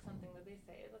about like something that they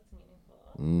say that's meaningful.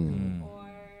 Mm. Or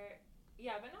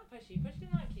yeah, but not pushy.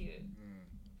 Pushy's not cute.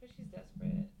 Pushy's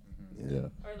desperate. Yeah.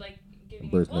 Or like giving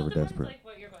Bert's you, well, never depends, desperate. like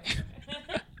what you're going through.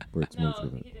 Bert's No,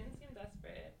 smooth with it. he didn't seem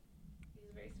desperate. He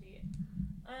was very sweet.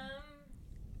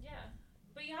 Yeah.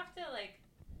 But you have to like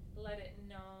let it be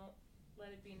known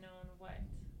what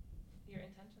your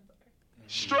intentions are.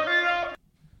 Straight up.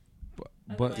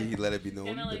 But Did he let it be known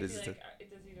Gonna, that like, his be like, intent-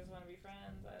 does he just want to be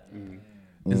friends? I don't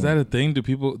know. is that a thing? Do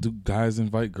guys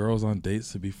invite girls on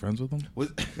dates to be friends with them?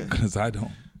 Because I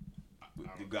don't.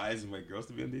 Do guys invite girls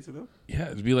to be on dates with them? Yeah,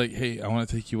 to be like, hey, I want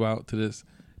to take you out to this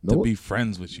No. to be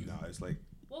friends with you. No, it's like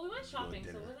Well, we went shopping, so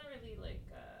it dinner. wasn't really like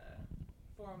a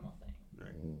formal thing.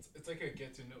 It's like a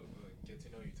get to know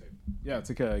you type. Yeah, it's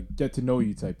like a get to know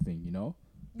you type thing, you know?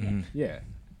 Mhm. Yeah.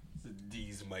 it's a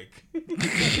D's mic. It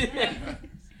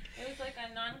was like a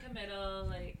non-committal,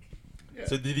 like.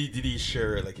 So did he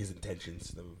share like his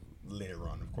intentions later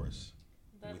on, of course?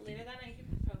 But later that night, he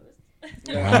proposed.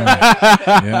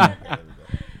 Yeah.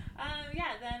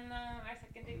 Yeah. Then our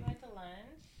second date we went to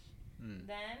lunch.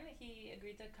 Then he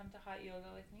agreed to come to hot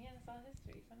yoga with me, and it's all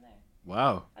history from there.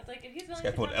 Wow. I was like, if he's willing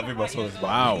guy to put come to everybody hot on his yoga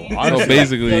Wow. with me, So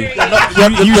basically,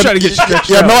 You trying to get stretched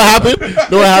Yeah, out. know what happened?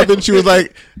 Know what happened? She was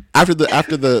like, after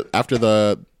the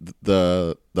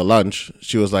lunch,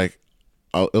 she was like,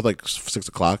 it was like 6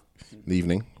 o'clock in the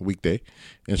evening, weekday,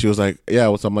 and she was like, yeah,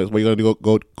 what's up? I'm like, what are you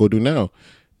gonna go do now?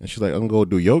 And she's like, I'm gonna go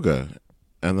do yoga,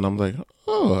 and then I'm like,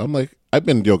 I've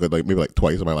been to yoga maybe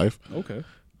twice in my life, Okay.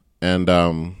 and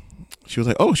she was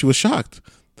like, oh, she was shocked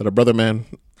that her brother man,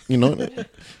 knows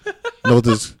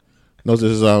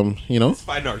his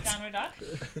Fine arts. downward dog.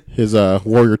 his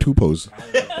warrior 2 pose.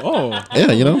 Oh.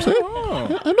 Yeah, you know what I'm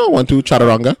saying? I know 1, 2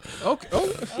 chaturanga.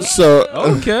 Okay. So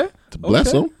Okay.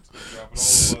 bless him.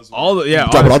 All the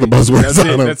Drop all the honestly, buzzwords on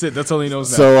him. That's it. That's all he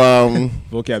knows now. So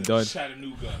vocab done.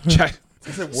 Chattanooga.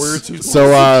 That's a word to so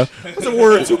That's a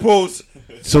word to pose.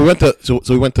 so we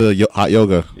went to hot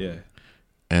yoga, Yeah.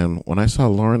 and when I saw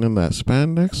Lauren in that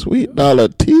spandex $sweet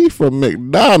tea from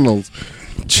McDonald's,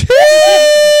 cheese,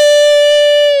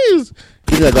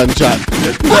 he got gunshot.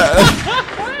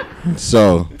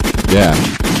 So yeah.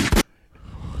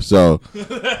 So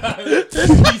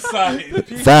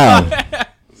foul.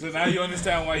 So now you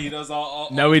understand why he does all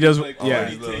Now he does. like, all Yeah.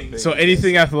 these things. So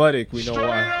anything athletic, we know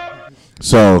why.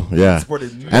 So yeah,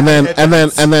 Sported and then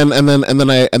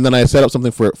I set up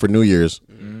something for New Year's,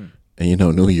 and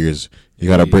New Year's you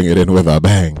gotta bring it in with a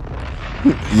bang.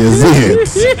 You see it?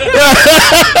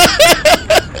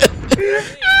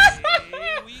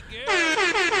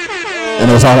 And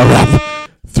it was all a wrap.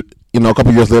 A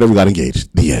couple years later we got engaged.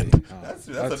 The end.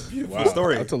 That's a beautiful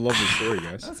story. That's a lovely story,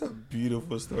 guys. That's a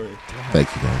beautiful story.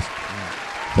 Thank you guys.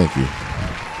 Thank you.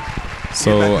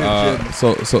 So Lauren.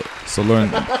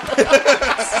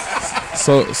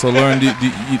 so Lauren, do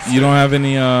you don't have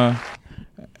any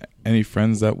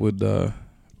friends that would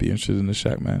be interested in the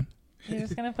Shaq man? You're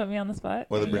just gonna put me on the spot.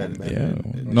 Or the brand man.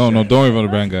 Yeah. No, don't worry about the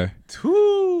brand guy.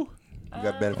 You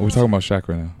got benefits. We're talking about Shaq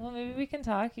right now. Well, maybe we we can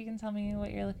talk. You can tell me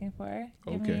what you're looking for.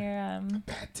 Give Okay. me your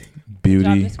Beauty.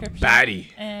 job description. Baddie.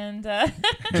 And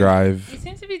Drive. You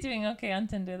seem to be doing okay on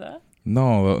Tinder though.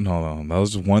 No. That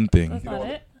was just one thing. That's not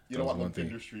it. You don't want one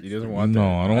Tinder street. He doesn't want No,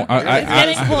 that. I don't. It's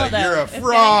getting cool though. You're a It's getting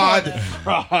fraud. cool, though.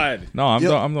 Fraud. No, I'm Yeah.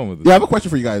 done. I'm done with it. Yeah, I have a question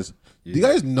for you guys. Do you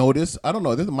guys notice? I don't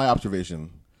know. This is my observation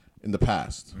in the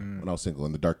past when I was single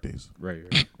in the dark days. Right.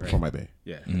 Before my bae.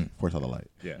 Yeah. Before I saw the light.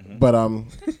 Yeah. But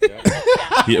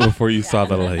Yeah, before you saw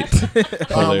the light.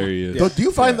 Hilarious. So do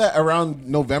you find that around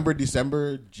November,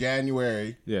 December,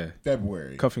 January, Yeah.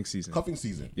 February, Cuffing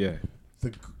season. yeah,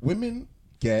 the women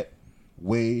get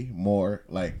way more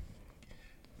like,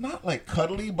 not like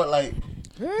cuddly, but like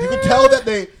you can tell that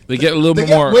they get a little they bit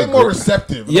get more way more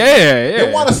receptive. Yeah.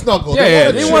 They want to snuggle.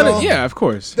 Yeah, they they want want to it. Yeah, of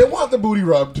course. They want the booty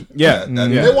rubbed. Yeah.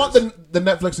 They want the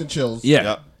Netflix and chills.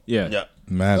 Yeah.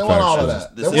 Mad They want all of facts.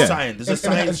 that. This They is want- science. This is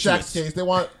in science. Shaq's case, they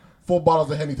want full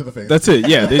bottles of Henny to the face. That's it.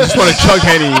 Yeah, they just want to chug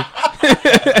Henny.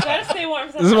 Gotta stay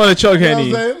warm. They just want to chug You know what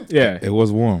Henny. I'm saying? Yeah. It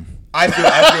was warm. I feel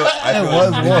It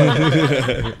was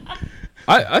warm.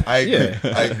 I agree. Yeah.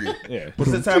 I agree. Yeah.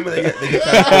 What's the time when they get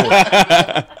kind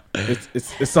of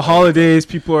It's the holidays.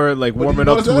 People are like But warming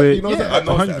you up notice to that? it. You notice Yeah, that?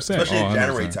 100%. especially in 100%.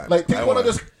 January time. Like people want to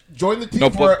just join the team No,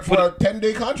 for but- a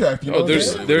 10-day contract. You know No, what I'm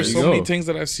there's saying? there's There so you many go. things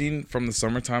that I've seen from the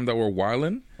summertime that were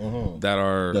wildin' that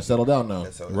are Just settle down now.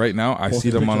 right now. I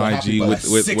see Posting them on pictures of Happy IG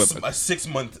Butt. with a 6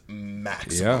 month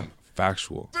maximum yeah,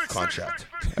 factual. contract.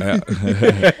 Yeah,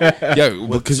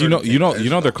 because you know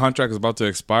certain their contract is about to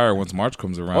expire once March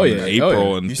comes around. Oh, yeah. in April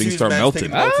Oh, yeah. and You see things these start mans melting.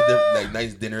 taking out to their, like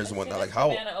nice dinners and whatnot. Like how?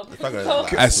 Cabana opens. It's not gonna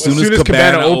last. As soon soon as as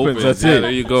Cabana Cabana opens, that's yeah, it.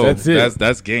 There you go. That's it.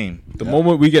 That's game. The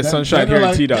moment we get sunshine They're here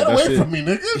like, in T-Dot, get that's away it. from me,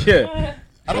 nigga. Yeah.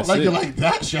 I don't That's like it. you like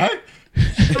that, Shaq.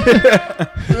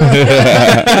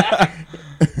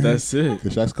 That's it. The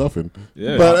Shaq's cuffing.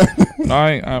 Yeah. But No,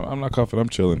 I'm not coughing. I'm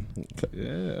chilling.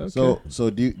 Yeah. Okay. so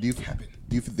do you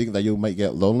think that you might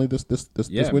get lonely this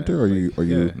Yeah, winter, man. or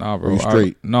you Nah, are bro. you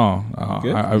straight?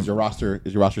 Good. Is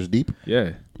your roster's deep?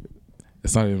 Yeah.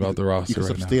 It's not even about the You roster can right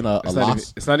now. sustain a It's not, even,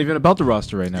 loss. it's not even about the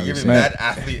roster right now. You're This giving is- bad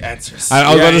athlete answers. I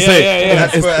was about to say.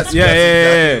 That's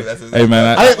yeah. Hey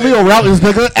man, I ain't Leo Routins,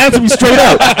 nigga. Answer me straight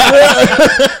up.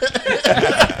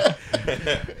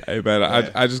 hey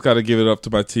man, I just got to give it up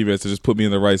to my teammates to just put me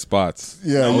in the right spots.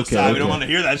 Yeah, No, you stop. We can. don't want to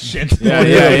hear that shit. Yeah.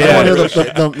 I want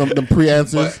to hear the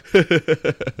pre-answers.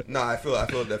 No, I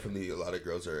feel definitely a lot of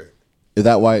girls are. Is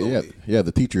that why? lonely. Yeah,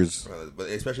 the teachers. But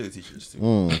especially the teachers too.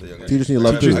 Mm. The younger Teachers need I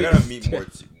love, gotta- too. I gotta meet more.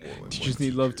 Teachers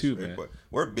need love, too, right? man. But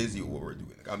we're busy with what we're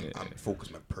doing. Like, I'm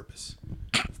focused on my purpose.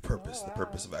 The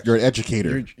purpose of actually. You're an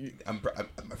educator. I'm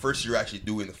my first year actually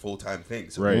doing the full time thing.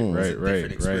 So Right, it's right, a right,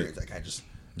 different experience. I can't just.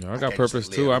 Yeah, I can't got just purpose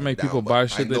lay too. I everything make down, people but buy I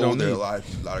shit they know don't there are need.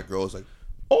 a lot of girls like,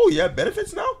 oh yeah,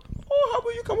 benefits now. Oh, how about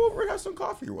you come over and have some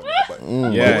coffee or whatnot? But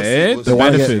Yeah, we'll the see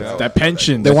benefits, how- that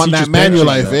pension. They that want that teacher's manual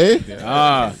pension, life, yo. eh?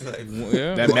 Ah,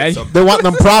 Yeah. that manual. They want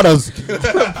them Pradas.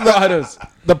 Pradas.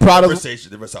 The Pradas.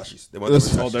 The Versace's. They want the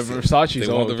Versace's. Oh, the Versace's.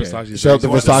 They want the okay. Versace. Shout out to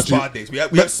We want the Versace. spa days.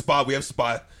 We have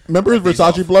spa. Remember his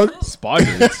Versace plug? Spa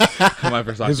dates. My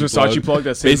Versace His Versace plug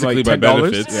that saves Basically like my $10.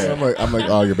 benefits. Yeah. I'm like,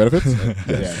 oh, your benefits?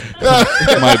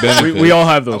 My benefits. We all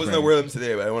have I those. was man. gonna wear them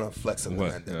today, but I want to flex on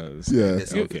What? them. Yeah.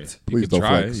 This Okay. outfit. You Please could don't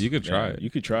try. flex. You could try. You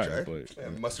could try, Try? but Yeah,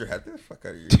 mustard hat. The fuck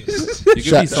out of here. You could be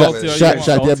Shaq, salty. all you Shaq, want.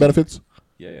 Shaq, do you have benefits?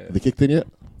 Yeah. They kicked in yet?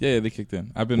 Yeah, they kicked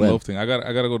in. I've been When? loafing. I got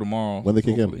to go tomorrow. When they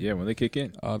kick in? hopefully. yeah, when they kick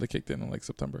in. They kicked in like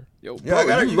September. Yo, Yeah, bro, you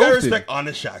gotta loafed it. respect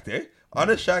Honest Shaq, eh?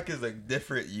 Honest Shaq is like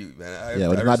different you, man. Yeah,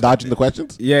 when he's not dodging the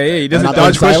questions? Yeah, he doesn't Not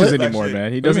dodge being questions silent? anymore, Actually,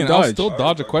 man. He I doesn't mean, I'll dodge. still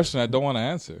dodge a question I don't want to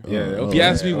answer. Yeah, If you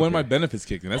ask me when my benefits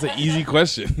kicked in, that's an easy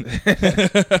question.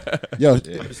 Yo, I'm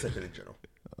just saying in general.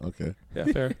 okay. Yeah,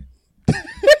 fair.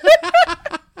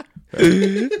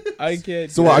 I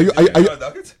can't. So are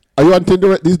you on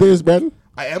Tinder these days, Brandon?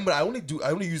 I am, but I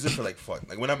only use it for like fun.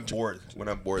 Like when I'm bored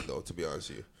though, to be honest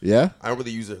with you. Yeah? I don't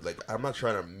really use it like I'm not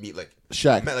trying to meet like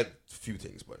Shaq. I met like a few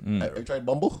things, but Have you tried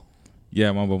Bumble? Yeah,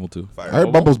 I'm on Bumble too. Fire. I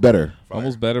heard Bumble's better.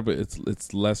 Bumble's better, but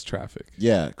it's less traffic.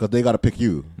 Yeah, because they got to pick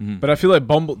you. But I feel like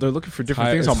Bumble, they're looking for different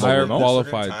things on it's higher Bumble. No?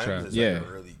 qualified Certain times, traffic. it's, Yeah.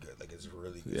 like, really good. Like it's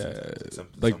really good. Yeah,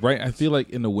 sometimes. like some right. I days. feel like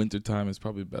in the wintertime it's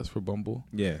probably best for Bumble.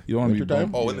 Yeah. You don't want to be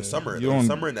Wintertime? Bumble. Oh, in the summer. You The don't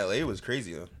summer in LA was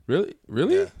crazy. Though. really.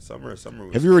 Yeah, summer was.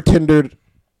 Have you ever Tindered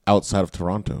outside of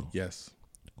Toronto? Yes.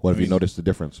 What have you noticed the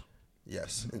difference?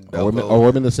 Yes. In Are women,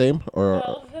 Belleville, the same? Or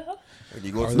when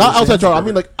you go to not the- outside Toronto, I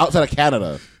mean like outside of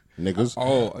Canada, niggas.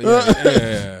 Oh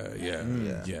yeah.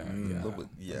 Yeah.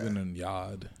 I've been in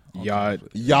Yard. Yard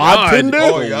Tinder?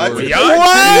 Oh, Yard Tinder.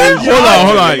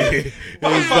 Hold on.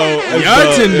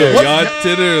 Yard Tinder. Yard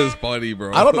Tinder is funny,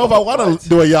 bro. I don't know if I want to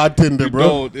do a Yard Tinder,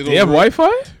 bro. Don't. Do you have Wi-Fi?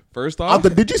 First On off, the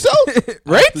Digicel?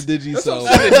 Right? the Digicel.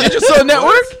 The Digicel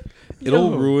Network?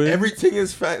 It'll ruin. Everything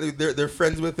is they're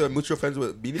friends with mutual friends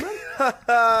with Beanie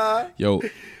Man. Yo,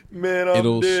 Man,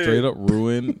 it'll straight up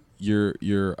ruin your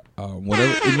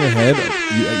whatever in your head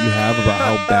you have about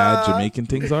how bad Jamaican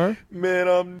things are.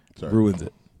 Man, Ruins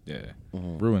it. Yeah.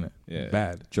 Ruin it. Yeah.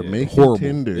 Bad. Jamaican Horrible.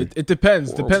 Tinder. It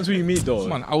depends. Depends who you meet, though.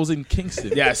 Come on, I was in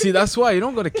Kingston. Yeah, see, that's why you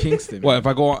don't go to Kingston. Well, if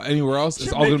I go anywhere else,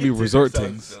 it's all gonna be resort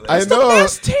things. I know.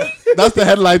 That's the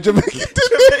headline. Jamaican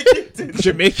Tinder.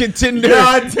 Jamaican Tinder.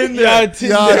 Yeah, Tinder. Yeah,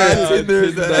 Tinder. Yeah, Tinder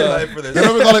is the headline for this. They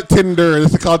don't even call it Tinder.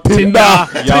 This is called Tinder.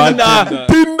 Tinder.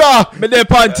 Tinder. Me there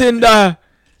on Tinder.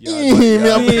 Me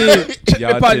Yeah, on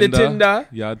the Tinder.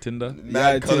 Yeah, Tinder.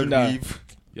 Mad colored Tinder. weave.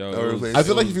 Yo, I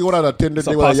feel like if you go on a Tinder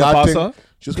Some date with a pasa yacht pasa. thing,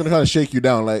 she's gonna kind of shake you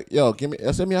down. Like, yo,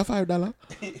 send me a $5.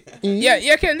 Yeah,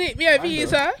 you can leave me a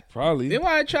visa. probably. You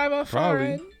want to travel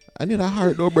Probably. foreign? I need a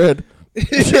heart, no bread.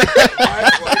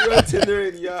 Why you on Tinder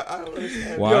and I don't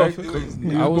understand. Why? Yo, I was some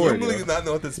niggas not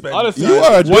know what to spend. Honestly, You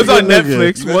are a one's on Jamaican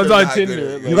nigga. Netflix, You guys one's are on not Tinder.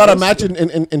 good. Like, You got a match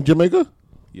in Jamaica?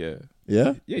 Yeah. Yeah?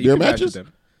 Yeah, Your you can match with matches?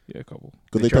 them. Yeah, a couple.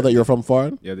 Because they thought that you're from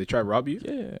foreign? Yeah, they try to rob you.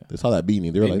 Yeah. They saw that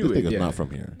beanie. They were They like, knew this it, nigga's yeah. not from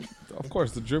here. Of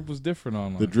course, the drip was different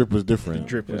online. The drip was different.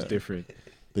 Drip was different.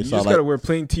 They You saw just like, gotta wear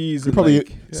plain tees and probably-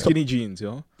 like skinny jeans,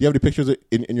 yo. do you have any pictures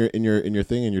in your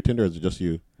thing in your Tinder? Or is it just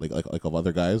you, like of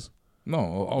other guys? No,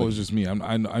 always just me. I'm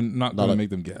not gonna like- make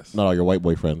them guess. Not all your white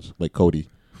boyfriends, like Cody.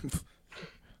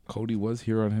 Cody was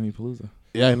here on Henny Palooza.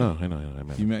 Yeah, I know. I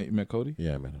met You him. met Cody?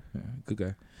 Yeah, I met him. Yeah, good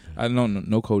guy. I don't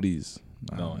no Cody's.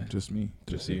 No, just me.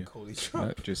 Just you.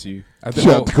 Just you. I think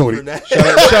Shout out to Cody.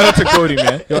 Shout out to Cody,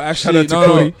 man. Yo, actually, Shout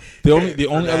out to Cody. The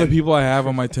only other people I have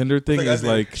on my Tinder thing is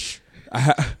like,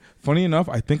 funny enough,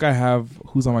 I think I have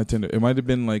who's on my Tinder. It might have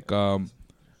been like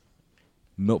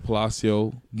Milt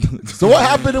Palacio. So what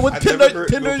happened with I've Tinder? never heard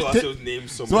Bill Palacio's name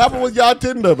so So what happened with y'all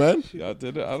Tinder, man? Yeah,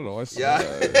 Tinder. I don't know. I saw Yeah.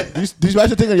 that. Did you match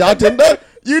your thing on y'all Tinder?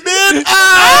 You did?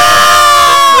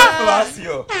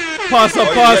 Palacio. Pasa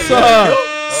pasa.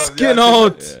 Skin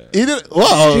out. He did.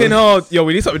 Wow. Skin out. Yo,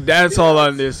 we need some dance hall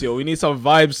on this, yo. We need some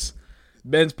vibes.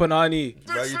 Benz Panani.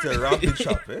 Bro, you to a ramping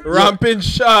shop, eh? Ramping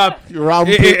shop. So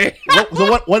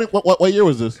what year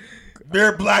was this?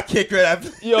 Bare black kick right after.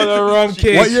 Yo, the rum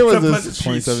kick. What year was Some this? Pleasant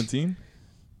Streets. 2017.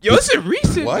 Yo, this is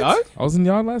recent, What? dog. I was in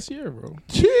Yard last year, bro.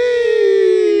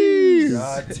 Jeez.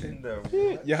 God, Tinder.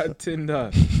 What? Yeah,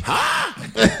 Tinder. You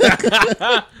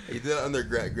did it under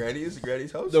Granny's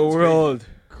house? The It's world.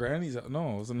 Granny's.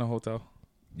 No, I was in the hotel.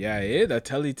 Yeah, yeah, that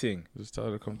telly thing. Just tell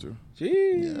her to come through.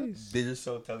 Jeez. crazy. They just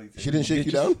so telly. She didn't shake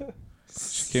you down?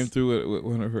 She came through with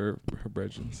one of her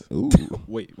brethrens. Ooh.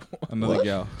 Wait. Another What?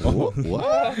 gal.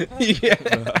 What? Yeah.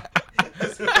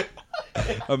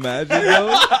 Imagine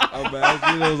those.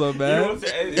 Imagine those. You know what I'm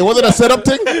saying? It wasn't a setup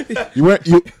thing? You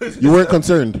weren't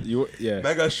concerned. You yeah.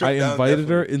 Man got shook I down, invited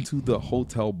her definitely. into the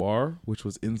hotel bar, which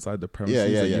was inside the premises. Yeah,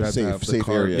 yeah, that you yeah. had to have the Safe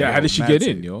card. area. Yeah, how did she Mad get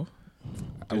safe. in, yo?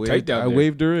 I Tight waved, down I there.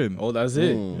 waved her in. Oh, that's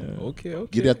it. Mm. Okay, You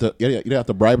okay. didn't have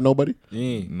to bribe nobody?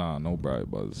 Nah, no bribe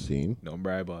buzz. Scene. No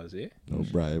bribe bars, eh? No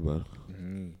bribe.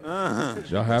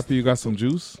 Y'all happy you got some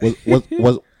juice? So We're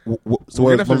was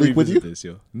gonna have to Malik with you? revisit this,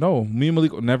 yo. No, me and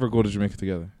Malik never go to Jamaica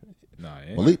together. Nah,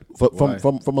 eh? Malik, Why?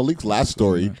 from Malik's last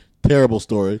story, terrible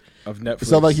story. Of It Netflix.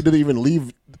 sounded like he didn't even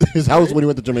leave his house when he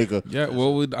went to Jamaica. Yeah,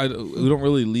 well, we don't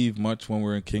really leave much when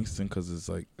we're in Kingston because it's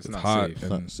like it's not hot safe. and It's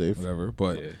not safe. whatever.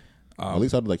 But Yeah. Malik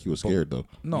sounded like he was scared though.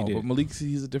 no, He did. but Malik,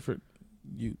 he's a different.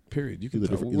 You period. You can He's a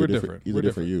tell. different. We're different. He's We're a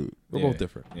different different. you. We're Yeah. both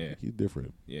different. Yeah, He's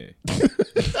different. yeah.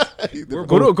 He's different.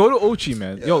 Go to Ochi,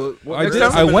 man. Yo, I next did.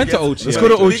 time- I went to Ochi. Let's go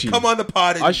to Malik, Ochi. Come on the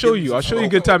pod. and I'll show give you. some I'll show you a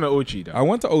smoke. good time at Ochi. I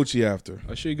went to Ochi after.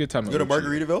 I'll show you a good time You at go to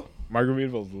Ochi. Margaritaville?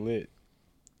 Margaritaville's lit.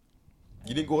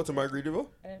 You didn't go to Margaritaville?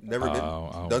 Never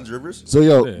been? Duns Rivers? So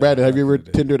yo, Yeah. Brandon, have you ever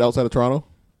Tindered outside of Toronto?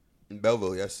 In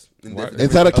Belleville, yes. In Why- different-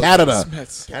 Inside of Canada.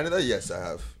 Canada? Yes, I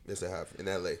have. Yes, I have. In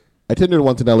LA. I Tindered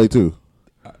once in LA too.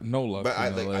 No luck. But I,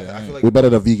 in like, LA. I feel like We bet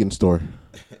at a vegan store.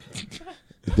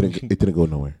 It didn't go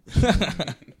nowhere.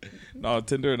 No,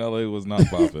 Tinder in LA was not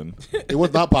popping. It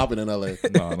was not popping in LA.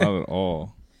 No, not at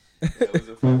all.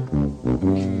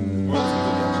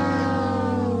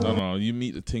 No. You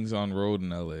meet the things on road in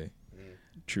LA.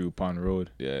 True Pond Road.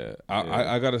 Yeah,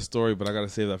 I got a story, but I got to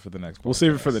save that for the next. We'll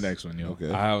save it for the next one, yo.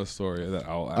 Okay. I have a story that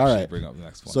I'll All actually right. bring up the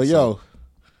next one. So yo,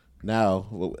 now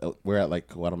we're at like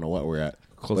I don't know what we're at.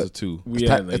 close to But 2. We It's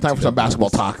had time, like it's time for some 2 basketball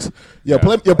minutes. talks. Yo,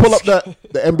 pull up the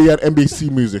NBA and NBC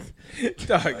music.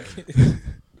 Dog. 25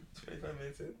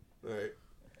 minutes in? All right.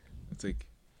 It's like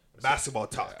Basketball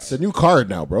talks. It's a new card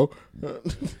now, bro.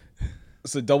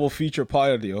 it's a double feature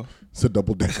pod, yo. It's a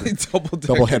double decker. Double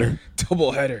Double header.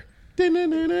 Double header.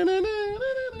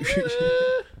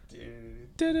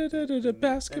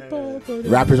 Basketball.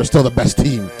 Raptors are still the best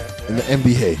team in the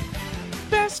NBA.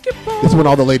 Basketball. This is when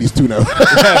all the ladies tune out.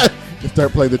 They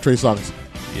start playing the Trey songs.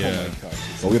 Yeah.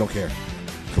 But we don't care.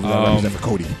 'Cause we got represent for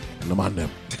Cody and them on them.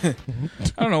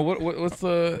 I don't know what's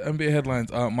the NBA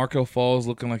headlines. Markel Falls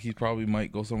looking like he probably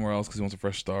might go somewhere else because he wants a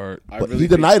fresh start. But he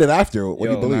denied it after. What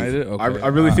do you believe? Denied it? Okay. I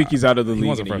really think he's out of the he league.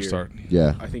 wants a in fresh year. start.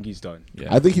 Yeah. I think he's done. Yeah.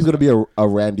 I think he's going to be a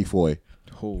Randy Foye.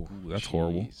 Oh, that's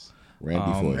horrible.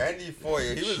 Randy Foye. Randy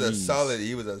Foye, he was a solid.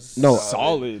 He was a No.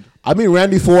 solid. I mean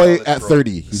Randy Foye Solid at pro.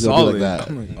 30. He's going to be like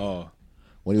Solid. that. Oh,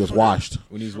 When he was washed.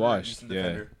 when he's washed, yeah.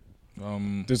 Defender.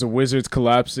 There's a Wizards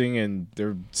collapsing, and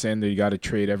they're saying that you got to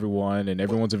trade everyone, and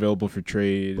everyone's available for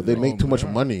trade. But they make too much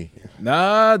money.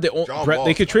 Nah, they John Wall.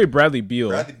 they could trade Bradley Beal.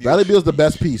 Bradley Beal's the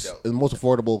best piece. The most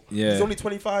affordable. Yeah, He's only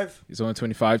 25. He's only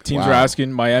 25. Teams Wow. are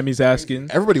asking. Miami's asking.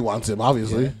 Everybody wants him,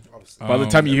 obviously. By the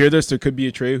time you hear this, there could be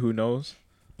a trade. Who knows?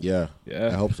 Yeah. Yeah.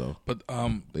 I hope so. But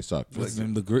They suck. what's his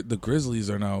name? The Grizzlies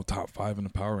are now top 5 in the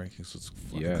power rankings. So it's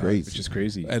fucking crazy. which is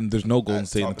crazy. And there's no Golden That's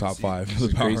State in the top top seed. 5 in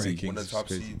the power crazy. rankings. One of the top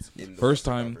It's crazy. seeds in the First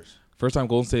Western time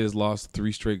Golden State has lost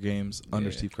 3 straight games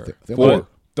under Steve Kerr. Four.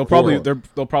 They'll probably Four.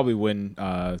 they'll probably win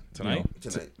Tonight?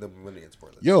 Tonight, they'll be winning against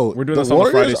Portland. Yo, We're doing the this on a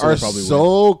Warriors Friday, so are they'll probably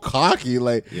so cocky.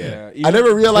 Like, Yeah. I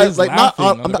never realized, like, not laughing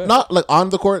on, on the bench. not like on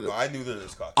the court, No, I knew there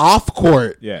was cocky. off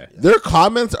court. Yeah. Their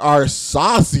comments are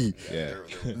saucy. Yeah.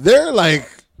 They're like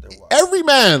every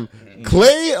man.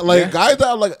 Clay, like guys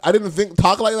that like I didn't think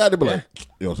talk like that. They'd be like,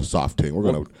 "Yo, it's a soft thing. We're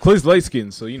gonna Clay's light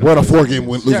skin, so you know. we're on a 4-game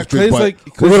win losing streak, Clay's but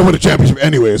like- we're gonna win the championship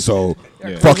anyway. So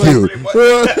fuck you."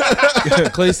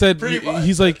 Clay said Pretty much.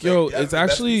 he's like, yo, Like, that's it's the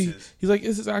best actually pieces. he's like,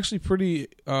 this is actually pretty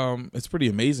it's pretty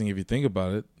amazing if you think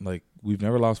about it. Like we've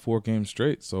never lost 4 games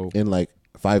straight. So In like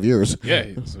 5 years. Yeah.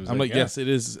 So it's I'm like, yeah. yes, it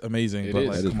is amazing, It but is.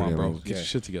 like, It is come on, pretty bro, amazing. get Yeah. your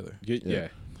shit together. Yeah.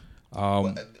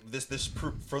 This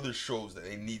further shows that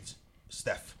they need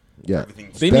Steph. Yeah. Everything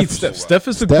They Steph need is Steph. so Steph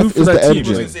is the Steph glue for is that the team. engine.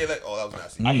 People Like, say like, oh, that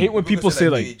was nasty. I hate when people say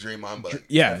like, they need Draymond, but like,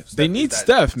 yeah, Steph they is need that-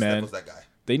 Steph, man. was that guy.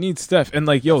 They need Steph, and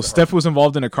like, yo, Steph was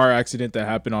involved in a car accident that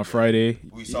happened on Friday.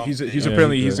 We saw He's him.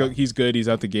 apparently he's he's good. He's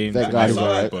out the game. Thank I God he's saw,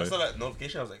 alright. I saw that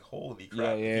notification. I was like, holy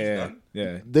crap. He's Yeah. done?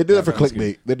 Yeah. They did it for Sounds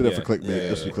clickbait. They did it for clickbait. Yeah,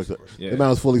 just to of click course, it. of course. Yeah. The man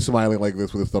was fully smiling like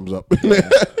this with his thumbs up.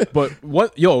 But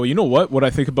what, yo, you know what? What I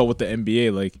think about with the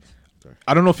NBA, like,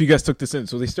 I don't know if you guys took this in.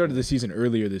 So they started the season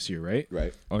earlier this year, right?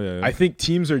 Right. Oh yeah, I think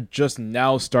teams are just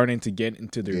now starting to get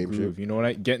into their Game groove. shape. You know what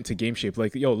I get into game shape.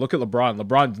 Like, yo, look at LeBron.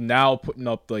 LeBron's now putting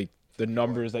up like the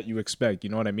numbers that you expect. You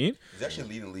know what I mean? He's actually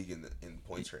leading the league in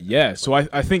points right now. Yeah. So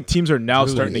I think teams are now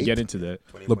Really? starting to get into that.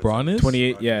 28 LeBron points. is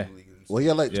 28, yeah. Well, he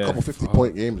had like Yeah. a couple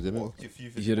 50-point games, didn't Well, he? a few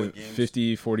He hit a 50-point games,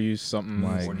 50, 40 something.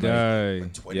 my 49. guy.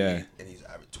 like 28, Yeah. and he's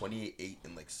averaged 28, 8,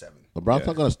 and like 7. LeBron's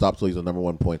not going to stop till he's the number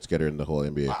 1 point getter in the whole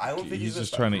NBA. I don't think He's gonna just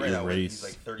stop trying to right now. erase He's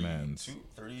like 32, man's-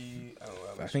 30. I don't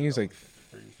know. I think he's like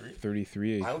 33.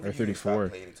 33 I don't or think he's gonna 34.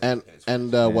 stop playing until And he hits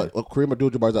and 40. what Kareem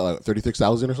Abdul-Jabbar's at like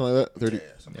 36,000 or something like that. 30. Yeah,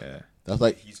 something like Yeah. that. That's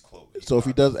like He's close. He's so if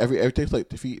he close. does every takes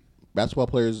like if he basketball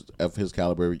players of his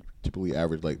caliber typically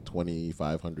average like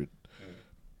 2,500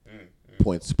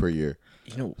 points per year.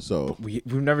 You know, So we've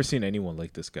never seen anyone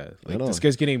like this guy. Like know. this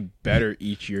guy's getting better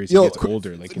each year as Yo, he gets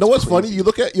older. Like, you know what's it's funny? crazy. You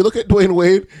look at Dwayne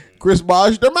Wade, Chris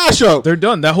Bosh, they're mashup. They're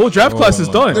done. That whole draft class is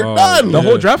done. They're done. The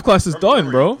whole draft class is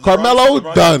done, bro. Carmelo,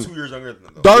 LeBron's done. 2 years younger than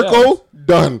them. though. Darko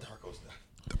done. Darko's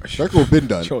done. Darko's been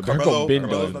done. Yo, Carmelo, Darko been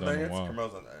Carmelo's done. not done yet. Wow.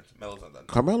 Carmelo's not done. Melo's not done.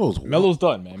 Carmelo's Melo's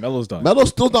done, man. Melo's done. Melo's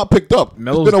still not picked up.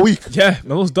 Melo's It's been a week. Yeah,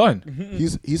 Melo's done.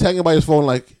 He's hanging by his phone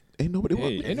like ain't nobody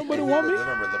want Hey, me. ain't nobody want me.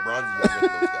 Remember, LeBron's younger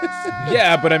than those guys.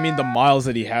 Yeah, but I mean, the miles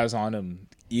that he has on him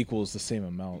equals the same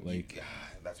amount. Like, Yeah,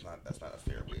 that's not a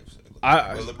fair way of saying it.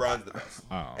 I- But LeBron's the best.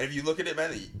 Oh. And if you look at it,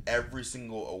 man, every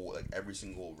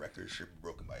single record should be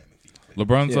broken by him. If he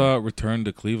LeBron's Yeah. return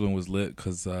to Cleveland was lit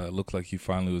because it looked like he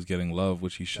finally was getting love,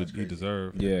 which he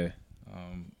deserved. yeah,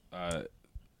 and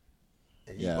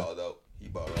he Yeah. balled out. He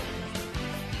balled out.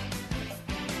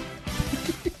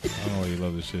 I don't know why you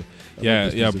love this shit.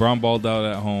 Yeah. Bron balled out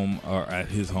at home or at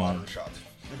his A lot home. of shots.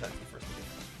 That's the first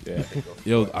thing.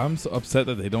 yeah. Yo, I'm so upset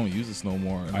that they don't use this no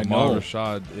more. And I Ahmad know.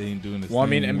 Rashad ain't doing this. Well, I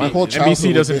mean, thing. My whole childhood NBC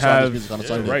was doesn't based on this have music on a the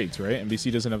Sunday. rights, right?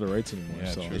 NBC doesn't have the rights anymore.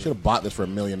 Yeah, so true. They should have bought this for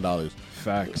 $1 million.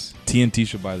 facts. TNT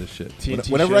should buy this shit. TNT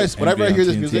Whenever I shit. whenever I NBA hear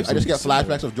this on music, TNT. I just get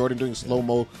flashbacks of Jordan doing slow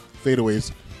mo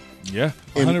fadeaways. Yeah,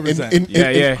 In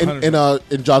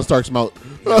 100%. in John Stark's mouth.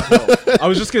 I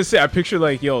was just gonna say, I picture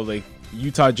like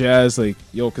Utah Jazz, like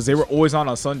because they were always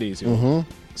on Sundays. Mhm.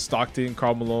 Stockton,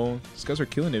 Karl Malone, these guys were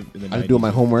killing it in the 90s. I was doing my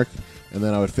homework, and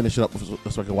then I would finish it up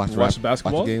so I could watch Watch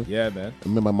basketball. watch the game. Yeah, man.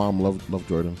 And me and my mom loved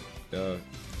Jordan.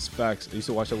 It's facts. I used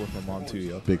to watch that with my mom too,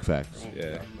 yo. Big facts.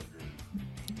 Yeah.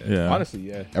 Yeah. Honestly,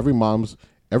 yeah. Every mom's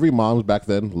every mom back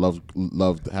then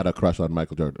had a crush on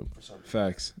Michael Jordan.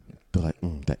 Facts. They're like,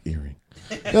 that earring,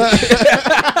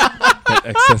 That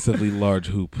excessively large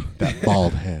hoop. that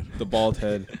bald head. The bald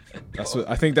head.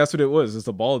 I think that's what it was. It's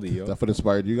the baldy, yo. That's what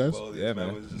inspired you guys. Yeah,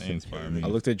 man. They inspired me. I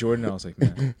looked at Jordan and I was like,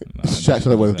 man. Shaq's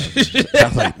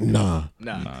like, nah.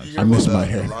 I miss my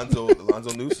hair.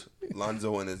 Lonzo news.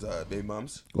 Lonzo and his baby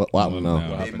moms. Well, I don't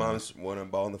know. Baby moms won a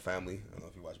Ball in the Family. I don't know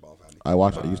if you watch Ball in the Family. I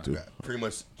watched. I used to. Pretty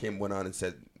much went on and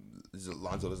said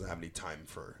Lonzo doesn't have any time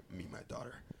for me, my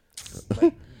daughter.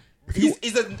 Like,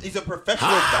 he's a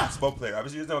professional basketball player.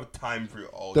 Obviously, he doesn't have time for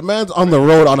all. The man's on the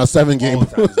road on a 7-game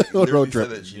road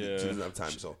trip. She doesn't have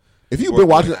time. So if you've been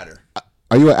watching,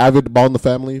 are you an avid Ball in the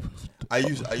Family? I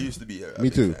used to be. Me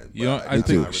too. Fan, You know, I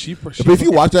think she. But if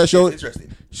you watch that show, it's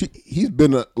interesting. He's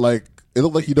been like. It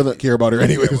looked like he doesn't care about her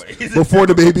anyways. Before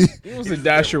the baby, he was a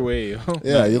dash away.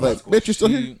 Yeah, you're like, bitch, you're still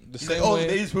here. He's like, oh, the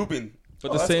baby's pooping.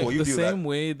 But the same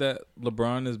way that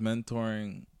LeBron is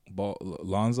mentoring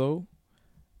Lonzo,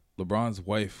 LeBron's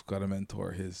wife got to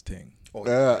mentor his ting. Oh,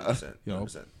 yeah, 100%, you know.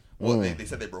 100%. Well, they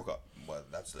said they broke up. But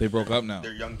they broke up now.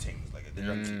 They're young tings, like they're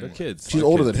young. They're kids. She's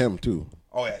older than him too.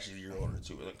 Oh yeah, she's a year older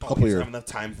too. Like, Couple years. Have enough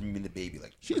time for me and the baby.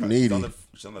 Like she's needy.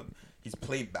 He's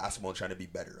playing basketball and trying to be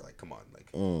better. Like, come on,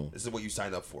 like this is what you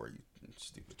signed up for. You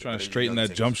stupid. Trying to straighten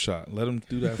that jump shot. Let him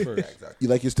do that first. Yeah, exactly. You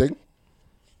like his thing,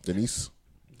 Denise?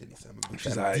 I'm a big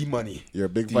fan of D-Money. You're a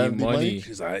big fan of D-Money?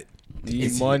 She's like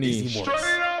D-Money. Izzy Morris.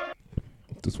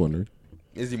 Just wondered.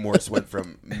 Izzy Morris went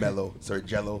from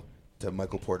Jello to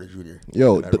Michael Porter Jr.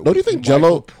 Yo, don't you think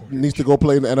Jello needs to go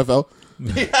play in the NFL?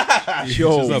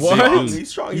 Yo, what? He's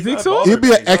strong. You think so? He'd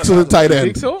be an excellent tight end.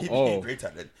 You think so? He'd be a great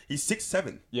tight end. He's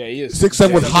 6'7". Yeah, he is.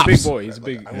 6'7" with hops. He's a big boy. He's a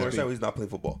big. I don't understand why he's not playing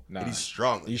football. But he's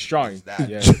strong. He's strong. He's that.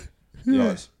 Yeah.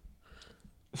 Yes.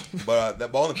 But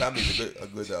that Ball in the Family is a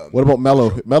good. What about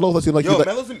Melo? Melo seems like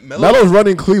Melo's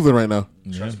running Cleveland right now.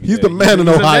 Yeah. He's the man in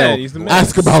Ohio.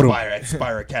 Ask about him. At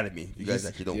Spire Academy. You guys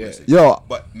actually don't listen. Yo,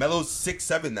 but Melo's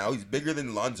 6'7" now. He's bigger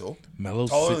than Lonzo. Melo's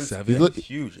taller 6'7". He's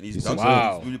huge, and he's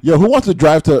wow. Yo, who wants to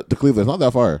drive to Cleveland? It's not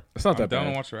that far. It's not that bad.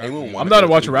 I'm down to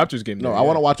watch a Raptors game. No, I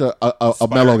want to watch a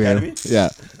Melo game. Yeah,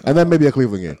 and then maybe a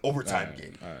Cleveland game. Overtime game.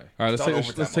 All right,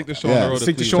 let's take the show on the road. Let's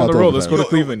take the show on the road. Let's go to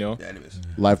Cleveland, yo.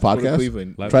 Live podcast.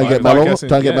 Cleveland. Try and get Melo.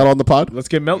 Try and get Melo on the pod. Let's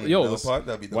get Melo. Yo,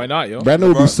 why not, yo? Brandon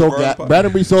would be so. Brandon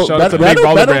would be so. Shout out to Brandon Big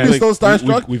Baller would be Brand. so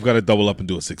starstruck. We've got to double up and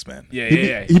do a 6-man.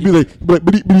 Yeah. He'd be like,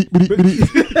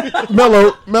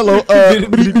 Melo,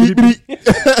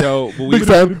 Yo, big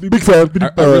fan.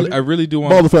 I really do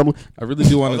want. Ball the family. I really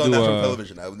do want to do. national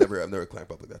television. I've never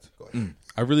clamped up like that. Go ahead.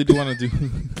 I really do want to do.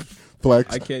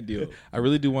 Flex. I can't deal. I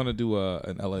really do want to do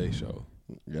an LA show.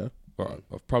 Yeah. Or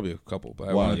probably a couple, but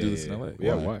I Why? want to do this in LA.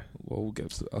 Yeah, why? Well, we'll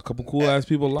get a couple cool ass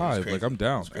people live. Like I'm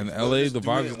down. And LA, the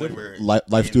vibe is different.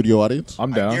 Live studio audience.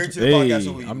 I'm down. Hey,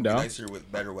 I'm down. Nicer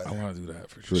with better weather. I want to do that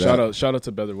for sure. Shout out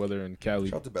to Better Weather in Cali.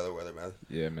 Shout out to Better Weather, man.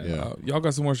 Yeah, man. Yeah. Y'all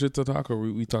got some more shit to talk, or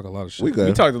we talk a lot of shit. We good.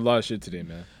 We talked a lot of shit today,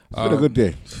 man. It's been a good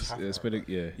day. It's been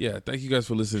Yeah, thank you guys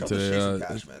for listening Shout out to to Chasing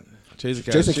Cash, man. Chasing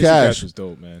Cash. Jason Jason Cash. Cash was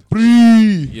dope, man.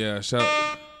 Bree. Yeah,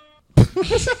 shout.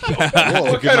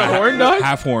 What kind of horn, dog?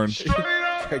 Half horn.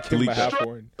 I gave him a half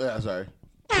horn. Yeah, sorry.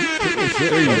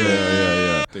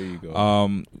 There you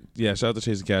go. Yeah, shout out to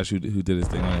Chasing Cash who did his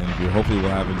thing on the interview. Hopefully we'll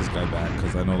have this guy back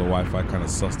because I know the Wi-Fi kind of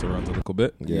sussed around a little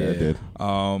bit. Yeah, it did.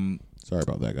 Sorry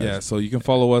about that, guys. Yeah, so you can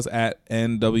follow us at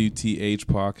NWTH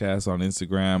Podcast on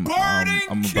Instagram.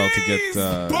 I'm about to get.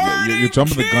 You're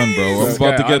jumping the gun, bro. I'm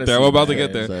about to get there. I'm about to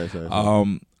get there. Sorry.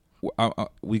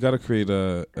 We got to create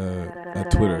a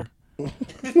Twitter.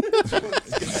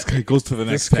 This guy goes to the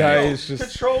next This guy tab. is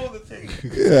just Control the thing.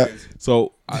 Yeah.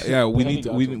 So we need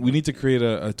to create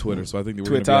a Twitter. So I think that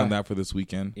we're going to be on that for this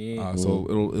weekend. So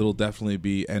it'll definitely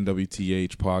be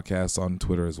NWTH Podcast on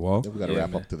Twitter as well. We got to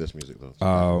wrap up to this music though.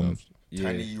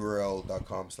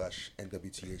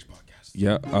 tinyurl.com/NWTH podcast.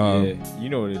 Yeah. you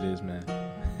know what it is, man.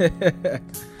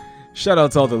 Shout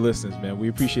out to all the listeners, man. We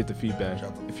appreciate the feedback.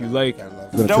 If you like,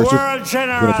 the world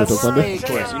generous. Sunday? Of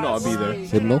course, you know I'll be there.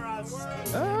 Hymnal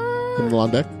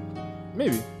on deck.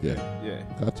 Maybe. Yeah.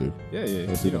 Got to. Yeah.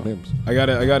 Let's see the hymns. I got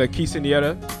a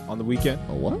quinceañera on the weekend.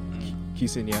 A what?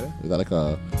 Quinceañera. Is that like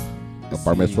a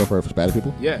bar mitzvah for Spanish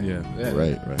people? Yeah.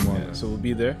 Right. Yeah, so we'll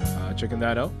be there, checking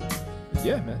that out.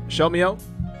 Yeah, man. Shout me out,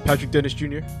 Patrick Dennis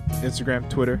Jr. Instagram,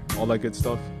 Twitter, all that good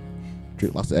stuff.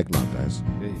 Drink lots of eggnog, guys.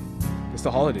 Hey, it's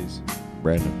the holidays.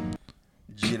 Brandon.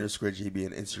 G_JB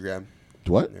on Instagram.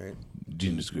 What? All right.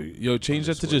 Genius. Yo, change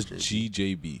that to just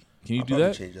GJB. Can you I'll do probably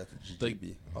that? Change that to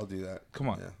GJB. I'll do that. Come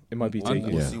on. Yeah. It might be We'll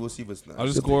taken. see. We'll see if it's not.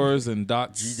 Underscores and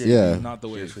dots. GJB. Yeah. Not the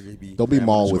way. Don't be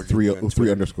Maul with three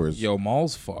underscores. Yo,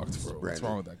 Maul's fucked, bro. What's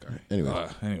wrong with that guy?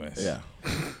 Anyways. Yeah.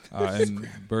 And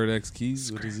Bird X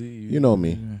Keys, what is he? You know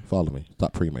me. Follow me.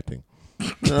 Stop pre my thing.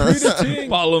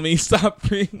 Follow me. Stop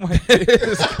pre my thing.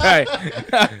 This guy.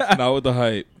 Not with the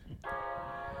hype.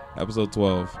 Episode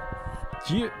 12.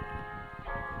 Yeah.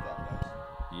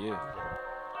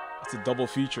 It's a double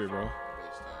feature, bro.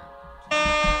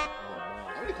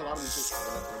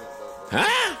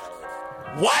 Huh?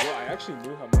 What? I actually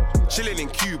knew how much. Chilling in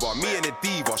Cuba, me and a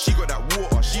diva. She got that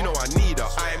water, she know I need her.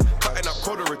 I'm cutting up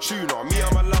cod or a tuna. Me,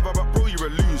 I'm a lover, but bro, you're a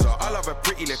loser. I love a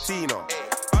pretty Latina.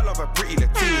 I love a pretty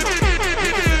Latina.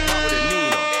 Niggas that part with a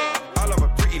Nina. I love a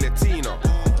pretty Latina.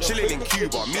 Chilling in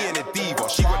Cuba, me and a diva.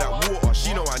 She got that water,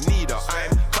 she know I need her.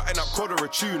 I'm cutting up cod or a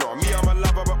tuna. Me, I'm a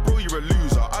lover, but bro, you're a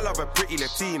loser. I love a pretty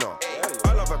Latina.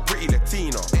 I love a pretty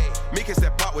Latina. Make it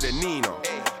step out with a Nina.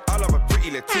 I love a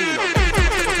pretty Latina. Every time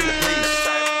I step up in the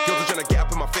place, girls are trying to get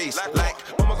up in my face. Like,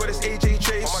 oh my god, it's AJ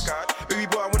Chase. Oh my god, baby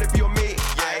boy, I wanna be your mate.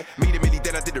 I made a milli,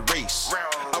 then I did the race.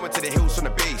 I went to the hills from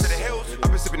the base. I've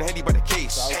been sipping Henny by the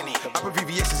case. I put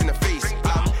VVS's in the face.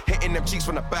 I'm hitting them cheeks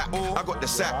from the back. I got the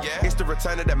sack. It's the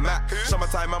return of the Mac.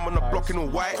 Summertime, I'm on the block in all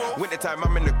white. Wintertime,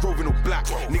 I'm in the Grove in all black.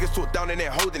 Niggas talk down and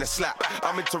they're holding a slap.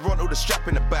 I'm in Toronto, the strap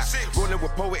in the back. Rolling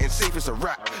with poet and safe as a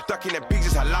rap. Ducking them pigs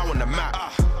is halal on the map.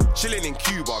 Chilling in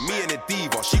Cuba, me and a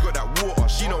diva. She got that water,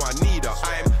 she know I need her.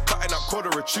 I'm cutting up cod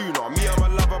or a tuna. Me, I'm a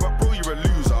lover, but bro, you're a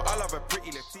loser. I love a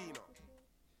pretty